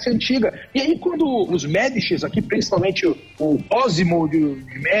desde a Grécia Antiga. E aí quando os Médicis, aqui principalmente o Cosimo de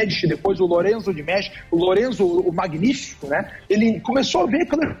Médici, depois o Lorenzo de Médici, o Lorenzo o Magnífico, né, ele começou a ver,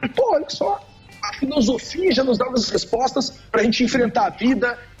 pô, olha só, a filosofia já nos dava as respostas para a gente enfrentar a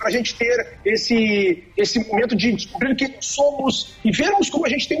vida, para a gente ter esse momento de descobrir quem somos e vermos como a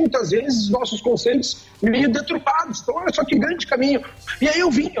gente tem muitas vezes nossos conceitos meio deturpados. Então, olha só que grande caminho. E aí eu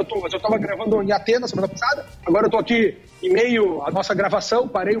estava gravando em Atenas semana passada, agora eu estou aqui em meio à nossa gravação,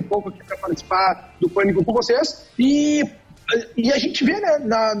 parei um pouco aqui para participar do Pânico com vocês e a gente vê, né,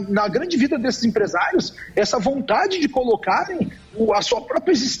 na grande vida desses empresários essa vontade de colocarem a sua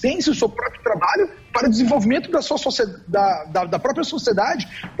própria existência, o seu próprio trabalho para o desenvolvimento da sua da própria sociedade.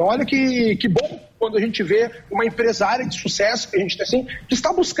 Então olha que bom quando a gente vê uma empresária de sucesso que a gente tem assim, que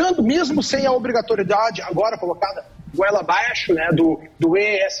está buscando, mesmo sem a obrigatoriedade agora colocada goela abaixo, né, do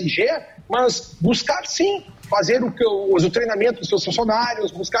ESG, mas buscar sim fazer o treinamento dos seus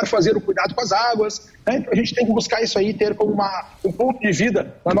funcionários, buscar fazer o cuidado com as águas, né? Então a gente tem que buscar isso aí, ter como um ponto de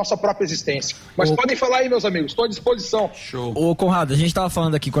vida na nossa própria existência. Mas podem falar aí, meus amigos, estou à disposição. Show. Ô Conrado, a gente estava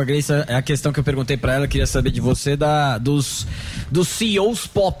falando aqui com a Grace, a questão que eu perguntei para ela, eu queria saber de você dos CEOs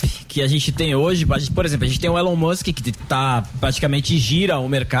pop que a gente tem hoje. Por exemplo, a gente tem o Elon Musk, que tá praticamente gira o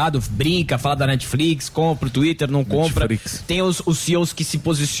mercado, brinca, fala da Netflix, compra o Twitter, não compra. Netflix. Tem os CEOs que se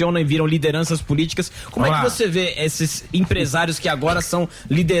posicionam e viram lideranças políticas. Como é que você vê esses empresários que agora são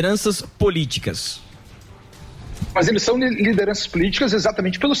lideranças políticas? Mas eles são lideranças políticas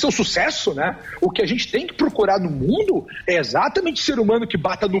exatamente pelo seu sucesso, né? O que a gente tem que procurar no mundo é exatamente o ser humano que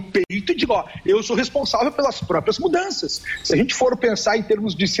bata no peito e diga, ó, eu sou responsável pelas próprias mudanças. Se a gente for pensar em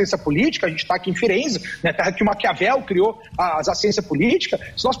termos de ciência política, a gente está aqui em Firenze, né, terra que o Maquiavel criou a ciência política,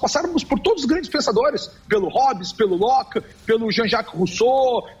 se nós passarmos por todos os grandes pensadores, pelo Hobbes, pelo Locke, pelo Jean-Jacques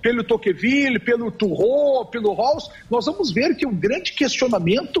Rousseau, pelo Tocqueville, pelo Thoreau, pelo Rawls, nós vamos ver que o grande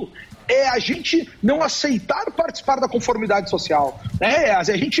questionamento é a gente não aceitar participar da conformidade social, né? É a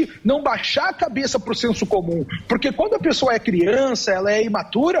gente não baixar a cabeça para o senso comum, porque quando a pessoa é criança, ela é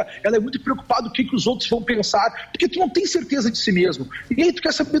imatura, ela é muito preocupada com o que os outros vão pensar, porque tu não tem certeza de si mesmo, e aí tu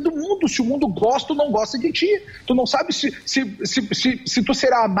quer saber do mundo, se o mundo gosta ou não gosta de ti, tu não sabe se tu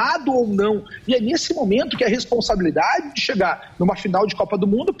será amado ou não, e é nesse momento que a responsabilidade de chegar numa final de Copa do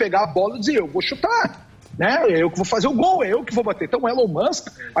Mundo, pegar a bola e dizer, eu vou chutar, né? Eu que vou fazer o gol, é eu que vou bater. Então, Elon Musk,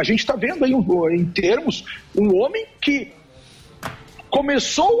 a gente está vendo aí em termos um homem que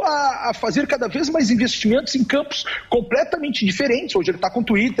começou a fazer cada vez mais investimentos em campos completamente diferentes. Hoje ele está com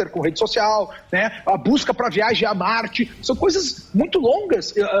Twitter, com rede social, né? A busca para viagem a Marte. São coisas muito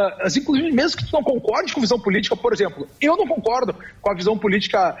longas, inclusive mesmo que tu não concorde com visão política, por exemplo, eu não concordo com a visão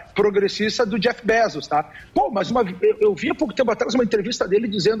política progressista do Jeff Bezos, tá? Pô, mas eu vi há pouco tempo atrás uma entrevista dele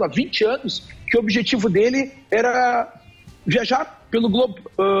dizendo há 20 anos que o objetivo dele era viajar pelo globo,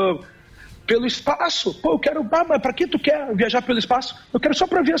 pelo espaço. Pô, eu quero... mas pra que tu quer viajar pelo espaço? Eu quero só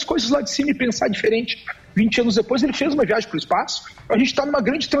pra ver as coisas lá de cima e pensar diferente. 20 anos depois ele fez uma viagem pro espaço. A gente tá numa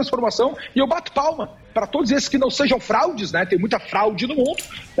grande transformação e eu bato palma para todos esses que não sejam fraudes, né? Tem muita fraude no mundo,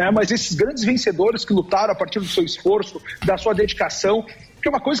 né? Mas esses grandes vencedores que lutaram a partir do seu esforço, da sua dedicação. Porque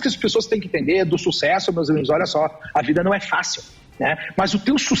uma coisa que as pessoas têm que entender do sucesso, meus amigos, olha só, a vida não é fácil, né? Mas o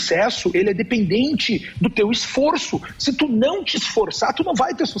teu sucesso, ele é dependente do teu esforço. Se tu não te esforçar, tu não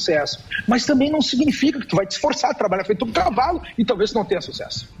vai ter sucesso. Mas também não significa que tu vai te esforçar, trabalhar feito um cavalo e talvez não tenha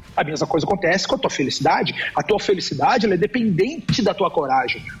sucesso. A mesma coisa acontece com a tua felicidade. A tua felicidade, ela é dependente da tua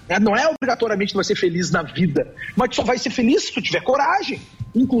coragem, né? Não é obrigatoriamente tu vai ser feliz na vida, mas tu só vai ser feliz se tu tiver coragem.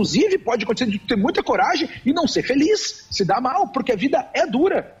 Inclusive, pode acontecer de ter muita coragem e não ser feliz, se dar mal, porque a vida é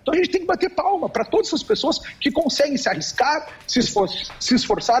dura. Então a gente tem que bater palma para todas essas pessoas que conseguem se arriscar, se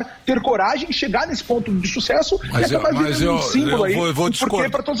esforçar, ter coragem e chegar nesse ponto de sucesso e acabar virando um símbolo aí. Eu vou discordar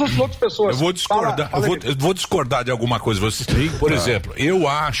para todas as outras pessoas. Eu vou discordar, eu vou discordar de alguma coisa. Por exemplo, eu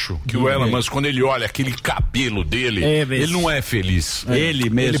acho que o Elon Musk, quando ele olha aquele cabelo dele, ele não é feliz. Ele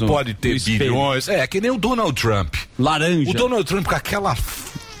mesmo. Ele pode ter bilhões. É que nem o Donald Trump. Laranja. O Donald Trump com aquela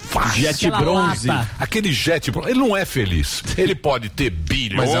jet bronze. Aquele jet bronze. Ele não é feliz. Ele pode ter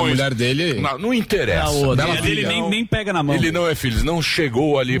bilhões. Mas a mulher dele... Não interessa. Ele nem pega na mão. Ele não é feliz. Não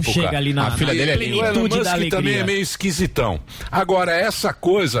chegou ali pro cara. A filha dele é linda. O Elon Musk também é meio esquisitão. Agora, essa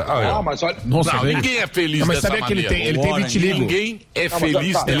coisa... mas olha... ninguém é feliz dessa maneira. Sabia que ele tem vitiligo. Ninguém é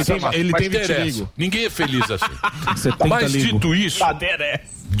feliz dessa maneira. Ele tem vitiligo. Ninguém é feliz assim. Mas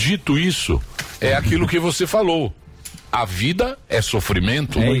dito isso, é aquilo que você falou. A vida é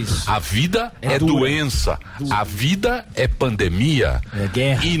sofrimento, a vida é doença, a vida é pandemia. É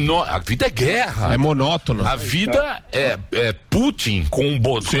guerra. A vida é guerra. É monótono. A vida é Putin com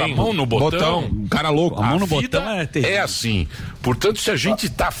a mão no botão. Cara louco. A mão no botão é assim. Portanto, se a gente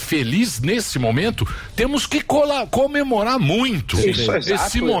está feliz nesse momento, temos que comemorar muito.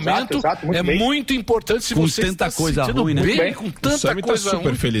 Esse momento é muito importante. Se com você tanta está coisa se ruim, bem, com tanta coisa super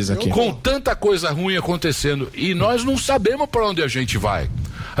ruim, feliz aqui. com tanta coisa ruim acontecendo, e nós não sabemos para onde a gente vai.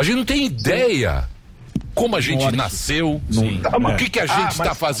 A gente não tem ideia como a gente nasceu, o que a gente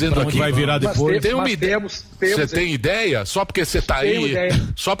está fazendo aqui. Vai virar depois. Tem uma ideia? Você tem ideia? Só porque você está aí,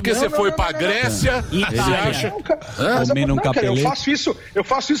 só porque você foi para a Grécia, você acha? Eu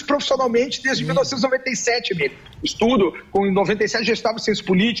faço isso profissionalmente desde 1997, mesmo. Estudo, em 97 já estava em ciências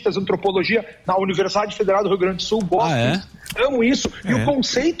políticas, antropologia na Universidade Federal do Rio Grande do Sul, gosto. Amo isso. E o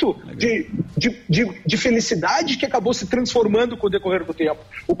conceito de felicidade que acabou se transformando com o decorrer do tempo.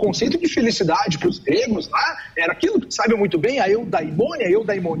 O conceito de felicidade para os gregos lá era aquilo que sabe muito bem, a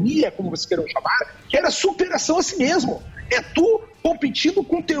eudaimonia, como vocês queiram chamar, que era superação a si mesmo. É tu competindo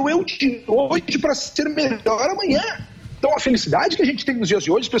com o teu eu de hoje para ser melhor amanhã. Então a felicidade que a gente tem nos dias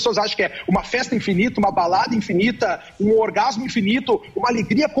de hoje, as pessoas acham que é uma festa infinita, uma balada infinita, um orgasmo infinito, uma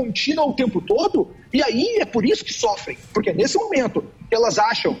alegria contínua o tempo todo, e aí é por isso que sofrem, porque é nesse momento que elas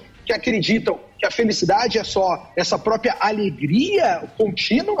acham, que acreditam que a felicidade é só essa própria alegria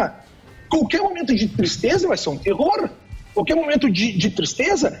contínua. Qualquer momento de tristeza vai ser um terror, qualquer momento de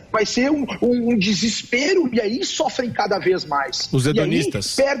tristeza vai ser um desespero, e aí sofrem cada vez mais. Os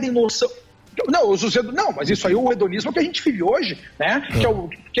hedonistas. E aí perdem noção. Não, mas isso aí é o hedonismo que a gente vive hoje, né?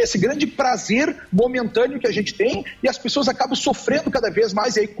 Que é esse grande prazer momentâneo que a gente tem, e as pessoas acabam sofrendo cada vez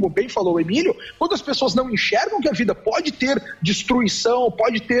mais. E aí, como bem falou o Emílio, quando as pessoas não enxergam que a vida pode ter destruição,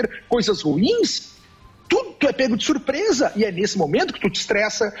 pode ter coisas ruins, tu é pego de surpresa, e é nesse momento que tu te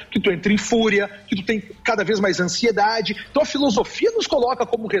estressa, que tu entra em fúria, que tu tem cada vez mais ansiedade. Então a filosofia nos coloca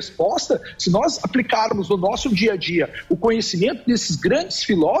como resposta, se nós aplicarmos no nosso dia a dia o conhecimento desses grandes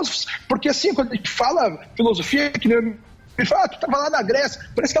filósofos, porque assim, quando a gente fala filosofia, que nem ele fala, tu estava lá na Grécia,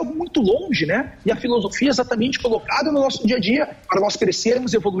 parece que é algo muito longe, né? E a filosofia é exatamente colocada no nosso dia a dia, para nós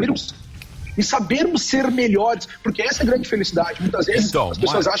crescermos, evoluirmos e sabermos ser melhores, porque essa é a grande felicidade. Muitas vezes as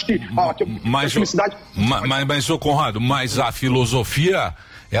pessoas acham que a felicidade... Mas, ô Conrado, mas a filosofia,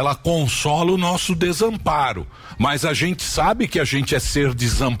 ela consola o nosso desamparo, mas a gente sabe que a gente é ser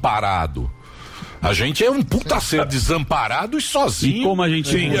desamparado. A gente é um puta ser desamparado e sozinho. E como a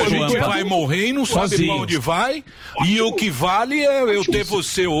gente vai morrer e não sabe pra onde vai. E o que vale é eu ter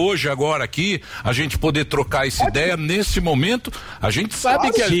você hoje, agora aqui, a gente poder trocar essa ideia nesse momento. A gente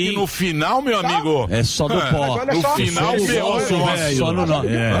sabe que no final, meu amigo... É só do pó. No final, só no nome.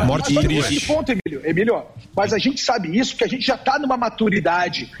 Morte triste. Ponto, Emílio, mas a gente sabe isso porque a gente já tá numa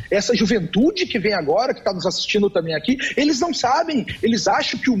maturidade. Essa juventude que vem agora, que tá nos assistindo também aqui, eles não sabem. Eles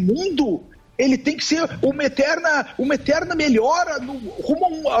acham que o mundo... ele tem que ser uma eterna melhora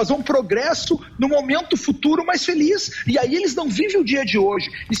rumo a um progresso no momento futuro mais feliz. E aí eles não vivem o dia de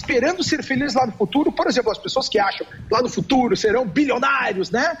hoje esperando ser felizes lá no futuro. Por exemplo, as pessoas que acham que lá no futuro serão bilionários,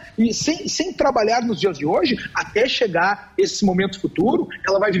 né? E sem trabalhar nos dias de hoje, até chegar esse momento futuro,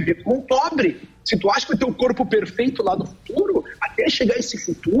 ela vai viver como um pobre. Se tu acha que vai ter um corpo perfeito lá no futuro, até chegar esse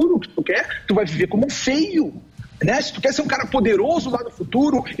futuro que tu quer, tu vai viver como um feio. Né? Se tu quer ser um cara poderoso lá no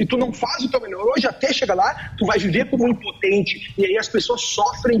futuro e tu não faz o teu melhor hoje, até chegar lá, tu vai viver como um impotente. E aí as pessoas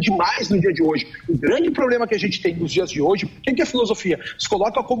sofrem demais no dia de hoje. O grande problema que a gente tem nos dias de hoje, o que é a filosofia? Se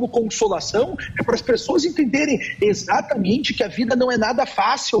coloca como consolação, é para as pessoas entenderem exatamente que a vida não é nada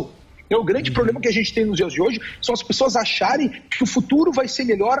fácil. O grande problema que a gente tem nos dias de hoje são as pessoas acharem que o futuro vai ser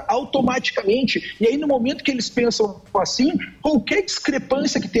melhor automaticamente. E aí, no momento que eles pensam assim, qualquer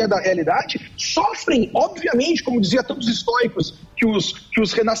discrepância que tenha da realidade, sofrem, obviamente, como dizia todos os estoicos, que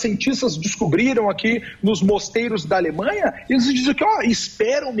os renascentistas descobriram aqui nos mosteiros da Alemanha, eles dizem que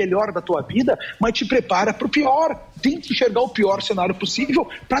espera o melhor da tua vida, mas te prepara para o pior. Tenta enxergar o pior cenário possível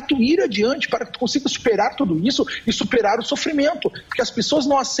para tu ir adiante, para que tu consiga superar tudo isso e superar o sofrimento. Porque as pessoas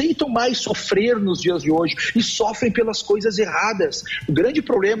não aceitam mais sofrer nos dias de hoje e sofrem pelas coisas erradas. O grande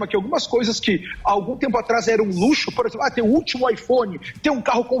problema é que algumas coisas que há algum tempo atrás eram um luxo, por exemplo, ter o último iPhone, ter um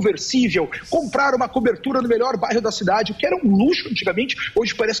carro conversível, comprar uma cobertura no melhor bairro da cidade, o que era um luxo antigamente,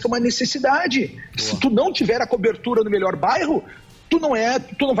 hoje parece que é uma necessidade. Se tu não tiver a cobertura no melhor bairro, tu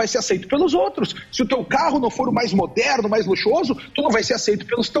não vai ser aceito pelos outros. Se o teu carro não for o mais moderno, mais luxuoso, tu não vai ser aceito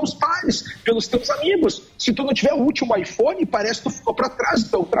pelos teus pais, pelos teus amigos. Se tu não tiver o último iPhone, parece que tu ficou para trás,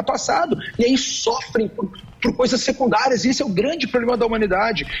 tu é ultrapassado. E aí sofrem por coisas secundárias. E esse é o grande problema da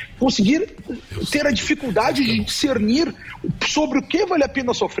humanidade. Conseguir ter a dificuldade de discernir sobre o que vale a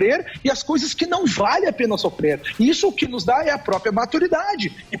pena sofrer e as coisas que não vale a pena sofrer. E isso o que nos dá é a própria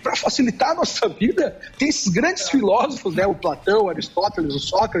maturidade. E para facilitar a nossa vida, tem esses grandes filósofos, né? O Platão, o Aristóteles, o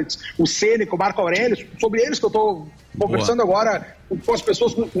Sócrates, o Sêneca, o Marco Aurélio, sobre eles que eu estou conversando agora com as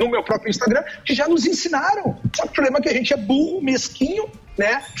pessoas no meu próprio Instagram, que já nos ensinaram. Só que o problema é que a gente é burro, mesquinho,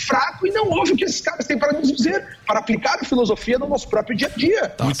 né, fraco, e não ouve o que esses caras têm para nos dizer, para aplicar a filosofia no nosso próprio dia a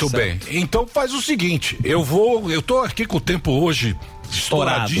dia. Muito bem. Então faz o seguinte, eu tô aqui com o tempo hoje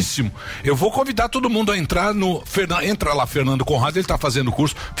estouradíssimo. Eu vou convidar todo mundo a entrar entra lá, Fernando Conrado, ele tá fazendo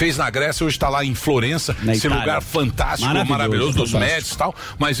curso, fez na Grécia, hoje tá lá em Florença, esse lugar fantástico, maravilhoso dos médicos e tal,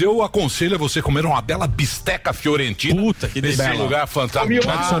 mas eu aconselho a você comer uma bela bisteca fiorentina. Puta, que delícia. Esse lugar fantástico.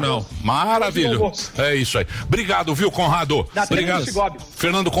 Tradicional. Maravilhoso. É isso aí. Obrigado, viu, Conrado? Obrigado.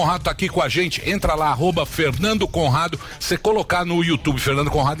 Fernando Conrado tá aqui com a gente, entra lá, @Fernando Conrado, você colocar no YouTube, Fernando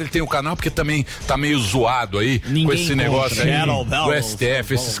Conrado, ele tem um canal porque também tá meio zoado aí, com esse negócio aí, do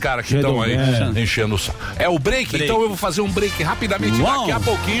STF, esses caras que estão aí enchendo o saco. É o break? Então eu vou fazer um break rapidamente. Daqui a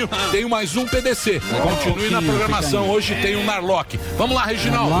pouquinho tenho mais um PDC. Continue na programação. Hoje tem o Narlock. Vamos lá,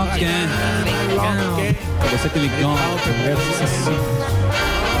 Reginaldo. Você que ligou.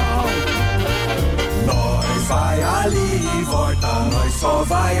 Nós vai ali e volta. Nós só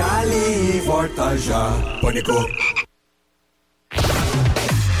vai ali e volta já. Pânico.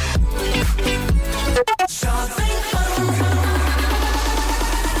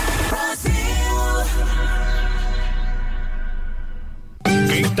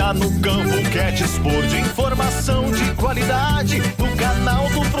 Quem tá no campo quer dispor de informação de qualidade no canal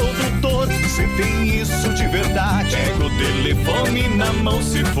do produtor. Cê tem isso de verdade. Pega o telefone na mão,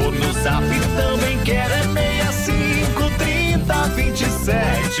 se for no zap também quer. É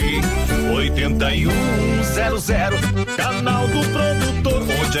 6530278100. Canal do produtor,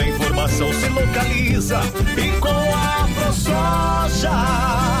 onde a informação se localiza. E com a ProSoja,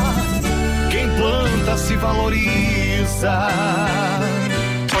 quem planta se valoriza.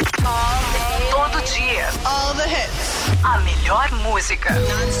 Todo dia. All the hits. A melhor música.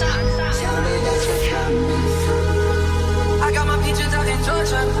 I got my peaches out in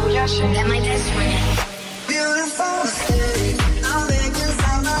Georgia. Oh yeah, shit. That my best friend. Beautiful city. I'm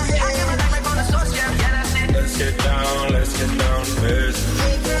inside my head. I give it back like on the source, yeah, that's it. Let's get down to business.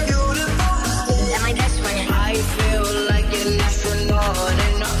 That my best friend. I feel like an astronaut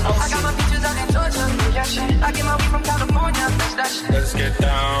in the ocean. I got my peaches out in Georgia. Oh yeah, shit. I get my weed from California. That's that shit. Let's get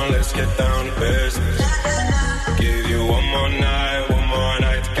down to business. Give you one more night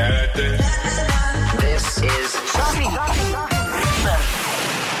to get this. This is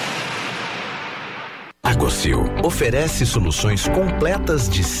A Gocil oferece soluções completas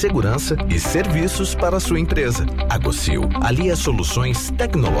de segurança e serviços para a sua empresa. A Gocil alia soluções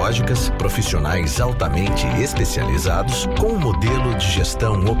tecnológicas, profissionais altamente especializados com um modelo de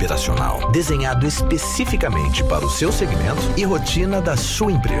gestão operacional desenhado especificamente para o seu segmento e rotina da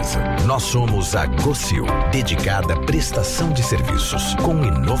sua empresa. Nós somos a Gocil, dedicada à prestação de serviços com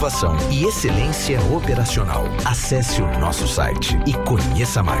inovação e excelência operacional. Acesse o nosso site e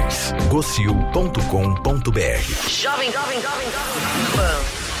conheça mais. gocil.com.br. Jovem Pan.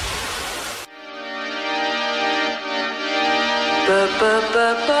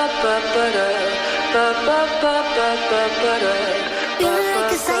 Feeling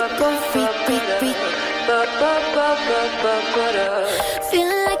like a psycho freak.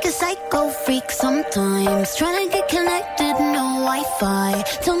 Feeling like a psycho freak sometimes. Trying to get connected, no Wi-Fi.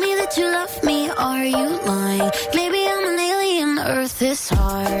 Tell me that you love me, are you lying? Maybe I'm an alien, Earth is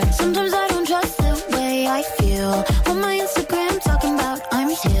hard. Sometimes I don't trust the way I feel. On my Instagram talking about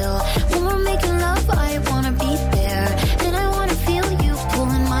I'm chill. When we're making love, I wanna be there. And I wanna feel you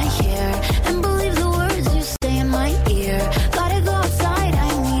pulling my hair. And believe the words you say in my ear. Gotta go outside,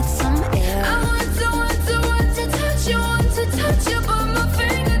 I need some air. I want to touch you, but my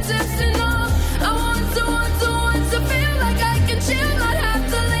fingertips and all. I want to feel like I can chill, not have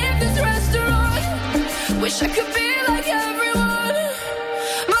to leave this restaurant. Wish I could be like everyone,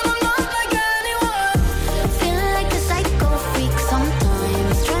 but I'm not like anyone. Feeling like a psycho freak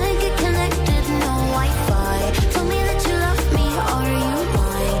sometimes. Trying to get connected, no Wi-Fi. Tell me that you love me, are you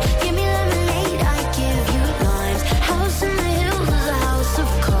lying? Give me lemonade, I give you limes. House in the hills is a house of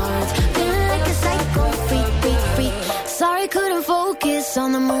cards. Feeling like a psycho freak. Sorry, couldn't focus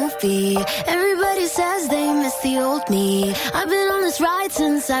on the movie. Everybody says they miss the old me. I've been on this ride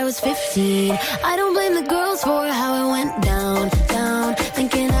since I was 15. I don't blame the girls for how it went down.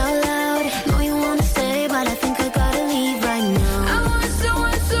 Thinking out loud. Know you wanna stay, but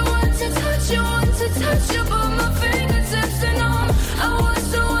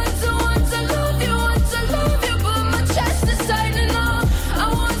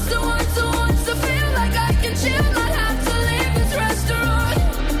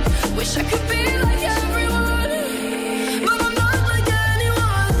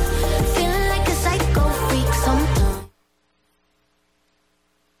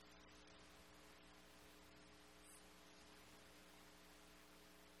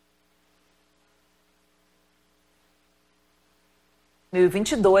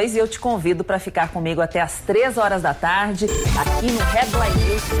 2022 e eu te convido para ficar comigo até às 3 horas da tarde aqui no Headline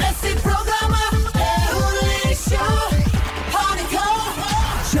News. Esse programa é um lixo.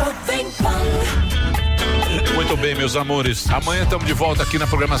 Jovem Pan. Muito bem, meus amores. Amanhã estamos de volta aqui na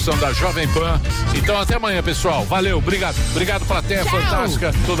programação da Jovem Pan. Então até amanhã, pessoal. Valeu, obrigado. Obrigado, plateia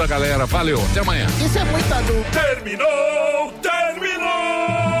fantástica, toda a galera. Valeu, até amanhã. Isso é muito adulto. Terminou!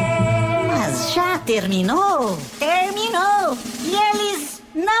 Mas já terminou? Terminou! E eles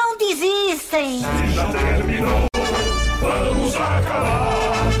não desistem! Já terminou, vamos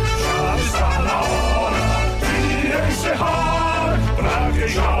acabar. Já está na hora de encerrar. Pra quem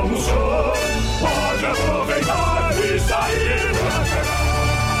já almoçou, pode aproveitar e sair pra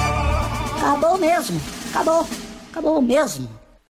cá. Acabou mesmo! Acabou! Acabou mesmo!